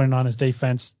 49ers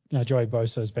defense, Joey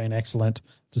Bosa has been excellent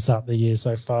to start the year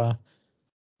so far.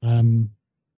 I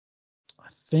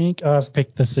think I've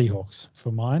picked the Seahawks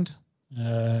for mine.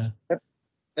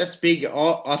 That's big.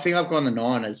 I think I've gone the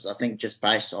Niners. I think just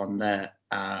based on the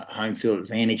home field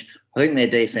advantage. I think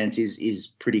their defense is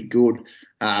pretty good.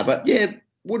 But yeah,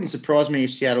 wouldn't surprise me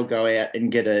if Seattle go out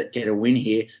and get a win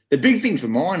here. The big thing for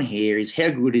mine here is how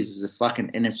good is the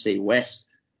fucking NFC West.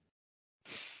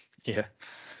 Yeah.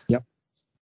 Yep.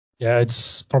 Yeah,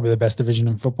 it's probably the best division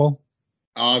in football.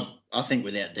 I think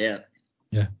without doubt.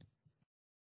 Yeah.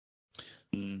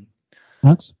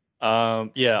 Max?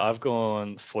 I've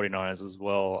gone 49ers as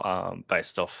well,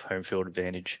 based off home field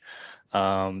advantage. They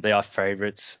are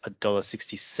favourites,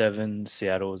 $1.67.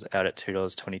 Seattle's out at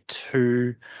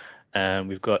 $2.22. And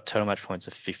we've got total match points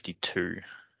of 52.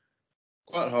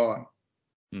 Quite high.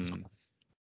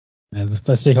 Yeah, the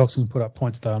Seahawks can put up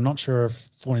points, though. I'm not sure if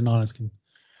 49ers can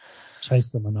chase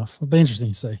them enough. It'll be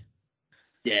interesting to see.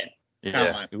 Yeah.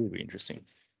 It will be interesting.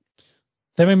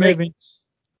 Then we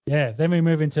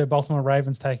move into Baltimore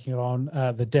Ravens taking on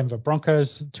the Denver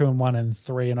Broncos, 2-1 and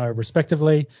 3-0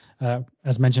 respectively.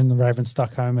 As mentioned, the Ravens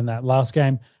stuck home in that last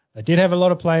game. They did have a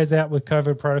lot of players out with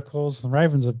COVID protocols. The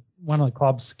Ravens are one of the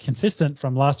clubs consistent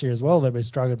from last year as well. They've been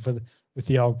struggling with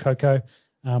the old Coco.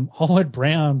 Hollywood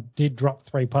Brown did drop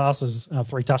three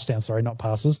touchdowns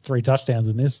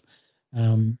in this,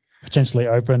 potentially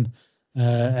open,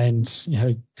 and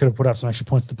could have put up some extra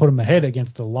points to put them ahead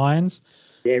against the Lions.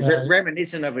 Yeah,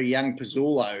 reminiscent of a young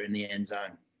Pizzullo in the end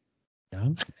zone.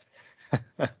 Young?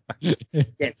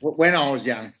 Yeah, when I was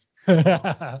young.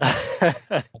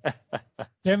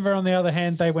 Denver, on the other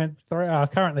hand, they went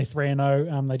currently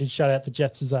 3-0. They did shut out the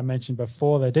Jets, as I mentioned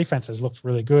before. Their defense has looked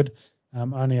really good.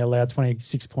 Only allowed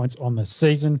 26 points on the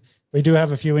season. We do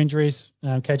have a few injuries.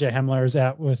 KJ Hamler is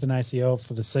out with an ACL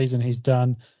for the season. He's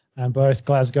done. Both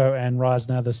Glasgow and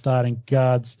Reisner, the starting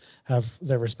guards, have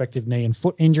their respective knee and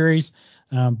foot injuries.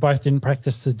 Both didn't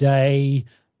practice today.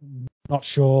 Not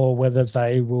sure whether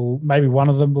they will. Maybe one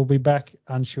of them will be back.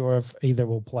 Unsure if either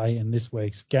will play in this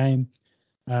week's game.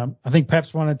 I think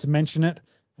Peps wanted to mention it.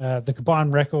 The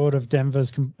combined record of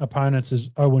Denver's opponents is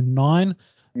 0-9.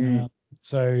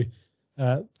 So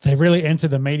they really enter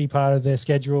the meaty part of their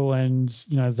schedule, and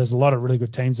there's a lot of really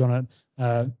good teams on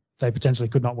it. They potentially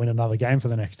could not win another game for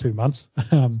the next 2 months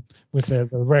with the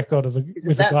record of the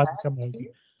guys coming.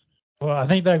 Well, I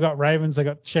think they've got Ravens, they've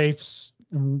got Chiefs,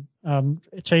 and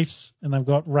they've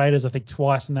got Raiders, I think,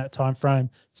 twice in that time frame.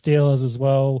 Steelers as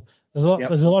well.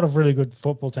 There's a lot of really good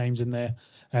football teams in there,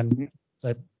 and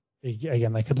they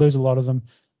could lose a lot of them.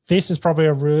 This is probably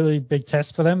a really big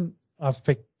test for them. I've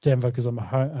picked Denver because I'm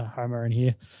a homer in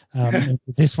here.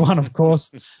 This one, of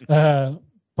course,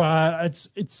 but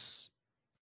it's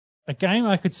a game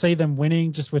I could see them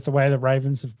winning just with the way the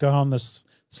Ravens have gone, this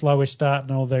slowish start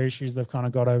and all their issues they've kind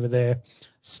of got over there,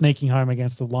 sneaking home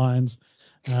against the Lions.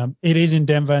 It is in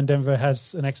Denver, and Denver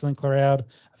has an excellent crowd.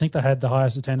 I think they had the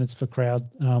highest attendance for crowd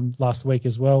last week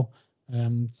as well.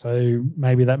 So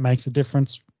maybe that makes a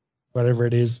difference, whatever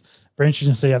it is. Very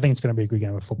interesting to see. I think it's going to be a good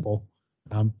game of football.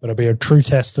 But it'll be a true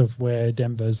test of where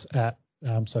Denver's at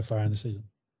so far in the season.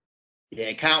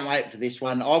 Yeah, can't wait for this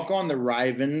one. I've gone the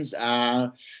Ravens.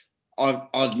 I'm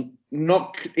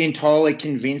not entirely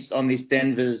convinced on this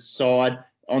Denver's side.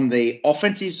 On the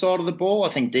offensive side of the ball, I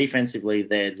think defensively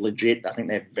they're legit. I think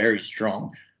they're very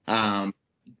strong. And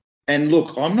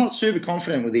look, I'm not super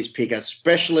confident with this pick,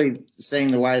 especially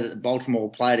seeing the way that Baltimore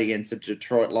played against the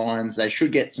Detroit Lions. They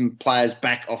should get some players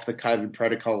back off the COVID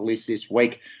protocol list this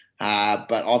week.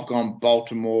 But I've gone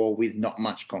Baltimore with not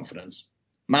much confidence.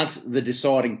 Mark's the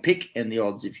deciding pick and the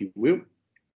odds, if you will.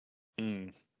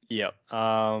 Yep.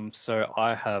 So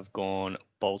I have gone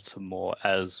Baltimore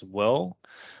as well.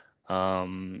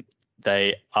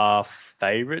 They are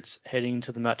favourites heading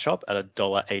into the matchup at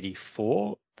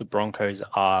 $1.84. The Broncos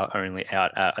are only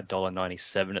out at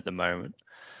 $1.97 at the moment.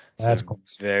 That's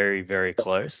close. Very, very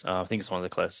close. I think it's one of the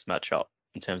closest matchup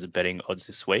in terms of betting odds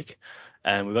this week.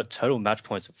 And we've got total match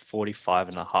points of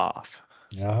 45.5.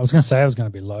 Yeah, I was going to say it was going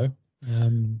to be low.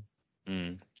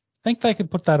 I think they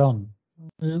could put that on.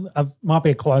 It might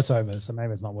be a close over, so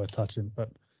maybe it's not worth touching, but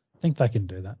I think they can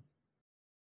do that.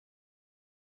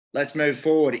 Let's move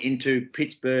forward into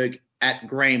Pittsburgh at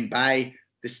Green Bay.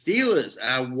 The Steelers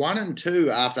are 1-2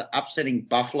 after upsetting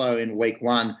Buffalo in week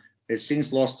 1. They've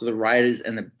since lost to the Raiders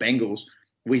and the Bengals.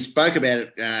 We spoke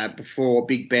about it before.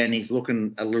 Big Ben, he's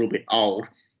looking a little bit old.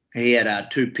 He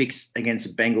had 2 picks against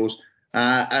the Bengals.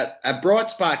 A bright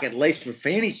spark, at least for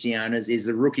fantasy owners, is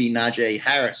the rookie Najee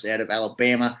Harris out of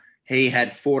Alabama. He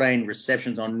had 14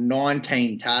 receptions on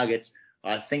 19 targets.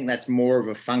 I think that's more of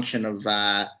a function of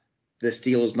the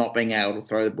Steelers not being able to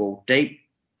throw the ball deep.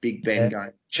 Big Ben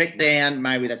going check down.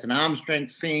 Maybe that's an arm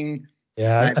strength thing.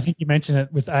 Yeah, maybe. I think you mentioned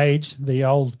it with age. The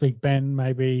old Big Ben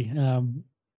maybe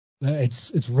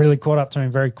it's really caught up to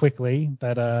him very quickly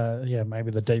that maybe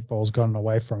the deep ball's gotten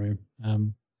away from him.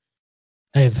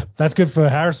 Hey, that's good for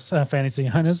Harris fantasy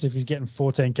owners if he's getting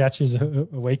 14 catches a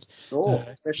week. Sure,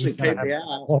 especially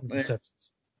PPR.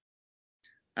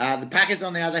 The Packers,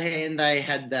 on the other hand, they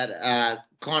had that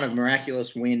kind of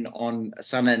miraculous win on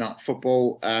Sunday Night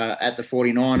Football at the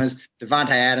 49ers. Devontae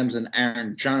Adams and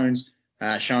Aaron Jones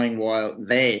showing why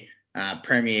they're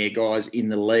premier guys in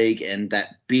the league, and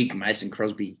that big Mason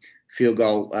Crosby field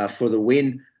goal for the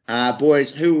win.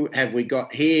 Boys, who have we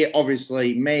got here?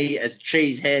 Obviously, me as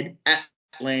cheesehead at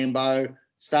Lambeau,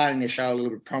 starting to show a little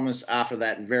bit of promise after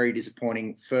that very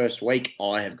disappointing first week.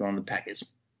 I have gone the Packers.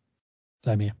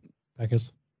 Same here,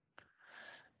 Packers.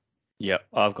 Yep,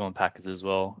 I've gone Packers as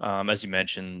well. As you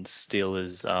mentioned,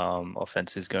 Steelers'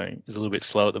 offense is a little bit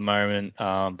slow at the moment.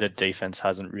 Their defense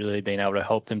hasn't really been able to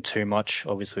help them too much.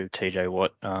 Obviously, with TJ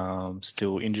Watt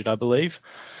still injured, I believe.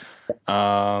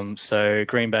 So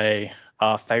Green Bay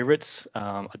are favourites,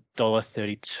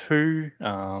 $1.32.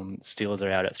 Steelers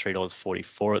are out at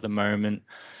 $3.44 at the moment,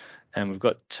 and we've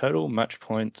got total match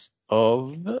points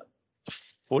of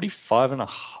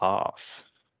 45.5.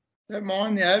 Don't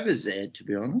mind the overs there, to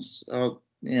be honest. I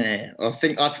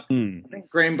think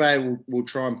Green Bay will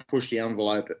try and push the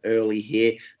envelope early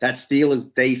here. That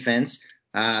Steelers defense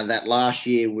that last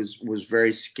year was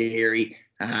very scary.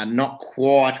 Not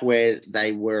quite where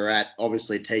they were at.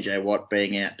 Obviously, TJ Watt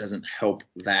being out doesn't help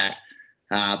that.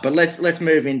 But let's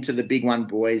move into the big one,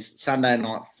 boys. Sunday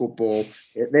Night Football.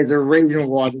 There's a reason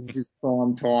why this is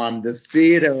prime time. The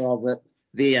theatre of it,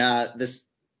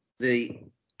 the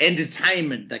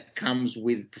entertainment that comes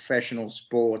with professional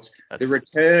sports, the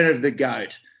return of the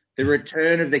GOAT, the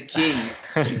return of the king.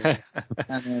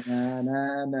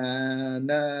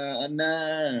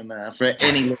 For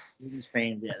any Kings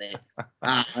fans out there.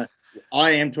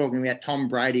 I am talking about Tom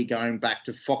Brady going back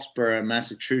to Foxborough,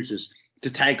 Massachusetts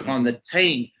to take on the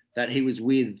team that he was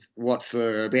with,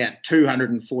 for about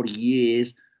 240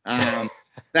 years.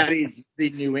 That is the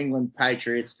New England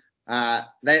Patriots.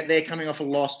 They're coming off a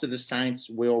loss to the Saints.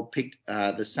 We all picked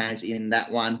the Saints in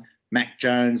that one. Mac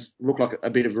Jones looked like a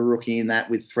bit of a rookie in that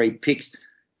with 3 picks.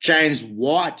 James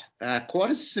White,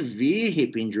 quite a severe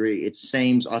hip injury, it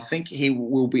seems. I think he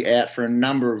will be out for a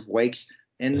number of weeks.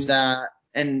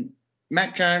 And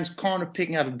Mac Jones kind of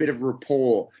picking up a bit of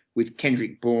rapport with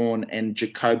Kendrick Bourne and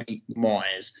Jacoby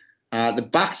Myers. The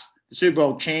Bucks, the Super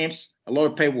Bowl champs, a lot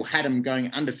of people had them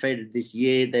going undefeated this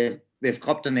year. They've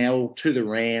copped an L to the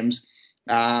Rams.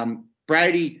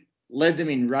 Brady led them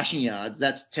in rushing yards.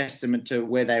 That's testament to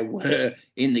where they were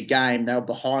in the game. They were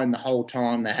behind the whole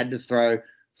time. They had to throw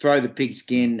the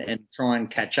pigskin and try and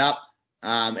catch up.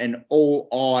 And all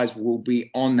eyes will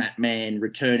be on that man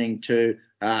returning to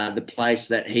the place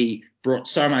that he brought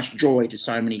so much joy to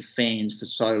so many fans for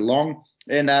so long.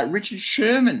 And Richard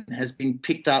Sherman has been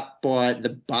picked up by the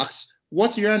Bucks.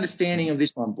 What's your understanding of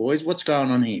this one, boys? What's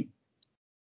going on here?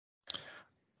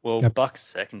 Well, Yep. Bucks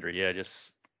secondary,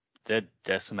 they're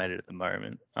decimated at the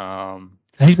moment. And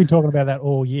he's been talking about that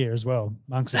all year as well.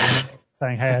 Monk's has been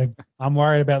saying, hey, I'm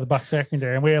worried about the Bucks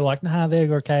secondary. And we're like, nah,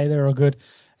 they're okay. They're all good.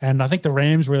 And I think the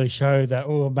Rams really showed that,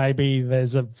 maybe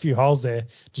there's a few holes there.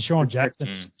 Deshaun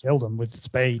Jackson just killed him with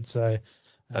speed. So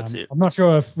That's it. I'm not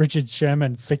sure if Richard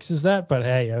Sherman fixes that, but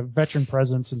hey, a veteran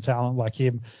presence and talent like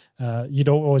him, you'd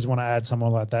always want to add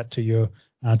someone like that to your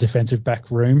defensive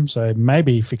back room. So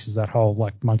maybe he fixes that hole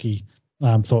like Monkey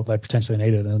thought they potentially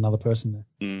needed another person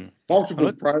there.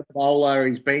 Multiple Pro Bowler.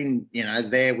 He's been,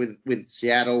 there with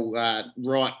Seattle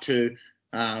right to,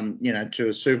 to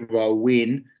a Super Bowl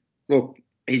win. Look,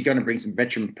 he's going to bring some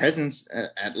veteran presence,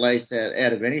 at least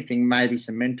out of anything, maybe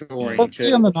some mentoring. Was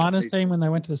he on the Niners team when they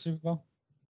went to the Super Bowl?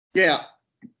 Yeah,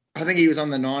 I think he was on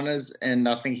the Niners, and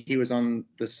I think he was on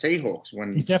the Seahawks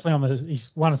when he's definitely he's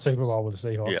won a Super Bowl with the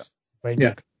Seahawks. Yeah.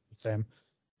 With them.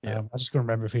 I just couldn't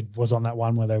remember if he was on that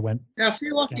one where they went. Yeah, I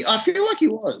feel like he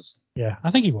was. Yeah,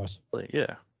 I think he was.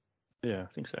 Yeah, I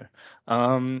think so.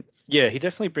 He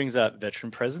definitely brings that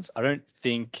veteran presence. I don't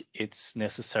think it's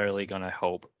necessarily going to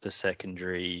help the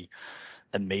secondary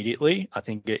immediately. I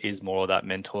think it is more of that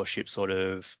mentorship sort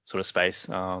of space.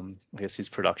 I guess his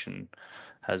production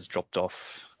has dropped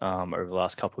off over the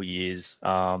last couple of years.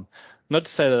 Not to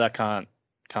say that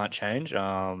can't change.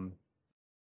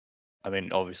 I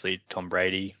mean, obviously Tom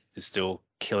Brady is still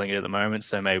killing it at the moment,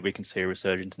 so maybe we can see a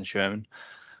resurgence in Sherman.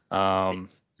 Tom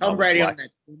Brady on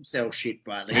that stem cell shit,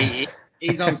 but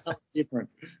he's on something different.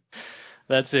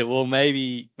 That's it. Well,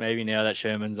 maybe now that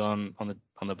Sherman's on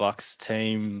the Bucks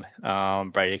team,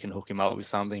 Brady can hook him up with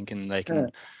something, and they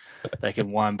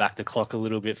can wind back the clock a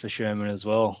little bit for Sherman as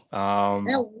well. How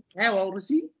old is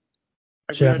he?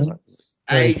 Sherman.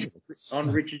 Age on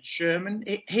Richard Sherman.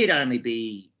 He'd only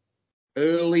be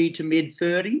early to mid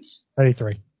 30s.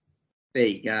 33. There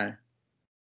you go.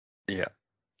 Yeah.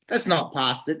 That's not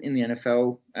past it in the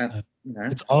NFL.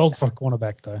 It's old for a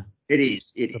cornerback, though. It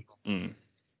is.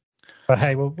 But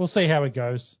hey, we'll see how it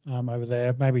goes over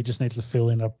there. Maybe he just needs to fill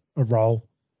in a role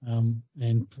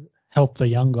and help the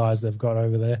young guys they've got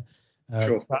over there.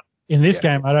 Sure. But in this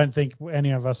game, I don't think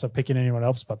any of us are picking anyone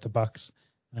else but the Bucks.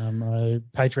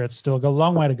 Patriots still got a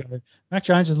long way to go. Mac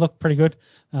Jones has looked pretty good.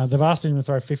 They've asked him to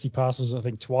throw 50 passes, I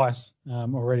think, twice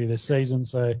already this season.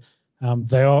 So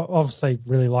they obviously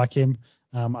really like him.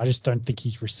 I just don't think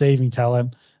his receiving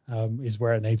talent is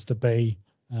where it needs to be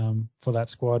for that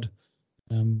squad.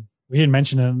 We didn't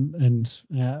mention him, and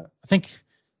I think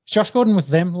Josh Gordon with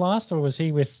them last, or was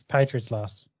he with Patriots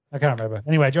last? I can't remember.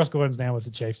 Anyway, Josh Gordon's now with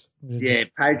the Chiefs. Yeah,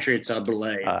 Patriots, I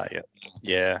believe.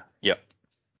 Yeah.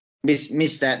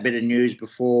 Missed that bit of news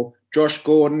before. Josh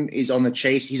Gordon is on the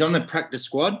Chiefs. He's on the practice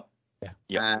squad.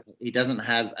 Yeah. He doesn't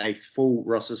have a full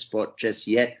roster spot just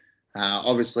yet.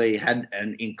 Obviously had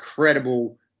an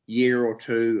incredible year or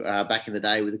two back in the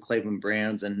day with the Cleveland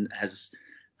Browns and has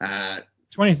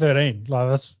 2013. Like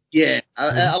that's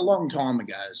a long time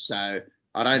ago. So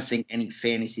I don't think any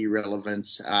fantasy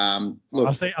relevance. Look,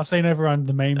 I've seen everyone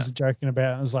the memes are joking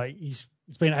about. It's like it's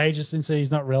been ages since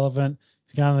he's not relevant.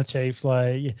 He's going to the Chiefs,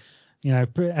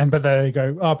 but they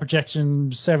go,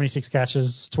 projection 76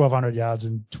 catches, 1,200 yards,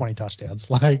 and 20 touchdowns,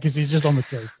 because he's just on the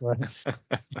Chiefs.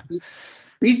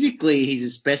 Physically, he's a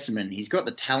specimen. He's got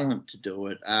the talent to do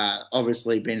it.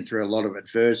 Obviously, been through a lot of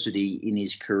adversity in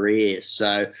his career.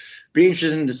 So, be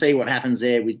interesting to see what happens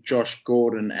there with Josh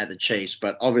Gordon at the Chiefs.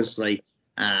 But obviously,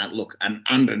 an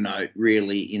undernote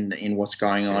really in what's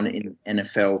going on in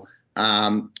NFL.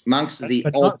 Amongst the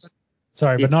odds.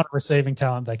 But not receiving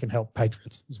talent they can help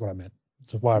Patriots is what I meant.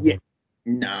 So why?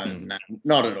 No,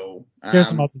 not at all. There's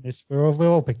some odds in this.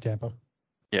 We'll pick Tampa.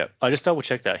 Yeah, I just double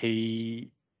checked that the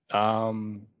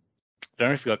don't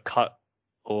know if he got cut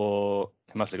or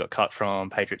he must have got cut from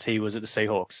Patriots. He was at the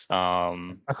Seahawks.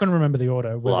 I couldn't remember the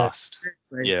order. Last.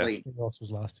 Yeah. Seahawks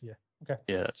was last. Yeah. Okay.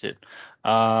 Yeah, that's it.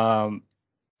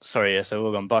 Sorry, yeah, so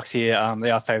we've gone Bucks here. They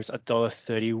are favourites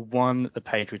 $1.31. The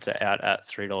Patriots are out at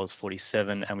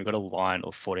 $3.47, and we've got a line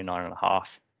of 49.5.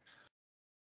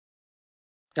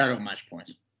 Total match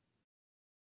points.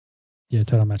 Yeah,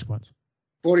 total match points.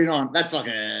 49. That's like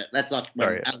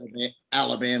when Sorry.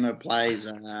 Alabama plays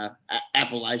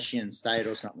Appalachian State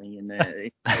or something in there.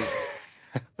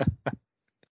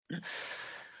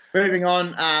 Moving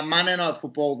on, Monday Night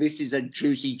Football. This is a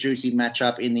juicy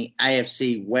matchup in the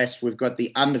AFC West. We've got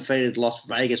the undefeated Las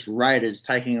Vegas Raiders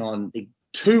taking on the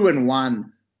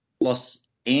 2-1 Los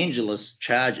Angeles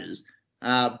Chargers.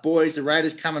 Boys, the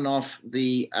Raiders coming off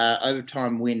the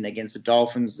overtime win against the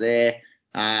Dolphins there.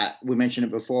 We mentioned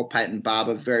it before, Peyton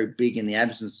Barber, very big in the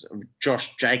absence of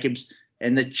Josh Jacobs.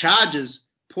 And the Chargers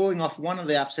pulling off one of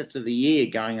the upsets of the year,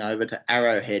 going over to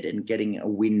Arrowhead and getting a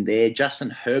win there. Justin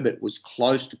Herbert was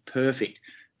close to perfect,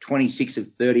 26 of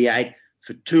 38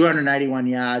 for 281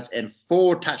 yards and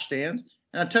 4 touchdowns.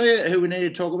 And I'll tell you who we need to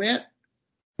talk about,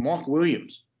 Mike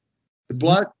Williams. The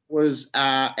bloke was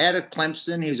out of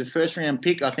Clemson. He was a first-round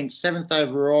pick, I think 7th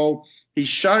overall. He's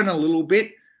shown a little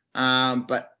bit,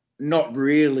 but not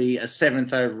really a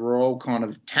 7th overall kind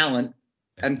of talent.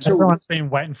 Everyone's been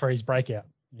waiting for his breakout.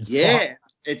 Yeah,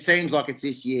 it seems like it's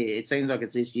this year.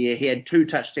 He had 2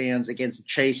 touchdowns against the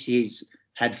Chiefs. He's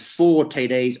had 4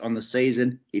 TDs on the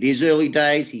season. It is early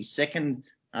days. He's 2nd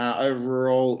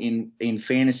overall in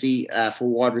fantasy for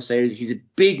wide receivers. He's a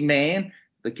big man.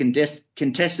 The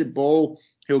contested ball,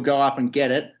 he'll go up and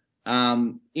get it.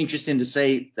 Interesting to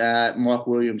see Mike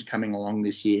Williams coming along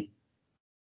this year.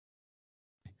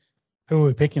 Who are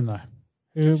we picking, though?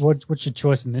 What's your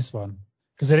choice in this one?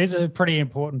 Because it is a pretty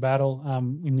important battle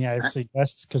in the AFC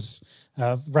West, because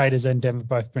Raiders and Denver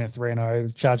both been at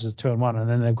 3-0, Chargers 2-1, and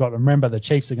then they've got to remember the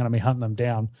Chiefs are going to be hunting them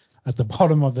down at the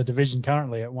bottom of the division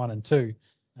currently at 1-2.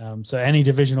 So any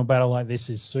divisional battle like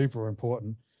this is super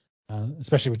important,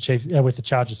 especially with the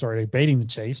Chargers already beating the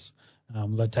Chiefs.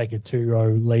 They take a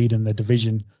 2-0 lead in the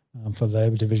division for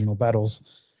their divisional battles.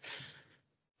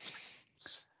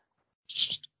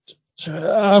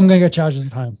 I'm going to go Chargers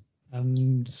at home.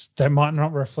 And that might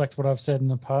not reflect what I've said in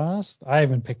the past. I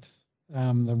haven't picked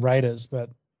the Raiders, but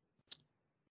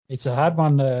it's a hard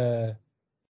one to...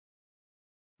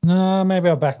 No, maybe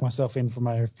I'll back myself in from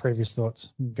my previous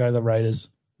thoughts and go the Raiders.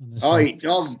 I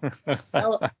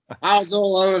was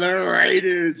all over the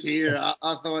Raiders here.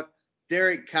 I thought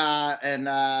Derek Carr and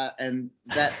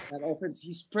that offense,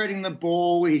 he's spreading the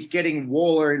ball. He's getting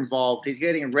Waller involved. He's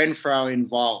getting Renfro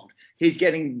involved. He's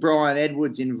getting Brian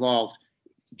Edwards involved.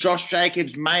 Josh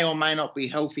Jacobs may or may not be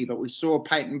healthy, but we saw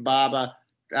Peyton Barber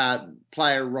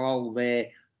play a role there.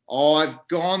 I've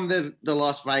gone the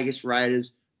Las Vegas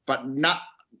Raiders, but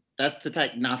that's to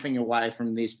take nothing away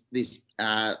from this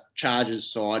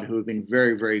Chargers side, who have been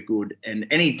very, very good. And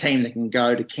any team that can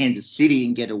go to Kansas City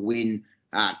and get a win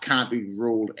can't be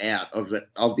ruled out of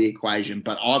the equation.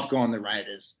 But I've gone the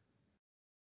Raiders.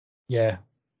 Yeah.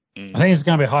 I think it's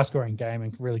going to be a high-scoring game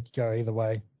and really go either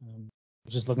way.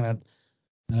 Just looking at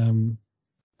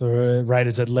the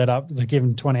Raiders had led up. They're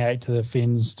given 28 to the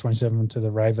Finns, 27 to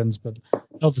the Ravens, but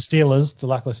not the Steelers, the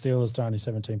luckless Steelers, to only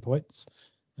 17 points.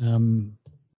 Well,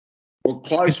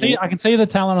 close. I can see the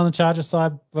talent on the Chargers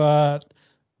side, but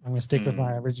I'm going to stick with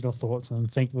my original thoughts and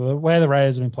think the way the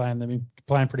Raiders have been playing, they've been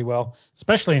playing pretty well,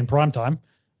 especially in prime time.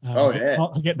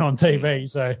 Getting on TV,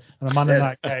 so on a Monday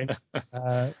night game.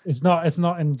 It's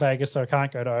not in Vegas, so I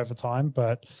can't go to overtime,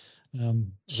 but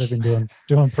they've been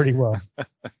doing pretty well.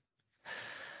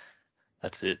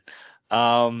 That's it.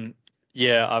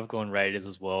 Yeah, I've gone Raiders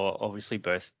as well. Obviously,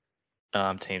 both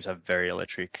teams have very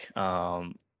electric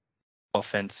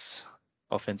offenses.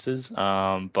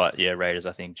 But yeah, Raiders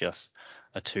I think just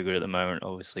are too good at the moment.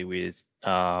 Obviously, with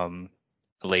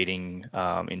leading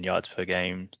in yards per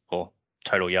game, or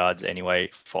total yards anyway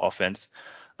for offense.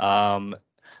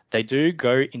 They do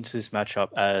go into this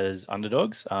matchup as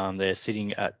underdogs. They're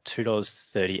sitting at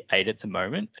 $2.38 at the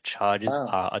moment. Charges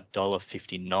are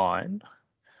 $1.59.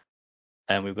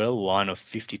 And we've got a line of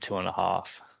 52.5.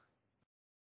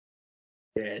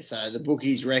 Yeah, so the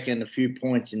bookies reckon a few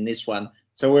points in this one.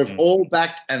 So we've all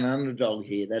backed an underdog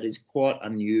here. That is quite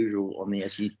unusual on the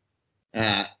SE.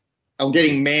 I'm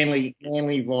getting manly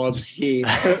vibes here.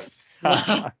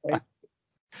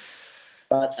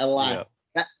 But alas,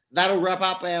 that'll wrap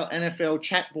up our NFL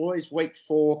chat, boys. Week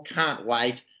 4, can't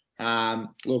wait.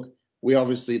 Look, we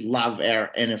obviously love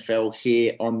our NFL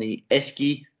here on the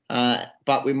Esky,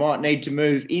 but we might need to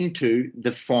move into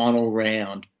the final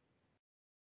round.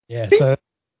 Yeah, so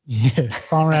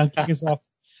final round kick us off.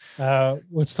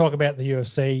 Let's talk about the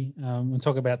UFC. We'll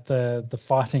talk about the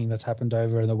fighting that's happened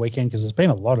over the weekend because there's been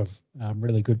a lot of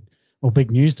really good or big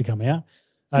news to come out.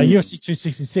 UFC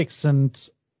 266, and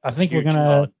I think we're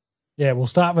gonna we'll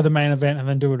start with the main event and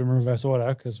then do it in reverse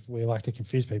order because we like to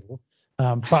confuse people.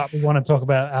 But we want to talk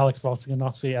about Alex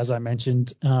Volkanovski, as I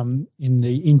mentioned in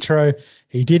the intro.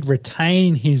 He did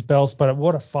retain his belt, but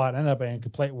what a fight. Ended up being a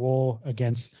complete war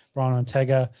against Brian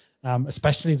Ortega,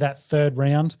 especially that third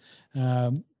round.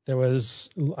 There was,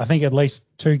 I think, at least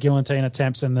 2 guillotine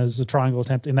attempts, and there's a triangle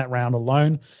attempt in that round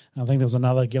alone. I think there was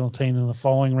another guillotine in the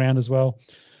following round as well.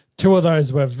 2 of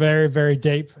those were very, very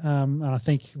deep, and I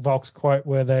think Volk's quote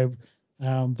where they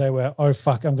were, "Oh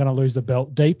fuck, I'm going to lose the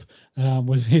belt deep,"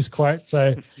 was his quote.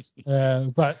 So,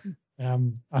 but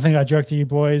I think I joked to you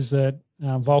boys that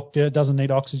Volk doesn't need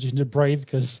oxygen to breathe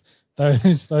because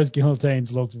those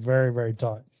guillotines looked very, very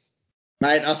tight.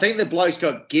 Mate, I think the bloke's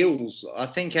got gills. I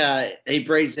think he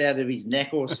breathes out of his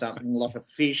neck or something like a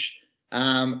fish.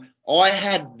 I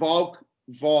had Volk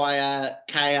via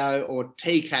KO or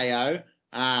TKO.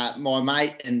 My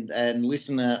mate and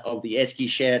listener of the Esky,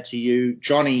 shout out to you,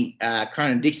 Johnny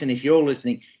Cronin-Dixon, if you're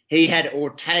listening, he had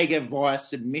Ortega via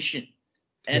submission.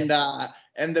 And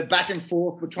the back and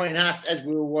forth between us as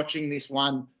we were watching this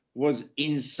one was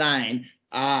insane.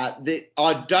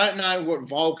 I don't know what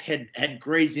Volk had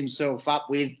greased himself up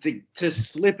with to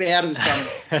slip out of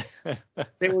something.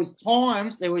 There was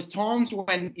times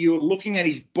when you were looking at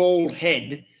his bald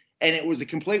head and it was a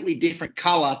completely different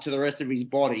colour to the rest of his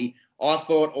body. I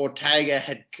thought Ortega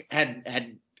had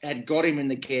got him in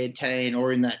the guillotine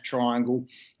or in that triangle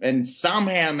and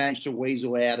somehow managed to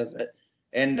weasel out of it.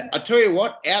 And I tell you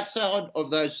what, outside of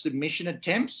those submission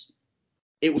attempts,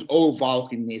 it was all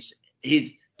Volk in this.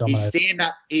 His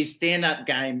stand-up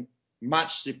game,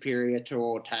 much superior to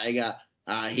Ortega.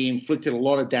 He inflicted a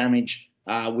lot of damage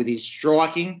with his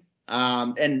striking.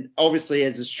 And obviously,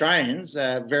 as Australians,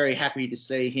 very happy to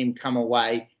see him come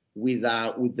away with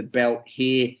the belt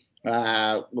here,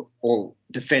 or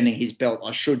defending his belt,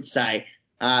 I should say.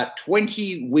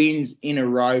 20 wins in a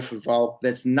row for Volk.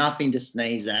 That's nothing to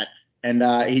sneeze at. And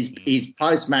his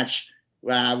post-match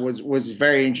was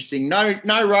very interesting.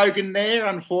 No Rogan there,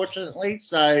 unfortunately.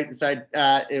 So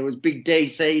it was Big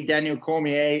DC, Daniel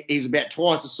Cormier. He's about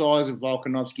twice the size of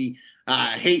Volkanovski.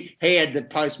 He had the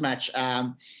post-match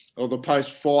or the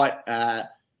post-fight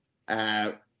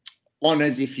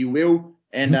honors, if you will,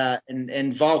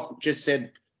 and Volk just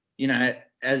said, you know,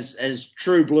 as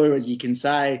true blue as you can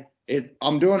say,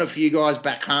 I'm doing it for you guys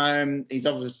back home. He's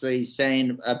obviously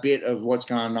seen a bit of what's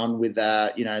going on with,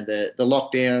 the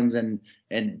lockdowns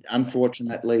and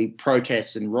unfortunately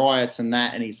protests and riots and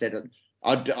that. And he said,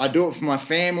 I do it for my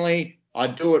family. I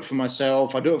do it for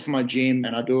myself. I do it for my gym,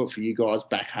 and I do it for you guys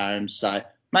back home. So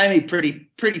made me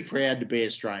pretty proud to be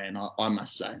Australian, I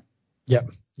must say. Yep.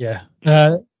 Yeah.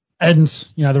 And,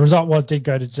 you know, the result did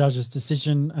go to judge's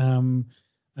decision.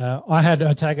 I had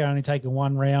Ortega only taken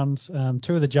 1 round.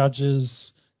 2 of the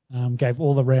judges gave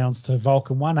all the rounds to Volk,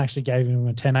 and one actually gave him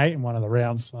a 10-8 in one of the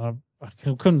rounds. I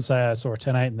couldn't say I saw a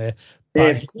 10-8 in there. Yeah,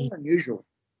 it's quite unusual.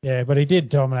 Yeah, but he did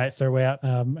dominate throughout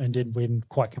and did win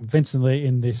quite convincingly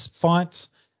in this fight.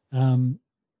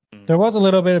 There was a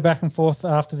little bit of back and forth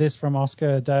after this from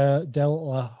Oscar De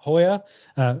La Hoya,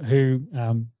 who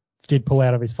did pull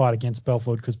out of his fight against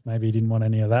Belfort because maybe he didn't want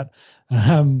any of that.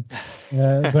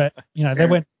 But you know,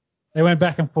 they went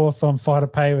back and forth on fighter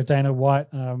pay with Dana White.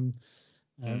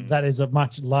 That is a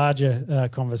much larger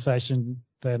conversation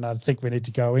than I think we need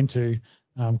to go into,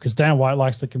 because Dana White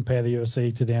likes to compare the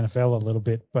UFC to the NFL a little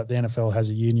bit, but the NFL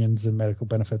has unions and medical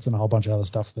benefits and a whole bunch of other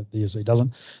stuff that the UFC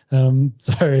doesn't.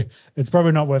 So it's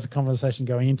probably not worth a conversation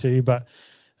going into. But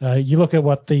you look at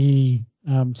what the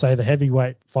say the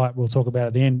heavyweight fight we'll talk about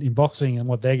at the end in boxing and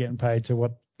what they're getting paid to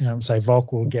what say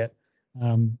Volk will get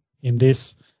in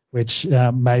this, which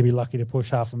may be lucky to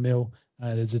push $500,000.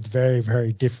 There's a very,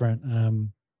 very different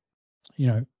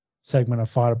segment of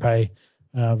fighter pay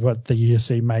what the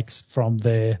UFC makes from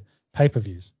their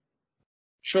pay-per-views.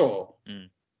 Sure.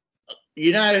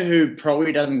 You know who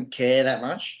probably doesn't care that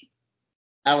much?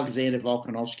 Alexander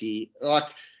Volkanovski. Like,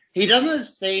 he doesn't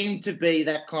seem to be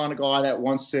that kind of guy that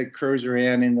wants to cruise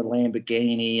around in the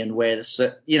Lamborghini and wear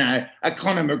a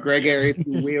Conor McGregor, if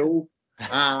you will.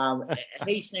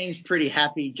 He seems pretty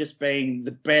happy just being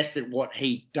the best at what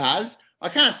he does. I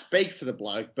can't speak for the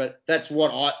bloke, but that's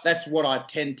what I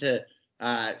tend to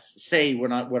see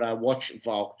when I watch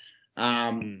Volk.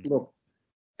 Look,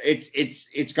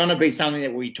 it's going to be something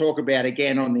that we talk about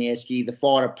again on the Esky, the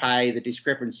fighter pay, the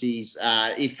discrepancies.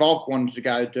 If Volk wanted to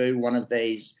go do one of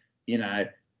these,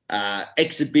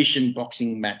 exhibition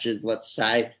boxing matches, let's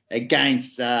say,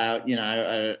 against,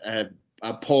 a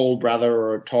Paul brother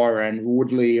or a Tyrone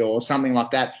Woodley or something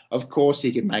like that, of course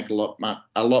he could make a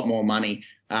lot more money.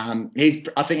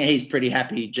 I think he's pretty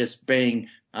happy just being,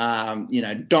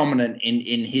 dominant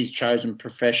in his chosen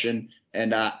profession,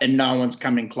 and no one's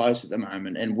coming close at the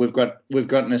moment. And we've got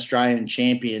an Australian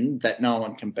champion that no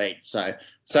one can beat. So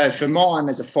for mine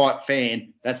as a fight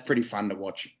fan, that's pretty fun to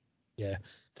watch. Yeah.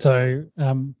 So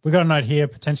we've got a note here,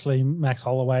 potentially Max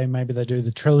Holloway, maybe they do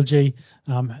the trilogy.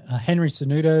 Henry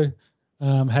Cenuto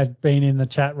had been in the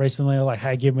chat recently, like,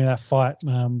 hey, give me that fight,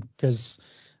 because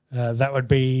that would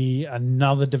be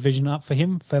another division up for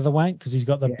him, featherweight, because he's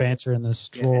got the banter and the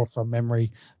straw from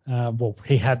memory.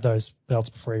 He had those belts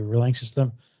before he relinquished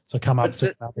them, so come up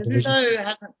to another division.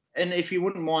 And if you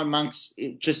wouldn't mind, Monks,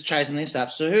 just chasing this up,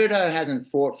 Cejudo hasn't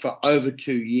fought for over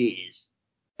 2 years.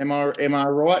 Am I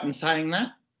right in saying that?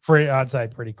 I'd say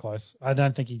pretty close. I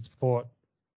don't think he's fought.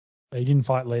 He didn't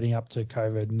fight leading up to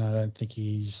COVID, and I don't think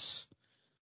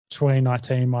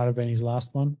 2019 might have been his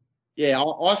last one. Yeah,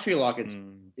 I feel like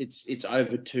it's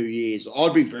over 2 years.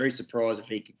 I'd be very surprised if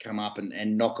he could come up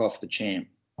and knock off the champ.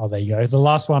 Oh, there you go. The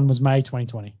last one was May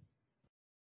 2020.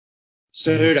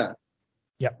 Cejudo.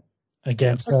 Yep.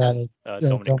 Against Dominic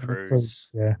Cruz.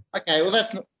 Yeah. Okay, well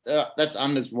that's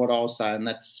under what I was saying.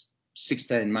 That's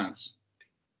 16 months.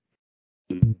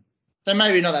 So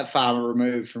maybe not that far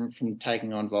removed from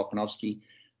taking on Volkanovski.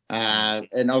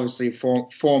 And obviously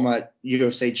former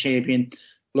UFC champion.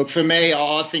 Look, for me,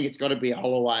 I think it's got to be a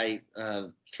Holloway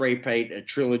three-peat, a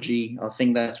trilogy. I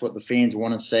think that's what the fans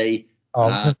want to see.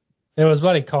 There was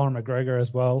bloody Conor McGregor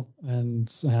as well,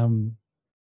 and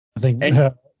I think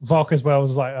Volk as well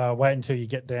was like, wait until you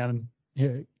get down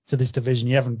to this division.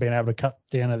 You haven't been able to cut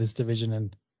down to this division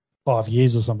in 5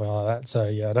 years or something like that. So,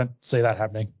 yeah, I don't see that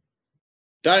happening.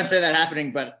 Don't see that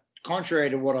happening, but contrary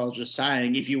to what I was just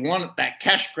saying, if you want that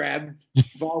cash grab,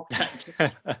 Volk, take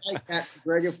that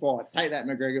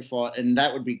McGregor fight, and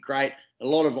that would be great. A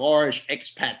lot of Irish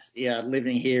expats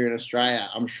living here in Australia,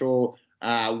 I'm sure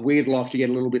we'd like to get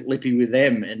a little bit lippy with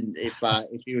them, and if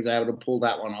he was able to pull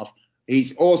that one off.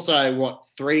 He's also,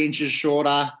 3 inches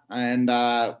shorter and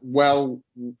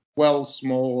well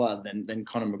smaller than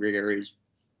Conor McGregor is.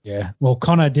 Yeah, well,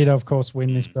 Conor did, of course,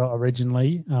 win this belt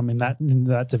originally in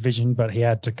that division, but he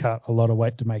had to cut a lot of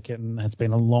weight to make it, and it's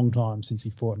been a long time since he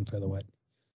fought in featherweight.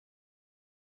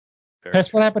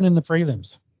 What happened in the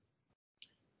prelims?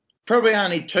 Probably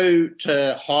only 2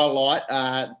 to highlight.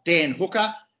 Dan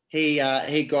Hooker,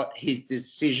 he got his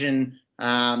decision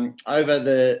over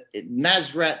the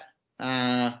Nasrat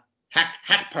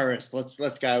Haqparast.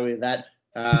 Let's go with that.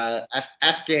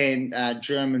 Afghan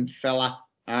German fella.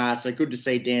 So good to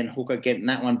see Dan Hooker getting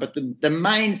that one. But the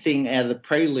main thing out of the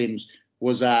prelims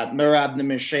was Merab the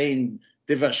Machine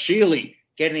Dvalishvili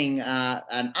getting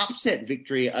an upset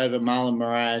victory over Marlon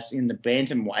Moraes in the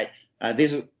bantamweight.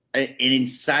 This is an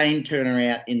insane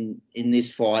turnaround in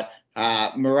this fight.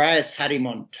 Moraes had him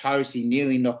on toast. He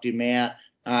nearly knocked him out,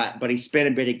 but he spent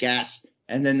a bit of gas.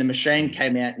 And then the Machine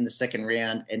came out in the second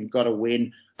round and got a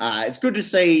win. It's good to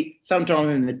see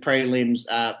sometimes in the prelims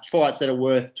fights that are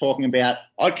worth talking about.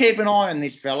 I'd keep an eye on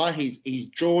this fella. He's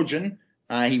Georgian.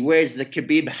 He wears the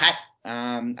Khabib hat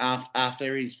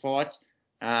after his fights.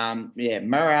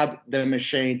 Merab the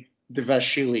Machine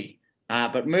Dvalishvili.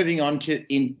 But moving on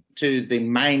into the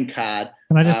main card.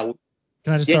 Can I just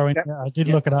throw in? I did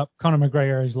look it up. Conor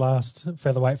McGregor, his last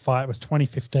featherweight fight was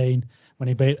 2015 when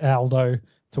he beat Aldo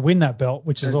to win that belt,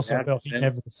 which is also a belt he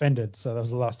never defended. So that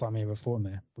was the last time he ever fought in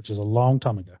there, which is a long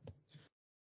time ago.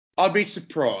 I'd be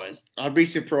surprised. If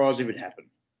it happened.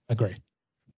 Agree.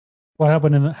 What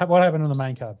happened in the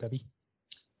main card, Bebby?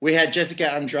 We had Jessica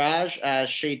Andrade.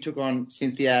 She took on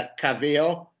Cynthia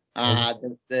Calvillo,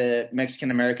 the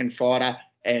Mexican-American fighter,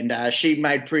 and she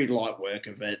made pretty light work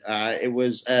of it. It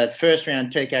was a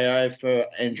first-round TKO for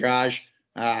Andrade.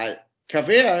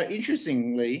 Calvillo,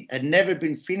 interestingly, had never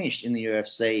been finished in the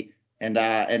UFC, and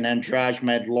Andrade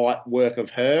made light work of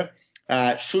her.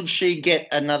 Should she get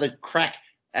another crack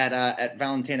at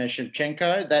Valentina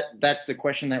Shevchenko? That's the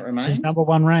question that remains. She's number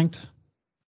 1 ranked.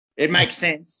 It makes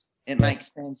sense.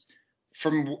 Makes sense.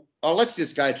 Let's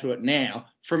just go to it now.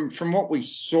 From what we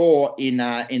saw in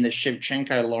the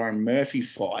Shevchenko Lauren Murphy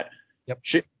fight.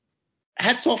 Yep.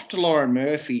 Hats off to Lauren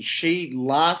Murphy. She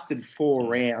lasted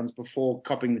 4 rounds before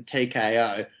copping the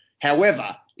TKO.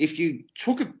 However, if you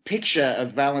took a picture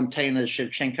of Valentina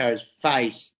Shevchenko's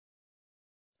face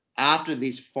after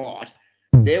this fight,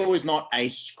 there was not a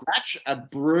scratch, a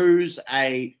bruise,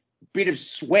 a bit of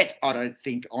sweat, I don't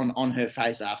think, on her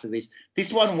face after this.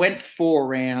 This one went 4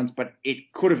 rounds, but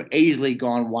it could have easily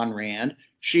gone 1 round.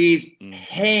 She's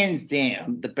hands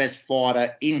down the best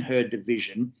fighter in her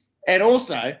division. And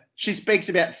also, she speaks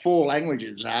about 4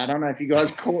 languages. I don't know if you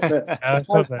guys caught the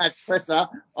post-match presser.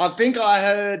 I think I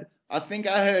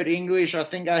heard English. I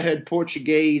think I heard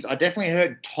Portuguese. I definitely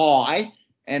heard Thai.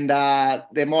 And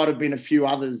there might have been a few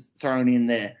others thrown in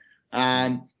there.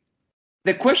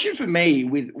 The question for me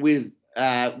with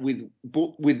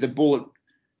the Bullet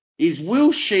is,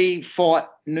 will she fight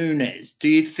Nunes? Do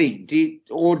you think? Do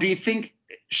you think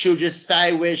she'll just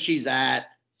stay where she's at,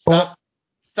 start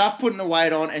putting the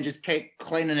weight on, and just keep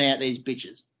cleaning out these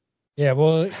bitches? Yeah,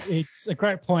 well, it's a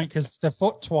great point because they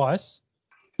fought twice,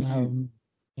 and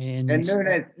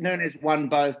Nunes won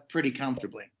both pretty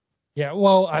comfortably. Yeah,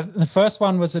 well, the first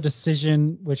one was a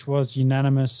decision which was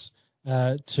unanimous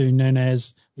to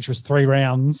Nunes, which was 3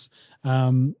 rounds.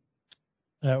 It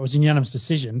was a unanimous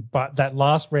decision, but that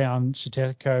last round,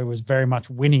 Shevchenko was very much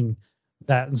winning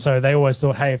that, and so they always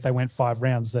thought, hey, if they went 5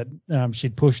 rounds, that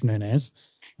she'd push Nunes.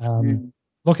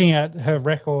 Looking at her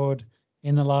record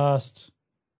in the last,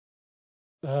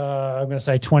 I'm going to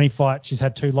say 20 fights, she's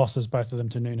had 2 losses, both of them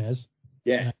to Nunes.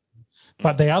 Yeah.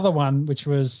 But the other one, which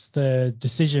was the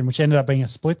decision, which ended up being a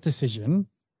split decision,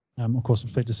 of course, a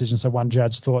split decision, so one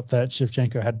judge thought that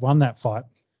Shevchenko had won that fight.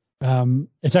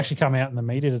 It's actually come out in the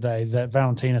media today that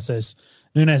Valentina says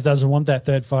Nunes doesn't want that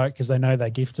 3rd fight because they know they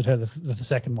gifted her the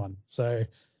second one. So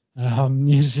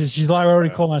she's like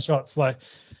already calling her shots. Like,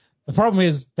 the problem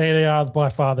is they are by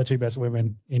far the 2 best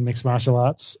women in mixed martial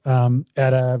arts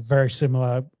at a very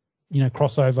similar,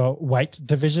 crossover weight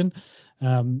division.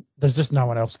 There's just no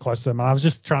one else close to them. And I was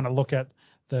just trying to look at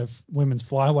the women's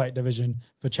flyweight division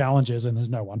for challengers, and there's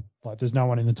no one. Like, there's no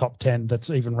one in the top 10 that's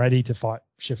even ready to fight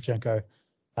Shevchenko.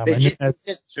 They're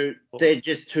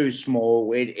just too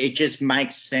small. It just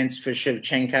makes sense for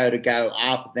Shevchenko to go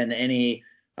up than any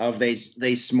of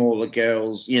these smaller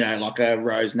girls, like a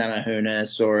Rose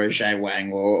Namajunas or a Zhai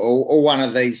Wang or one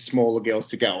of these smaller girls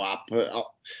to go up.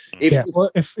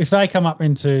 If they come up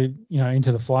into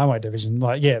the flyweight division,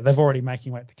 they've already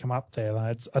making weight to come up there.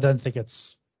 I don't think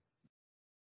it's,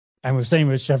 and we've seen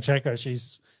with Shevchenko,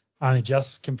 she's only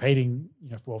just competing.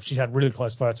 She's had really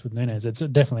close fights with Nunes. It's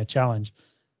definitely a challenge,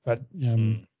 but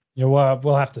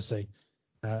we'll have to see.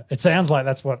 It sounds like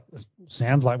that's what it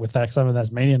sounds like with some of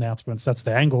those media announcements. That's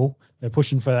the angle they're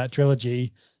pushing for, that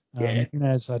trilogy.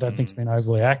 Nunes, I don't think, has been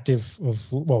overly active.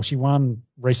 She won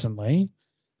recently.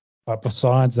 But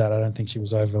besides that, I don't think she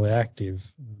was overly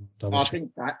active. I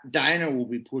think Dana will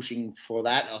be pushing for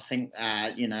that. I think,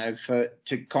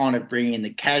 to kind of bring in the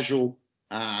casual,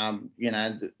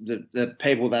 the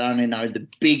people that only know the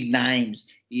big names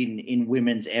in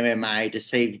women's MMA, to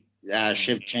see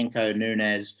Shevchenko,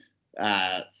 Nunes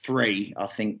 3. I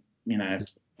think,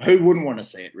 who wouldn't want to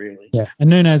see it, really? Yeah, and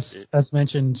Nunes, as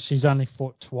mentioned, she's only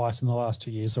fought twice in the last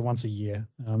 2 years, so once a year.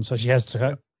 So she has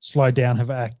to slow down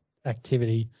her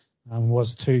activity.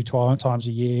 Was 2 times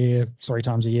a year, 3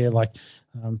 times a year.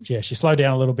 She slowed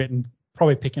down a little bit and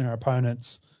probably picking her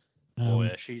opponents.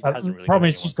 She hasn't really. Problem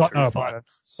is she's got no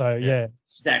opponents. So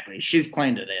exactly, she's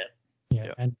cleaned it out.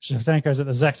 Yeah, and Shevchenko's at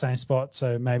the exact same spot,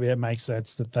 so maybe it makes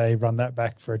sense that they run that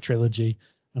back for a trilogy.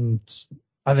 And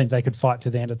I think they could fight to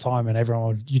the end of time, and everyone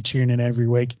would tune in every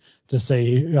week to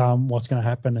see what's going to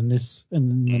happen in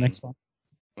the next one.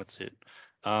 That's it.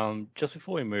 Just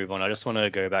before we move on, I just want to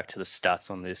go back to the stats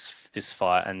on this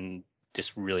fight and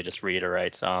just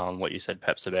reiterate what you said,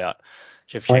 Peps, about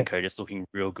Shevchenko just looking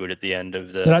real good at the end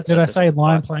of the. Did I say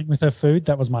lion playing with her food?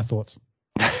 That was my thoughts.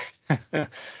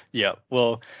 Yeah,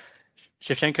 well,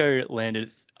 Shevchenko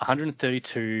landed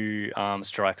 132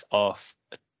 strikes off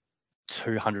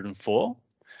 204.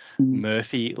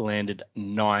 Murphy landed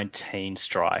 19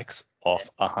 strikes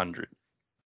off 100.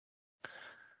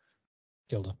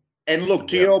 Gilda. And look,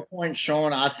 to your point,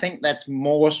 Sean, I think that's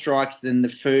more strikes than the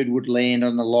food would land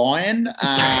on the lion.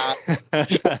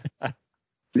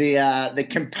 The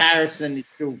comparison is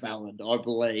still valid, I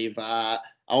believe. I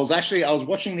was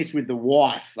watching this with the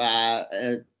wife,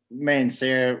 me and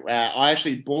Sarah. I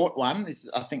actually bought one.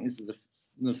 I think this is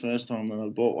the first time that I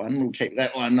bought one. We'll keep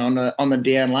that one on the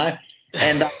down low.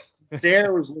 And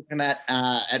Sarah was looking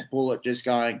at Bullet, just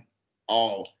going,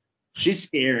 "Oh, she's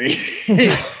scary."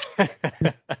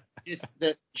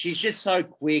 She's just so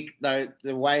quick, though.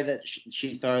 The way that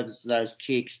she throws those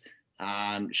kicks,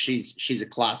 she's a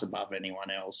class above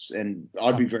anyone else. And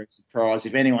I'd be very surprised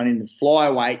if anyone in the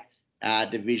flyweight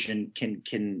division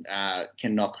can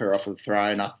knock her off the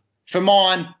throne. For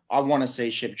mine, I want to see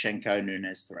Shevchenko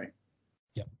Nunes 3.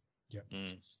 Yep.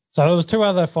 So there was two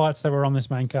other fights that were on this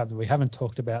main card that we haven't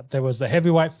talked about. There was the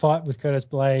heavyweight fight with Curtis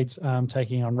Blades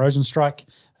taking on Rosenstrike.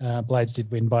 Blades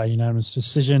did win by unanimous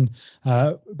decision.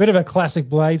 A bit of a classic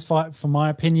Blades fight, for my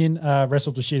opinion.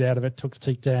 Wrestled the shit out of it, took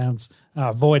the takedowns,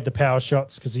 avoid the power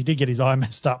shots because he did get his eye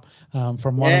messed up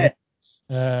from one of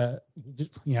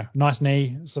them. Nice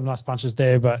knee, some nice punches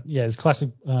there. But, yeah, it's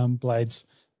classic Blades.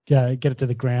 Get it to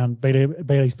the ground, beat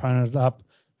his opponent up,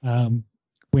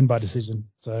 win by decision.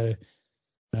 So...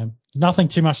 nothing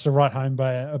too much to write home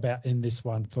about in this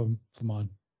one for mine.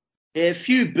 Yeah, a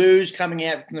few boos coming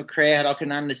out from the crowd. I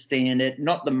can understand it.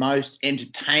 Not the most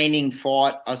entertaining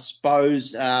fight, I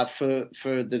suppose, for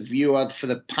the viewer, for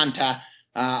the punter.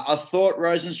 I thought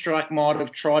Rosenstrike might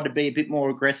have tried to be a bit more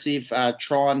aggressive,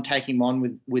 try and take him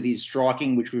on with his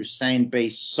striking, which we've seen be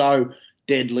so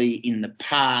deadly in the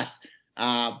past.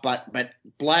 But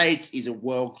Blades is a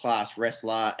world-class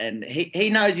wrestler, and he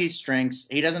knows his strengths.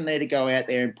 He doesn't need to go out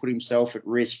there and put himself at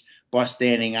risk by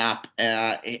standing up.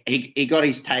 He got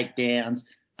his takedowns.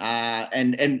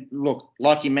 And look,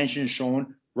 like you mentioned,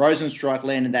 Sean, Rosenstrike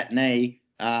landed that knee.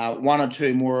 One or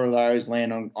two more of those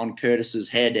land on Curtis's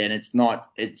head, and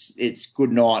it's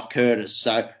good night, Curtis.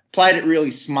 So played it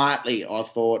really smartly, I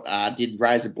thought, did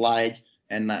Razor Blades,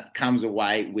 and comes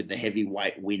away with the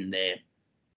heavyweight win there.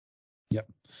 Yep.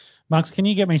 Marks, can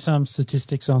you get me some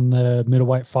statistics on the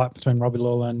middleweight fight between Robbie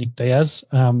Lawler and Nick Diaz?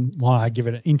 While I give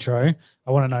it an intro,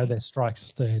 I want to know their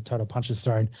strikes, their total punches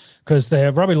thrown. Because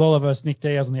the Robbie Lawler versus Nick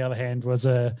Diaz, on the other hand, was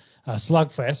a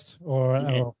slugfest or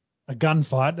a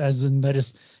gunfight, as in they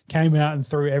just came out and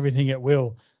threw everything at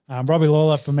will. Robbie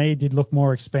Lawler, for me, did look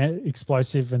more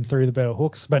explosive and threw the better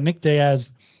hooks. But Nick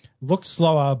Diaz looked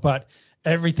slower, but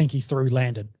everything he threw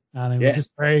landed. It was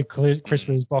just very crisp with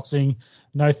his boxing,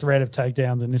 no threat of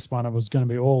takedowns in this one. It was going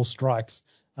to be all strikes,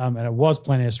 and it was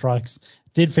plenty of strikes.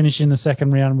 Did finish in the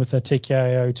second round with a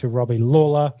TKO to Robbie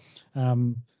Lawler. A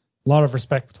lot of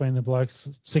respect between the blokes.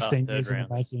 16 years in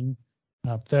the making.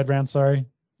 Third round, sorry.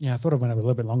 Yeah, I thought it went a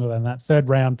little bit longer than that. Third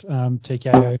round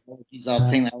TKO. I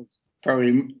think that was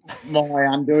probably my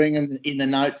undoing in the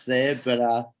notes there,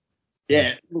 but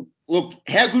Look,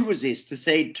 how good was this to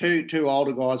see two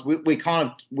older guys?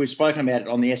 We've spoken about it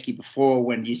on the Esky before,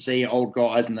 when you see old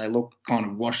guys and they look kind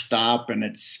of washed up and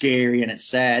it's scary and it's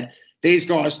sad. These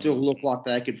guys still look like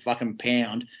they could fucking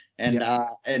pound,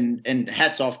 and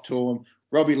hats off to them.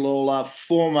 Robbie Lawler,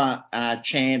 former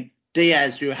champ.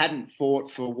 Diaz, who hadn't fought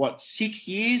for 6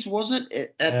 years, was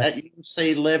it, at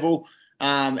UFC level?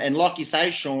 And like you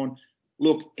say, Sean,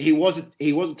 look, he was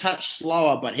a touch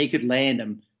slower, but he could land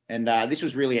them. And this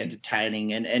was really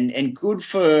entertaining and good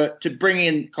to bring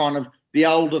in kind of the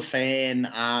older fan,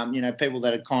 people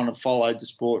that had kind of followed the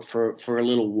sport for a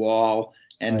little while.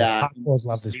 And always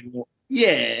love this.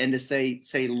 And to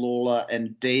see Lawler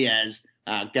and Diaz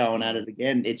going at it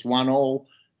again. It's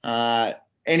 1-1.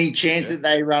 Any chance that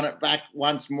they run it back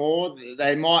once more?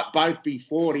 They might both be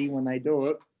 40 when they do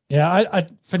it. Yeah,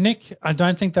 for Nick, I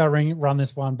don't think they'll run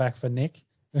this one back for Nick.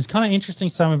 It was kind of interesting,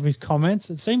 some of his comments.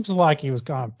 It seems like he was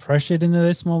kind of pressured into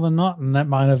this more than not, and that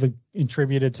might have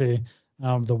contributed to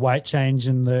the weight change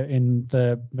in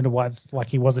the middleweight. Like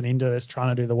he wasn't into this,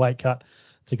 trying to do the weight cut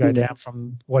to go down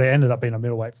from what ended up being a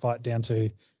middleweight fight down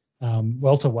to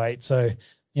welterweight. So,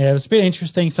 yeah, it was a bit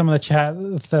interesting, some of the chat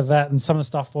of that, and some of the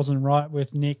stuff wasn't right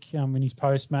with Nick in his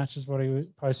post-match,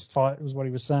 post-fight was what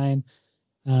he was saying.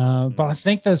 But I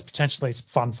think there's potentially some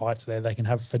fun fights there they can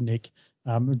have for Nick.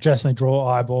 Definitely draw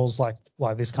eyeballs like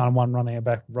this kind of one running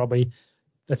back Robbie.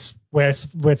 That's where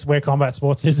combat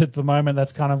sports is at the moment.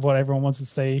 That's kind of what everyone wants to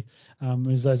see,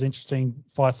 is those interesting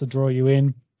fights that draw you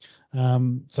in.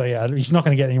 So yeah, he's not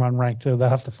going to get anyone ranked. They'll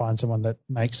have to find someone that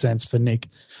makes sense for Nick.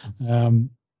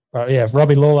 But yeah,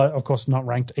 Robbie Lawler, of course, not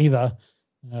ranked either.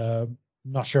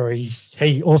 Not sure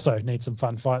he also needs some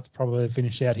fun fights, probably to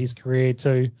finish out his career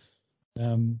too.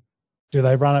 Do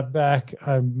they run it back?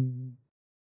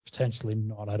 Potentially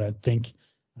not, I don't think.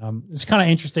 It's kind of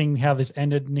interesting how this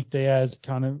ended. Nick Diaz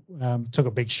kind of took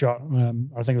a big shot.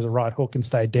 I think it was a right hook and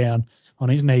stayed down on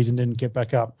his knees and didn't get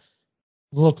back up.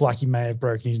 Looked like he may have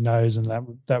broken his nose,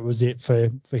 and that was it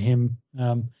for him.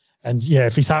 And yeah,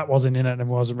 if his heart wasn't in it and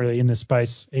wasn't really in the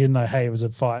space, even though it was a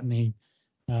fight, and he,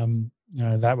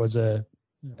 that was a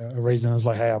reason. I was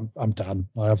like, hey, I'm done.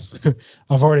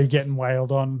 I've already getting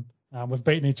wailed on. We've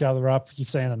beaten each other up. You've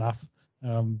seen enough.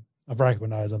 I broke my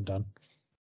nose. I'm done.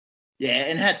 Yeah,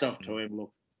 and hats off to him.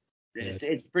 Look,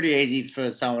 it's pretty easy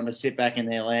for someone to sit back in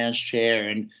their lounge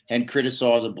chair and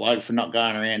criticise a bloke for not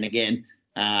going around again.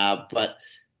 But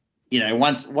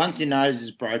once your nose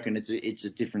is broken, it's a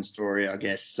different story, I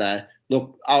guess. So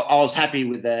look, I was happy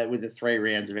with the 3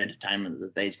 rounds of entertainment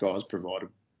that these guys provided.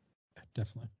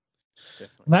 Definitely.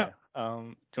 Now, do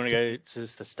you want to go to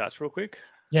the stats real quick?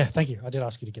 Yeah, thank you. I did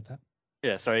ask you to get that.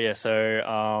 Yeah, sorry. Yeah,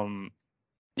 so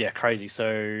crazy.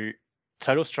 So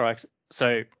total strikes.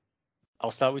 So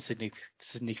I'll start with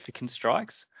significant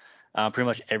strikes. Pretty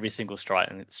much every single strike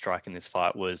in this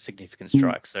fight was significant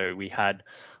strikes. So we had,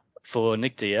 for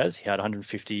Nick Diaz, he had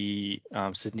 150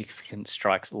 significant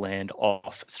strikes land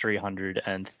off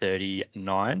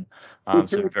 339.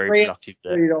 So very productive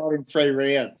there. 39 in 3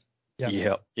 rounds.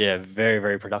 Yeah, very,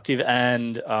 very productive.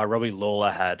 And Robbie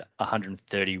Lawler had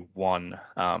 131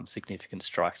 significant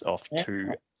strikes off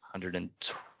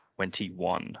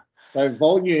 221. So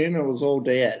volume, it was all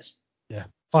Diaz. Yeah,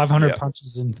 500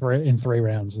 punches in three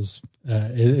rounds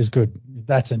is good.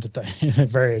 That's entertaining.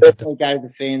 Very entertaining. Definitely gave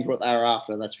the fans what they were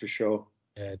after, that's for sure.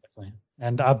 Yeah, definitely.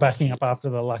 And backing up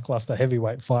after the lackluster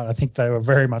heavyweight fight, I think they were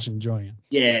very much enjoying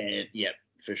it. Yeah,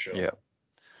 for sure. Yeah.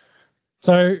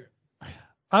 So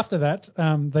after that,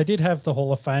 they did have the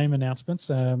Hall of Fame announcements.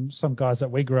 Some guys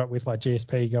that we grew up with, like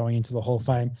GSP, going into the Hall of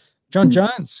Fame. John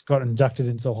Jones got inducted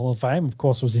into the Hall of Fame. Of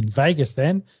course, was in Vegas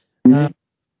then.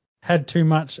 Had too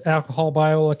much alcohol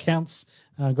by all accounts.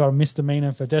 Got a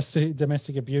misdemeanor for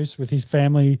domestic abuse with his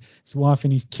family, his wife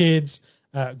and his kids.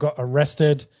 Got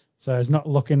arrested. So it's not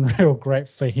looking real great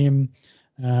for him.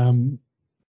 I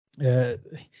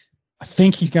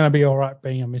think he's going to be all right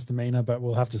being a misdemeanor, but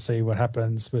we'll have to see what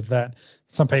happens with that.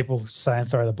 Some people saying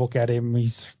throw the book at him.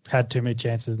 He's had too many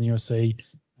chances in the UFC,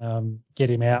 get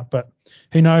him out. But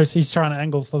who knows? He's trying to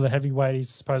angle for the heavyweight. He's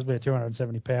supposedly at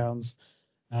 270 pounds.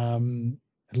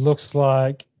 It looks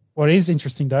like what is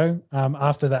interesting, though,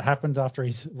 after that happened, after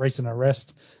his recent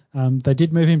arrest, they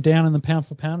did move him down in the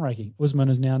pound-for-pound ranking. Usman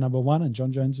is now number 1 and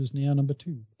John Jones is now number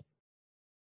 2.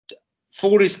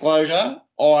 Full disclosure,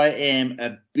 I am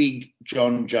a big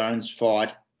John Jones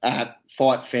fight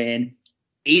fan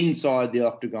inside the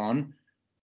octagon.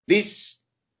 This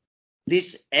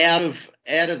out of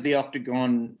the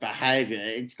octagon behaviour,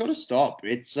 it's got to stop.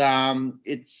 It's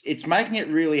making it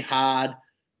really hard,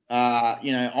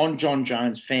 on John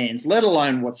Jones fans, let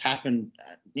alone what's happened,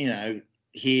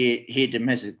 here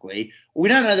domestically. We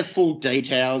don't know the full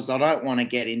details. I don't want to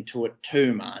get into it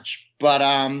too much, but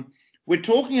we're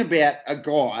talking about a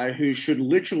guy who should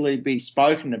literally be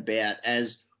spoken about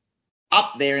as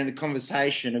up there in the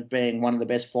conversation of being one of the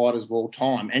best fighters of all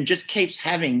time, and just keeps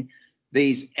having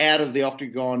these out of the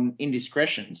octagon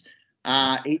indiscretions.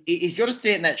 He's got to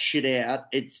stand that shit out.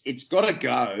 It's got to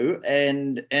go.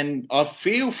 And I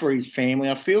feel for his family.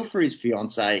 I feel for his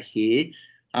fiance here.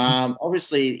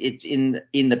 Obviously it's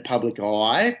in the public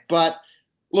eye, but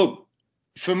look,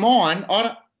 for mine,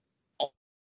 I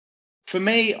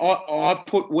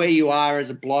put where you are as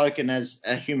a bloke and as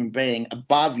a human being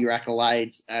above your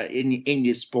accolades in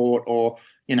your sport, or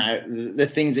the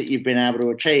things that you've been able to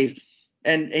achieve.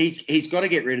 And he's got to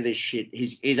get rid of this shit.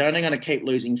 He's only going to keep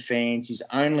losing fans. He's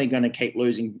only going to keep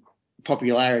losing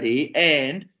popularity,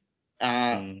 and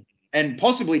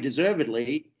possibly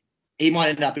deservedly, he might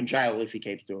end up in jail if he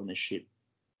keeps doing this shit.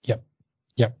 Yep.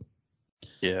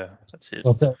 Yeah, that's it.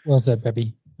 Well said,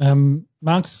 Pepe.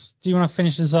 Marks, do you want to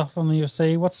finish this off on the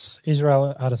UFC? What's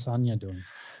Israel Adesanya doing?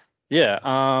 Yeah,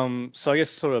 so I guess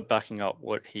sort of backing up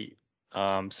what he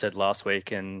said last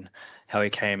week and how he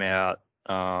came out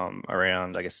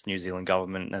around, I guess, New Zealand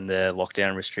government and their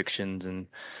lockdown restrictions, and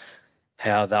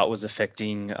how that was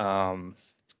affecting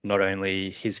not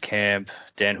only his camp,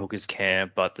 Dan Hooker's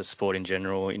camp, but the sport in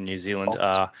general in New Zealand.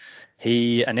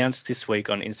 He announced this week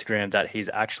on Instagram that he's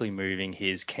actually moving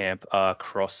his camp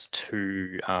across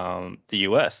to the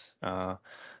US. So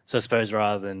I suppose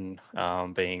rather than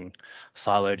being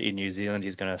siloed in New Zealand,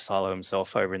 he's going to silo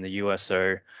himself over in the US.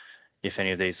 So if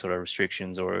any of these sort of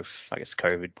restrictions, or if, I guess,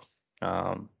 the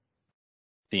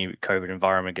COVID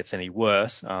environment gets any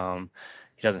worse,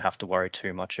 he doesn't have to worry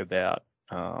too much about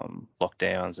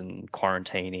lockdowns and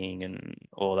quarantining and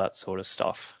all that sort of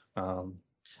stuff.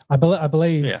 I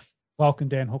believe Volk and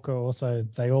Dan Hooker also,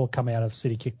 they all come out of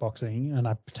City Kickboxing, and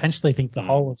I potentially think the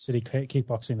whole of City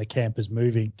Kickboxing, the camp, is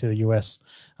moving to the US,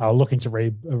 looking to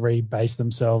rebase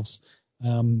themselves,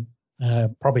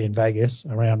 probably in Vegas,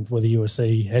 around where the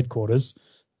UFC headquarters,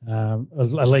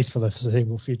 at least for the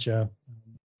foreseeable future,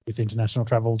 with international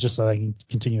travel, just so they can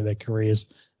continue their careers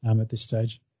at this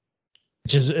stage.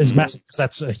 Which is massive, because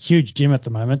that's a huge gym at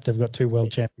the moment. They've got 2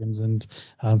 world champions and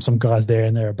some guys there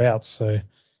and thereabouts. So,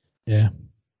 yeah.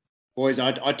 Boys,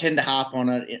 I tend to harp on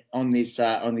it on this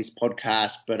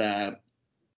podcast, but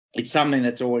it's something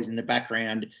that's always in the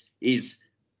background, is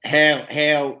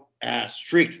how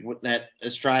strict that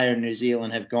Australia and New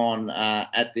Zealand have gone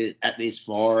at this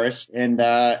virus, and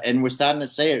we're starting to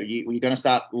see it. You're going to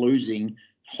start losing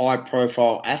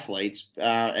high-profile athletes,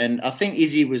 and I think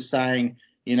Izzy was saying,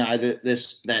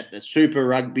 that the Super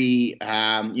Rugby,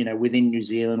 within New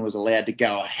Zealand was allowed to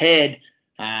go ahead,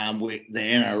 with the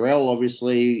NRL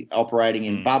obviously operating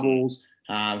in bubbles.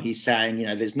 He's saying,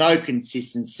 there's no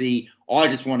consistency. I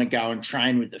just want to go and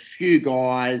train with a few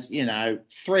guys,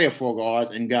 3 or 4 guys,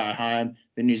 and go home.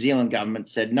 The New Zealand government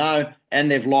said no,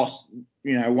 and they've lost,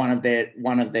 one of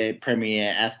their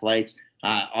premier athletes.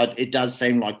 It does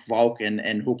seem like Volk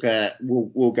and Hooker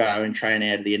will go and train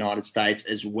out of the United States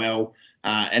as well.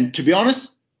 And to be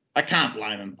honest, I can't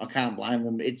blame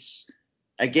them. It's,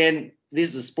 again, this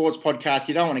is a sports podcast.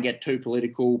 You don't want to get too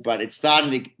political, but it's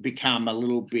starting to become a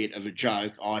little bit of a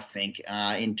joke, I think,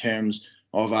 in terms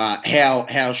of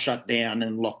how shut down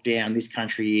and locked down this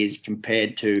country is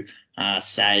compared to,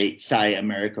 say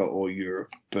America or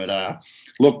Europe. But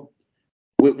look,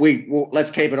 we'll let's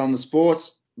keep it on the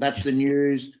sports. That's the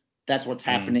news. That's what's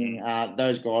happening.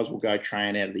 Those guys will go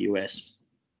train out of the US.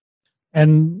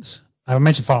 And I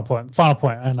mentioned final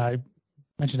point, and I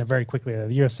mentioned it very quickly.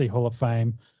 The UFC Hall of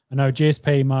Fame. I know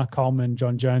GSP, Mark Coleman,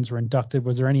 John Jones were inducted.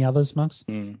 Was there any others, Marks?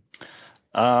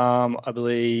 I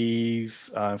believe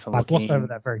if I'm I've looking... glossed over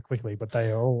that very quickly, but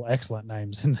they are all excellent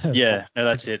names. Yeah, no,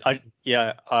 that's it. I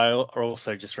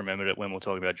also just remembered it when we're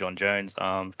talking about John Jones,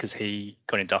 because he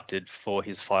got inducted for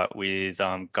his fight with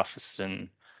Gustafsson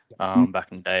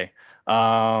back in the day.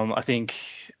 I think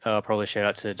probably shout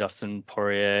out to Dustin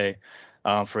Poirier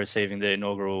for receiving the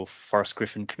inaugural Forrest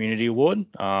Griffin Community Award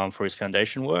for his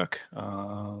foundation work.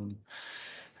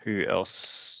 Who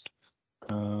else?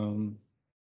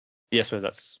 I suppose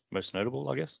that's most notable,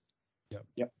 I guess.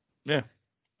 Yep. Yeah.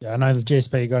 Yeah, I know the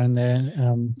GSP got in there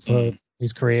for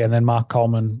his career, and then Mark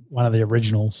Coleman, one of the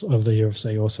originals of the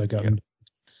UFC, also got in.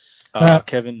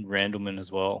 Kevin Randleman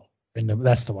as well.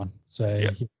 That's the one. So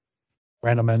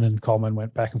Randleman and Coleman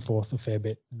went back and forth a fair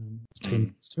bit.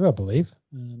 Teams too, I believe.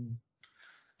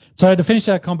 So to finish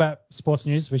our combat sports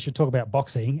news, we should talk about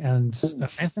boxing. And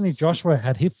Anthony Joshua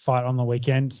had hip fight on the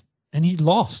weekend, and he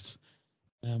lost.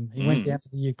 He went down to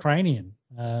the Ukrainian.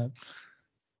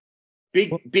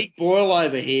 Big boil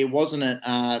over here, wasn't it?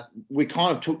 We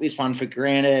kind of took this one for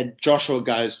granted. Joshua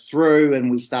goes through,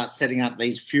 and we start setting up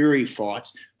these Fury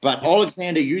fights. But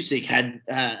Alexander Usyk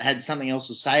had something else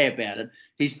to say about it.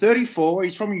 He's 34.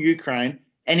 He's from Ukraine,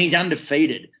 and he's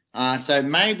undefeated. So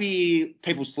maybe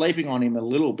people sleeping on him a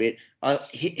little bit.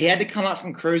 He had to come up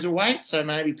from cruiserweight, so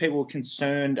maybe people were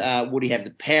concerned, would he have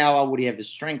the power, would he have the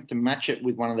strength to match it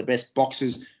with one of the best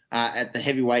boxers at the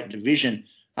heavyweight division?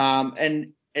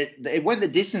 And it went the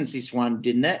distance, this one,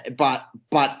 didn't it? But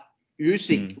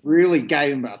Usyk really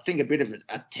gave him, I think, a bit of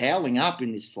a toweling up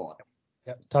in this fight.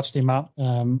 Yep, touched him up. I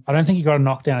don't think he got a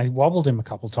knockdown. He wobbled him a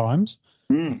couple of times.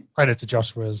 Credit to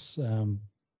Joshua's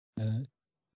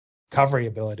recovery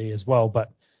ability as well.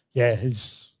 But, yeah,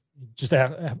 he's just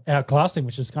outclassed him,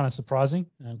 which is kind of surprising,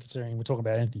 considering we're talking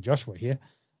about Anthony Joshua here.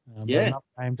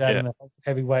 Aimed at in the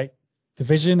heavyweight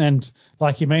division. And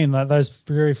like you mean, those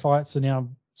Fury fights are now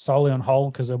solely on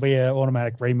hold because there'll be an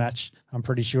automatic rematch, I'm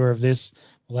pretty sure, of this.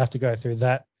 We'll have to go through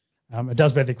that. It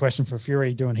does beg the question for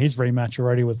Fury doing his rematch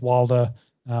already with Wilder.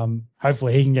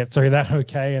 Hopefully he can get through that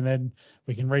okay, and then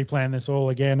we can replan this all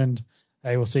again, and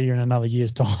hey, we'll see you in another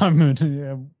year's time,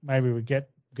 and maybe we get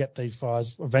these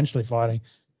guys eventually fighting.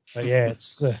 But yeah,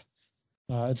 it's a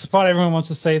fight everyone wants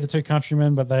to see, the two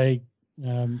countrymen, but they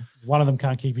one of them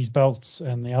can't keep his belts,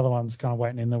 and the other one's kind of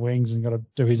waiting in the wings and got to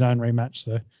do his own rematch.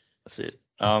 So that's it.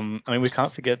 We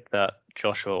can't forget that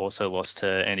Joshua also lost to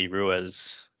Andy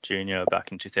Ruiz Jr.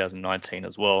 back in 2019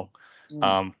 as well.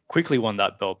 Quickly won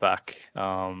that belt back.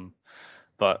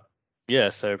 But yeah,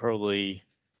 so probably,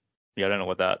 I don't know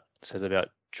what that says about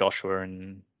Joshua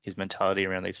and his mentality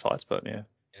around these fights, but yeah.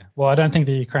 Well, I don't think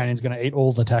the Ukrainian's going to eat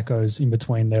all the tacos in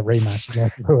between their rematch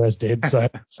like Ruiz did, so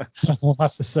we'll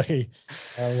have to see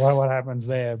what happens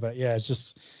there. But yeah,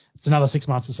 it's another 6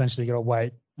 months essentially. You got to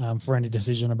wait for any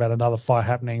decision about another fight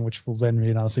happening, which will then be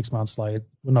another 6 months later.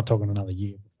 We're not talking another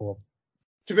year before.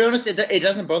 To be honest, it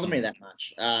doesn't bother me that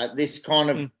much. This kind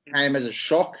of came as a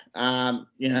shock.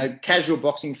 Casual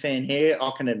boxing fan here,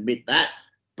 I can admit that.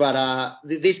 But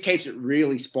this keeps it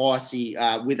really spicy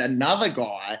with another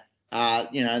guy,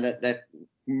 that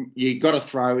you got to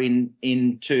throw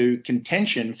into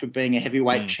contention for being a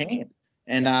heavyweight champ.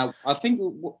 And I think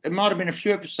it might have been a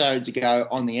few episodes ago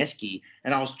on the Esky,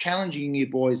 and I was challenging you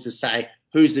boys to say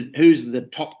who's the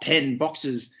top 10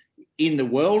 boxers in the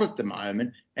world at the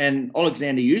moment, and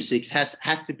Alexander Usyk has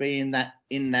to be in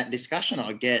that discussion,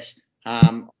 I guess.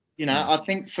 I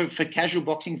think for casual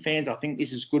boxing fans, I think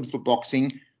this is good for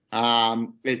boxing.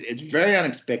 It's very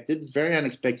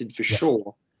unexpected for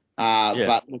sure.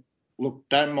 But look,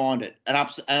 don't mind it. An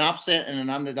upset and an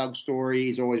underdog story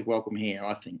is always welcome here,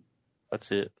 I think.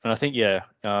 That's it. And I think, you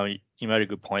made a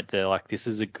good point there. Like, this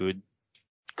is a good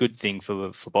thing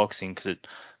for boxing, because it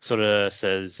sort of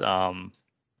says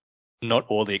not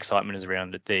all the excitement is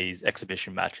around these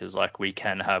exhibition matches. Like, we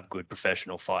can have good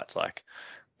professional fights. Like,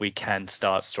 we can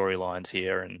start storylines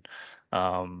here. And,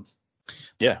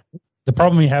 The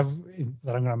problem we have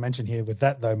that I'm going to mention here with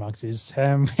that, though, Monks, is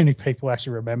how many people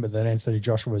actually remember that Anthony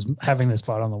Joshua was having this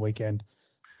fight on the weekend.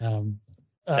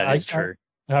 That is true.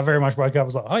 I very much woke up and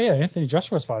was like, oh, yeah, Anthony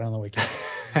Joshua's fighting on the weekend.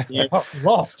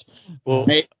 Lost. Well,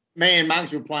 me and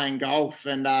Monks were playing golf,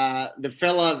 and the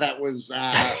fella that was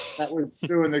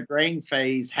doing the green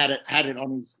fees had it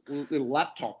on his little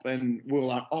laptop, and we were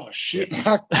like, oh, shit,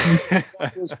 Mark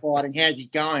was fighting. How's he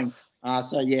going?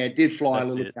 It did fly a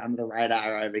little bit under the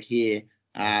radar over here,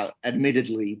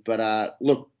 admittedly. But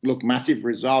look, massive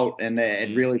result, and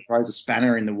it really throws a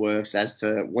spanner in the works as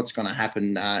to what's going to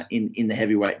happen in the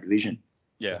heavyweight division.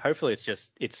 Yeah, hopefully it's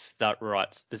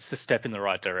the step in the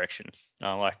right direction.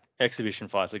 Like, exhibition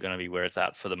fights are going to be where it's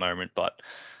at for the moment, but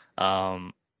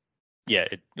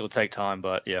it'll take time.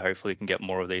 But yeah, hopefully we can get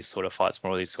more of these sort of fights,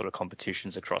 more of these sort of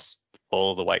competitions across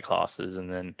all the weight classes,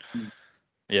 and then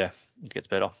it gets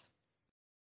better.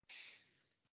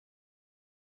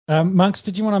 Monks,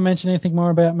 did you want to mention anything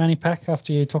more about Manny Pac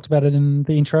after you talked about it in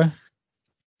the intro?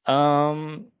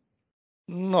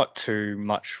 Not too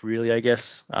much, really, I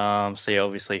guess.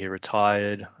 Obviously he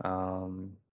retired. I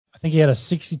think he had a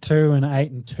 62 and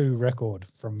 8-2 record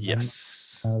from.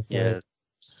 Yes. Yeah.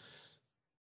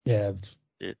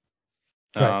 It,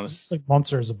 it's like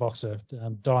monster as a boxer,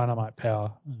 dynamite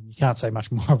power. You can't say much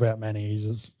more about Manny.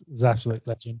 He's an absolute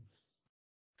legend.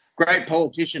 Great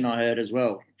politician, I heard as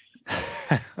well.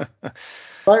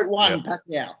 Vote one,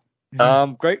 Pacquiao.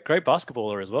 Great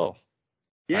basketballer as well.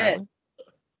 Yeah.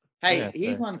 Hey,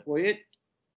 here's one for you.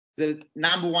 The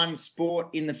number one sport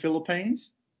in the Philippines?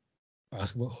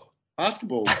 Basketball.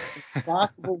 Basketball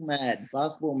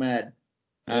mad.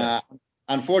 Yeah.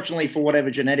 Unfortunately, for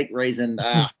whatever genetic reason,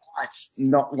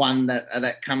 not one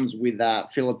that comes with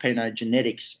Filipino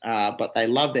genetics, but they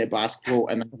love their basketball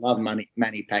and they love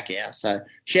Manny Pacquiao. So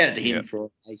shout out to him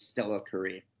for a stellar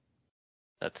career.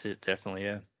 That's it, definitely,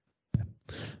 yeah.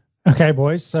 Okay,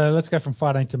 boys, so let's go from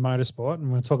fighting to motorsport,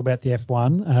 and we'll talk about the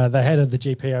F1. They headed the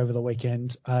GP over the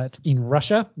weekend in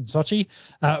Russia, in Sochi.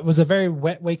 It was a very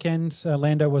wet weekend.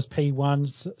 Lando was P1,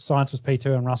 Sainz was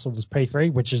P2, and Russell was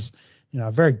P3, which is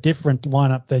a very different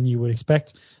lineup than you would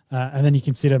expect. And then you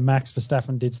consider Max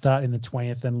Verstappen did start in the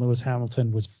 20th, and Lewis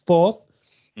Hamilton was 4th.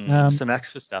 So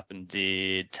Max Verstappen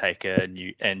did take a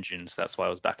new engine, so that's why I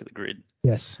was back at the grid.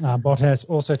 Yes, Bottas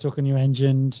also took a new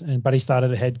engine, but he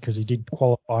started ahead because he did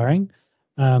qualifying.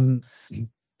 But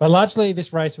largely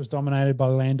this race was dominated by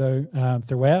Lando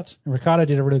throughout. And Ricciardo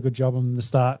did a really good job on the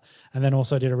start, and then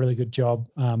also did a really good job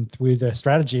with their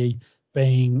strategy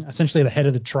being essentially the head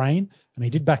of the train, and he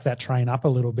did back that train up a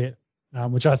little bit,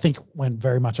 which I think went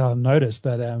very much unnoticed,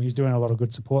 that he's doing a lot of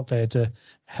good support there to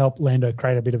help Lando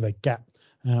create a bit of a gap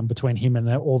between him and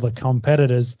all the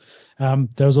competitors. There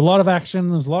was a lot of action.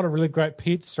 There was a lot of really great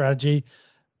pit strategy,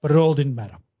 but it all didn't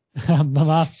matter. The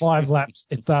last 5 laps,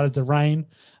 it started to rain,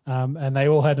 and they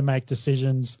all had to make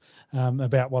decisions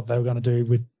about what they were going to do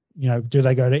with, do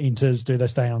they go to inters? Do they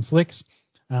stay on slicks?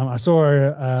 I saw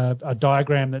a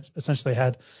diagram that essentially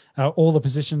had all the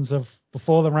positions of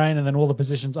before the rain and then all the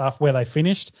positions after where they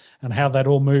finished and how that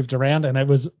all moved around. And it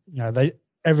was,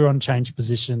 everyone changed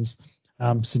positions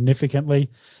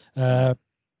significantly. The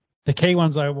key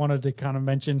ones I wanted to kind of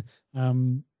mention,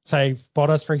 say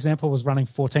Bottas, for example, was running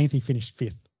 14th. He finished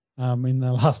 5th in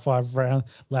the last 5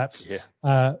 laps.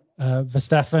 Yeah.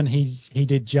 Verstappen, he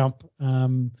did jump.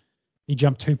 He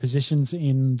jumped 2 positions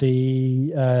in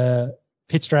the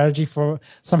pit strategy.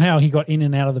 Somehow he got in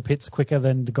and out of the pits quicker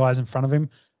than the guys in front of him,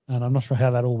 and I'm not sure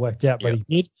how that all worked out, but he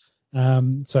did.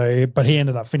 But he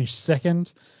ended up finished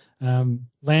 2nd.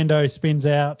 Lando spins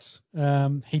out.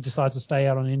 He decides to stay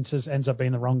out on inters, ends up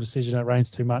being the wrong decision. It rains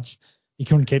too much. He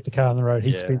couldn't keep the car on the road.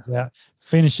 He spins out,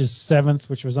 finishes 7th,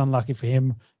 which was unlucky for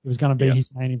him. It was going to be his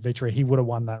main victory. He would have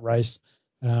won that race.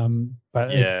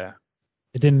 But it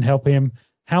didn't help him.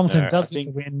 Hamilton does get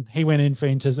the win. He went in for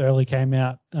inters early, came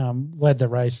out, led the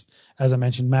race. As I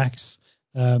mentioned, Max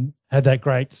had that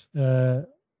great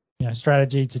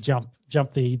strategy to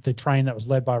jump the train that was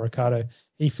led by Ricciardo.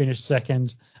 He finished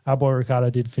 2nd. Our boy Ricciardo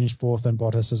did finish 4th, and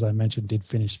Bottas, as I mentioned, did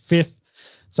finish 5th.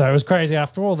 So it was crazy.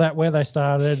 After all that, where they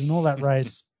started and all that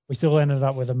race, we still ended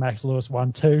up with a Max Lewis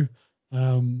 1-2.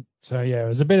 So yeah, it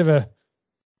was a bit of a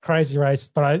crazy race,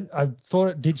 but I thought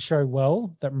it did show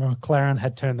well that McLaren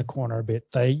had turned the corner a bit.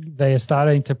 They are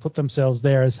starting to put themselves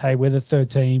there as, hey, we're the third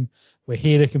team. We're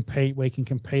here to compete. We can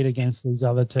compete against these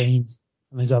other teams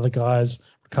and these other guys.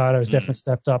 Ricciardo has definitely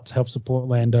stepped up to help support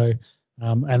Lando.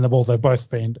 And they've both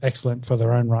been excellent for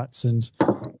their own rights. And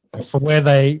from where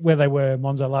they were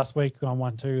Monza last week on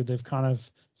 1-2, they've kind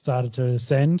of started to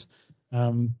ascend.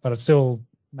 But it's still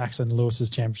Max and Lewis's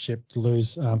championship to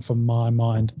lose, from my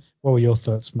mind. What were your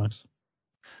thoughts, Max?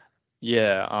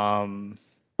 Yeah,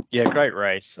 great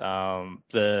race.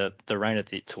 The rain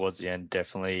towards the end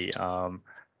definitely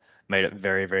made it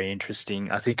very, very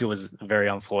interesting. I think it was very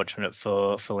unfortunate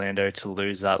for Lando to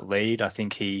lose that lead. I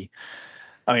think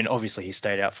obviously he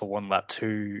stayed out for one lap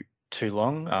too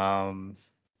long.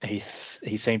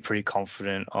 He seemed pretty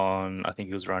confident on, I think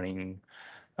he was running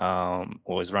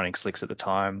slicks at the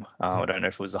time. I don't know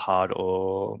if it was a hard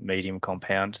or medium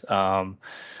compound.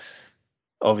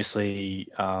 Obviously,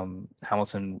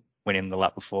 Hamilton went in the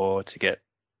lap before to get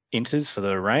inters for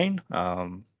the rain.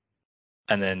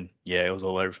 And then, it was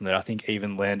all over from there. I think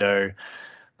even Lando,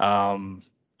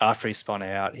 after he spun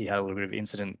out, he had a little bit of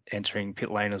incident entering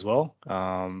pit lane as well.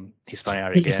 He spun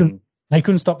out again. They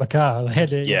couldn't stop the car. They had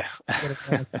to, yeah.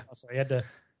 So he had to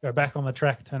go back on the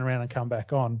track, turn around and come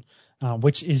back on,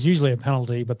 which is usually a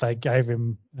penalty, but they gave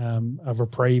him a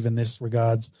reprieve in this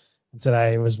regards. And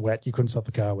today it was wet. You couldn't stop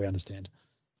the car. We understand.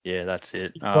 Yeah, that's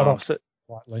it. Got off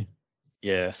slightly.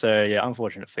 Yeah, so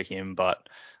unfortunate for him, but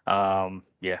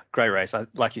great race.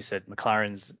 Like you said,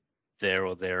 McLaren's there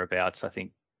or thereabouts. I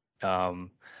think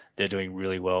they're doing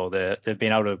really well. They've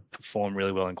been able to perform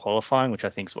really well in qualifying, which I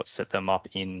think is what set them up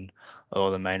in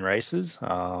all the main races.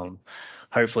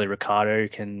 Hopefully Ricciardo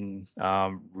can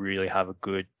really have a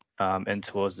good end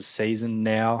towards the season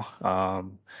now.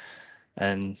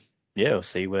 And we'll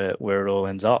see where it all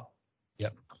ends up.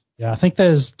 Yep. Yeah, I think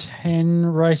there's 10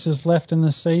 races left in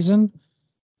the season.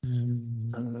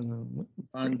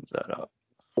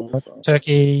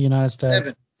 Turkey, United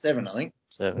States. Seven, I think.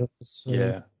 Seven.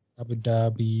 Yeah. Abu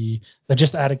Dhabi. They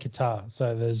just added Qatar,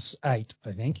 so there's 8,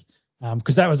 I think.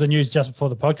 Because that was the news just before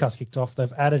the podcast kicked off.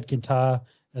 They've added Qatar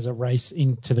as a race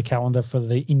into the calendar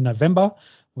in November,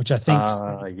 which I think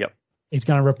is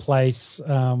going to replace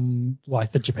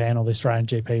like the Japan or the Australian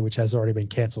GP, which has already been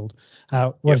cancelled.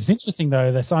 What is interesting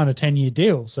though, they signed a 10-year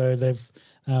deal, so they've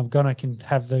can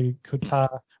have the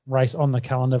Qatar race on the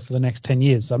calendar for the next 10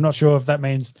 years. So I'm not sure if that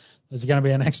means there's going to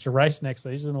be an extra race next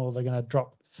season, or they're going to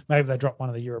maybe they drop one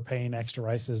of the European extra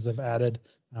races they've added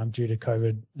due to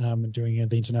COVID and doing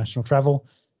the international travel.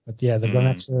 But they've got an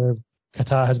extra.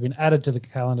 Qatar has been added to the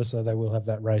calendar, so they will have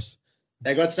that race.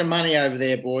 They got some money over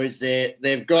there, boys.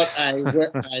 They've got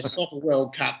a Soccer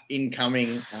World Cup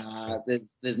incoming.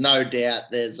 There's no doubt.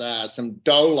 There's some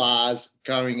dollars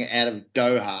going out of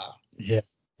Doha. Yeah,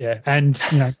 and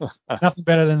nothing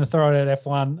better than to throw it at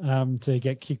F1 to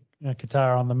get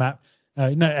Qatar on the map.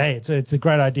 Hey, it's a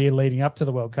great idea leading up to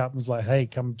the World Cup. It was like, hey,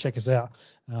 come check us out.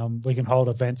 We can hold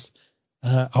events.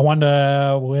 I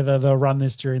wonder whether they'll run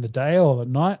this during the day or the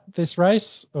night, this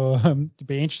race, or it'd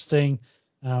be interesting.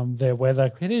 Their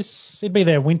weather, it'd be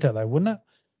their winter though, wouldn't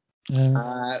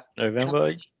it?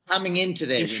 November. Coming into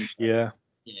their winter.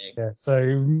 Yeah.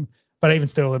 So, but even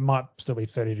still, it might still be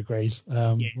 30 degrees.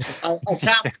 I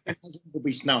can't imagine it'll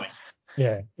be snowing.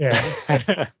 Yeah.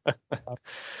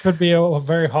 Could be a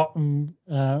very hot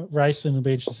race, and it'll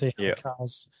be interesting to see how the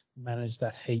cars manage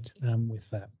that heat with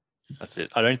that. That's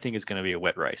it. I don't think it's going to be a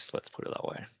wet race. Let's put it that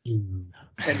way.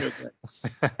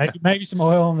 Maybe some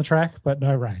oil on the track, but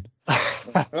no rain.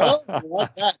 Oh, I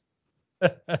like that.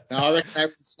 No, I reckon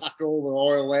they've sucked all the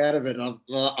oil out of it.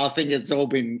 I think it's all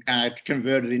been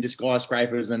converted into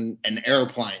skyscrapers and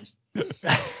aeroplanes. That's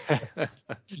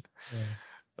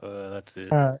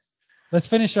it. All right. Let's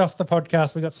finish off the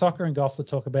podcast. We've got soccer and golf to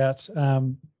talk about.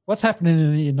 What's happening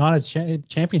in the United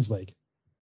Champions League?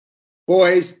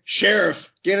 Boys,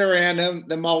 Sheriff, get around them.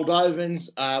 The Moldovans,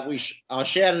 I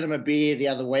shouted them a beer the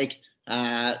other week.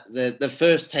 The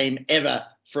first team ever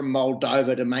from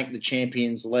Moldova to make the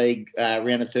Champions League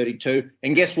round of 32.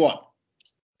 And guess what?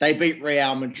 They beat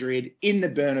Real Madrid in the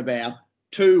Bernabeu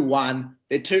 2-1.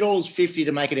 They're $2.50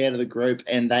 to make it out of the group,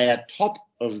 and they are top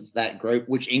of that group,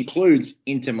 which includes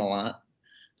Inter Milan.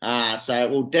 So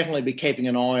we'll definitely be keeping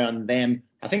an eye on them.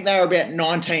 I think they were about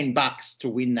 $19 to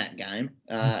win that game.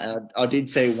 I did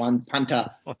see one punter.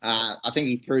 I think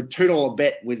he threw a $2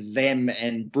 bet with them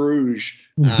and Bruges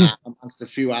amongst a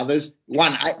few others.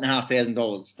 Won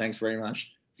 $8,500. Thanks very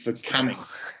much for coming.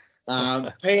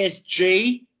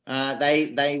 PSG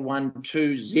They won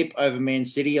 2-0 over Man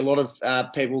City. A lot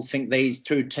of people think these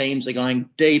two teams are going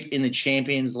deep in the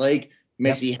Champions League.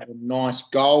 Messi had a nice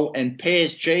goal. And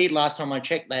PSG, last time I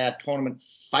checked, they are tournament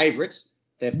favourites.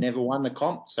 They've never won the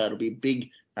comp, so it'll be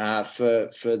big for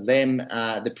them,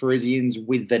 the Parisians,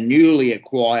 with the newly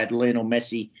acquired Lionel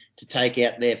Messi to take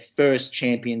out their first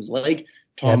Champions League.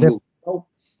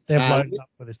 They've loaded up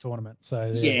for this tournament.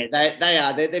 So they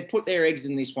are. They've put their eggs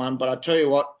in this one, but I tell you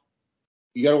what,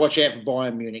 you got to watch out for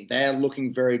Bayern Munich. They are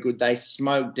looking very good. They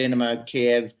smoked Dynamo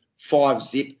Kiev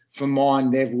 5-0. For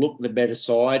mine, they've looked the better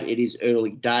side. It is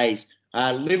early days.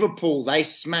 Liverpool, they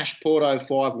smashed Porto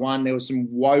 5-1. There was some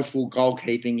woeful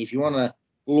goalkeeping. If you want to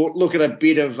look at a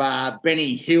bit of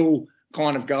Benny Hill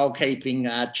kind of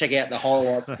goalkeeping, check out the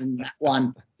highlights from that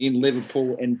one in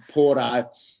Liverpool and Porto.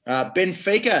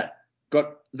 Benfica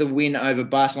got the win over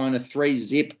Barcelona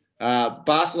 3-0.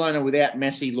 Barcelona without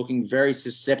Messi looking very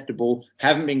susceptible,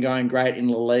 haven't been going great in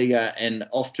La Liga and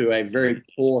off to a very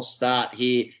poor start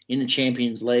here in the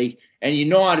Champions League. And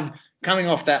United, coming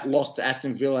off that loss to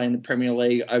Aston Villa in the Premier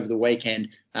League over the weekend,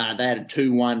 they had a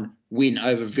 2-1 win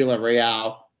over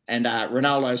Villarreal, and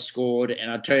Ronaldo scored.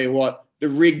 And I tell you what, the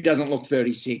rig doesn't look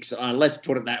 36. Let's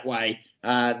put it that way.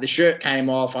 The shirt came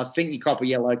off. I think you cop a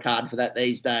yellow card for that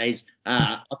these days.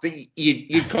 I think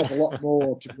you'd cop a lot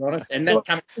more, to be honest. And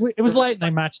that it was late in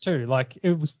the match too. Like,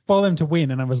 it was for them to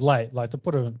win, and it was late. Like, to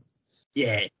put a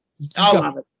I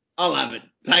love it.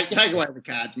 Take away the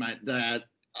cards, mate.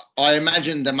 I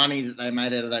imagine the money that they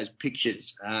made out of those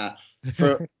pictures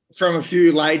from a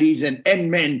few ladies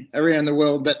and men around the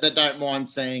world that don't mind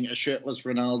seeing a shirtless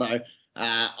Ronaldo.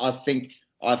 I think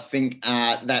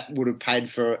that would have paid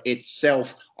for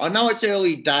itself. I know it's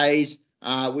early days.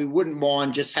 We wouldn't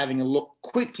mind just having a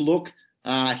quick look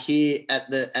here at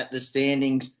the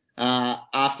standings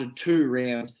after 2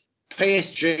 rounds.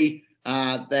 PSG,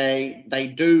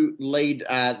 they do lead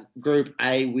Group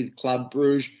A with Club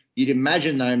Brugge. You'd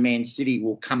imagine, though, Man City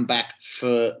will come back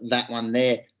for that one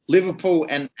there. Liverpool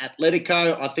and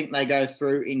Atletico, I think they go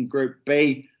through in Group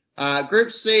B.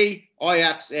 Group C,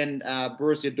 Ajax and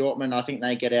Borussia Dortmund, I think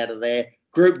they get out of there.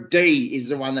 Group D is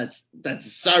the one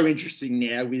that's so interesting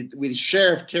now, with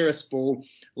Sheriff Tiraspol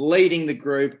leading the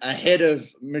group ahead of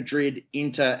Madrid,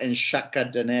 Inter and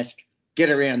Shakhtar Donetsk. Get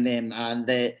around them.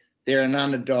 They're an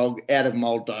underdog out of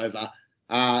Moldova.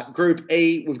 Group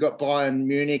E, we've got Bayern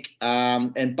Munich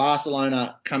and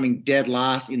Barcelona coming dead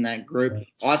last in that group.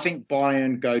 I think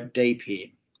Bayern go deep here.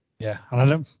 Yeah, I don't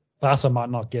know. Barca might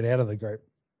not get out of the group.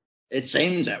 It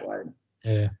seems that way.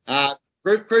 Yeah.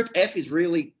 Group F is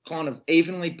really kind of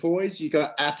evenly poised. You've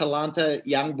got Atalanta,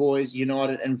 Young Boys,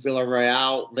 United and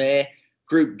Villarreal there.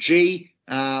 Group G,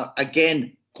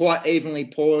 again, quite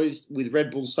evenly poised with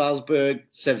Red Bull Salzburg,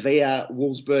 Sevilla,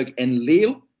 Wolfsburg and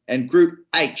Lille. And Group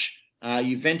H,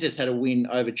 Juventus had a win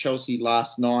over Chelsea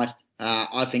last night.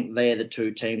 I think they're the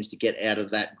two teams to get out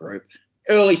of that group.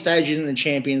 Early stages in the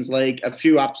Champions League, a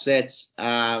few upsets.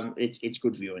 It's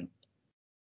good viewing.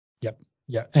 Yep.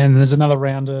 Yeah, and there's another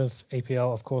round of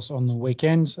EPL, of course, on the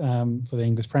weekend for the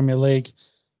English Premier League.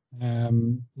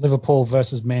 Liverpool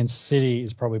versus Man City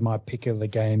is probably my pick of the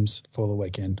games for the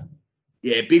weekend.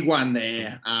 Yeah, big one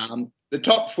there. The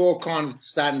top 4 kind of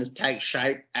starting to take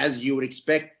shape, as you would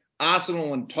expect.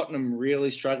 Arsenal and Tottenham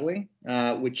really struggling,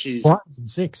 which is 5 and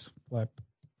 6.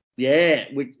 Yeah,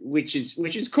 which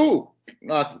is cool.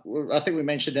 Like, I think we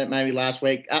mentioned that maybe last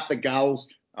week. Up the goals.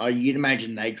 You'd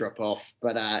imagine they drop off,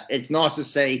 but it's nice to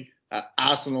see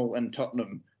Arsenal and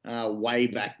Tottenham way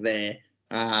back there.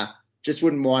 Just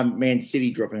wouldn't mind Man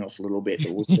City dropping off a little bit,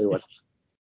 but we'll see what.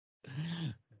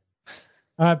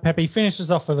 All right, Pepe, finishes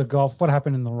off with the golf. What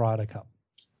happened in the Ryder Cup?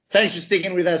 Thanks for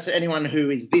sticking with us. Anyone who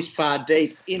is this far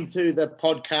deep into the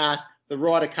podcast, the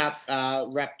Ryder Cup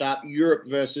wrapped up, Europe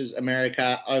versus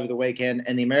America over the weekend,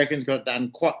 and the Americans got it done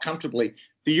quite comfortably.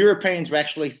 The Europeans were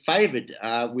actually favoured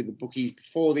with the bookies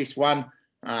before this one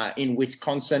in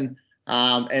Wisconsin.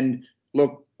 And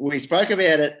look, we spoke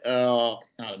about it, a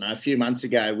few months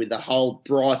ago with the whole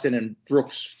Bryson and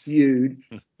Brooks feud.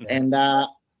 And I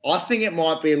think it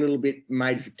might be a little bit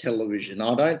made for television.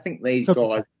 I don't think these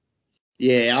guys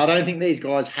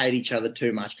hate each other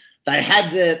too much. They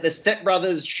had the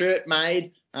stepbrothers shirt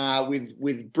made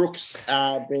with Brooks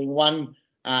being one.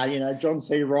 John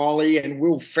C. Reilly and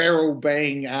Will Ferrell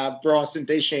being Bryson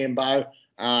DeChambeau.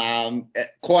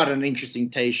 Quite an interesting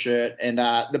T-shirt. And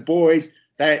the boys,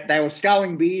 they were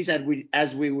sculling beers,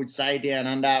 as we would say down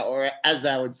under, or as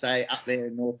they would say up there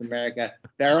in North America.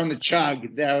 They're on the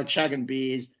chug. They were chugging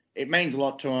beers. It means a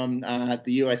lot to them.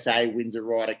 The USA wins a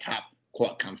Ryder Cup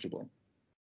quite comfortably.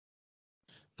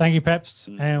 Thank you, Peps.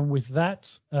 And with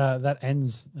that, that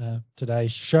ends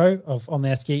today's show of On the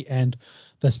Esky and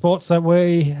the sports that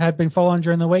we had been following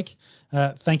during the week.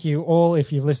 Thank you all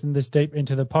if you've listened this deep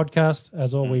into the podcast.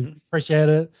 As always, we appreciate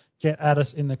it. Get at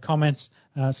us in the comments,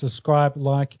 subscribe,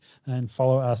 like, and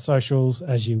follow our socials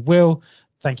as you will.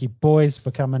 Thank you, boys, for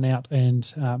coming out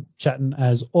and chatting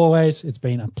as always. It's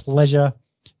been a pleasure.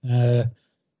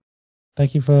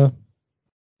 Thank you for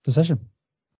the session.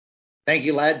 Thank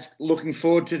you, lads. Looking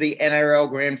forward to the NRL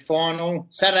Grand Final.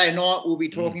 Saturday night, we'll be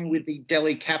talking with the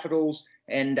Delhi Capitals,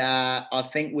 and I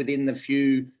think within the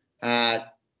few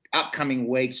upcoming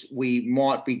weeks, we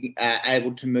might be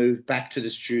able to move back to the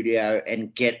studio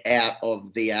and get out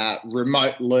of the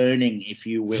remote learning, if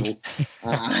you will.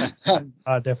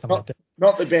 Definitely.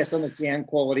 Not the best on the sound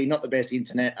quality, not the best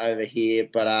internet over here,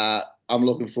 but I'm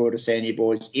looking forward to seeing you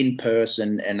boys in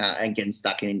person and getting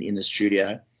stuck in the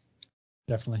studio.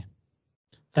 Definitely.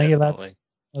 Thank you, lads.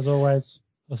 As always,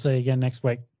 we'll see you again next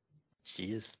week.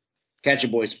 Cheers. Catch you,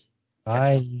 boys.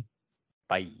 Bye.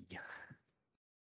 Bye.